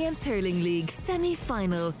 The Alliance Hurling League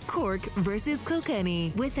semi-final, Cork versus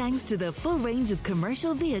Kilkenny. With thanks to the full range of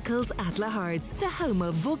commercial vehicles at La Hearts, the home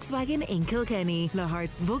of Volkswagen in Kilkenny.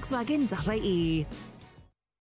 lahartsvolkswagen.ie.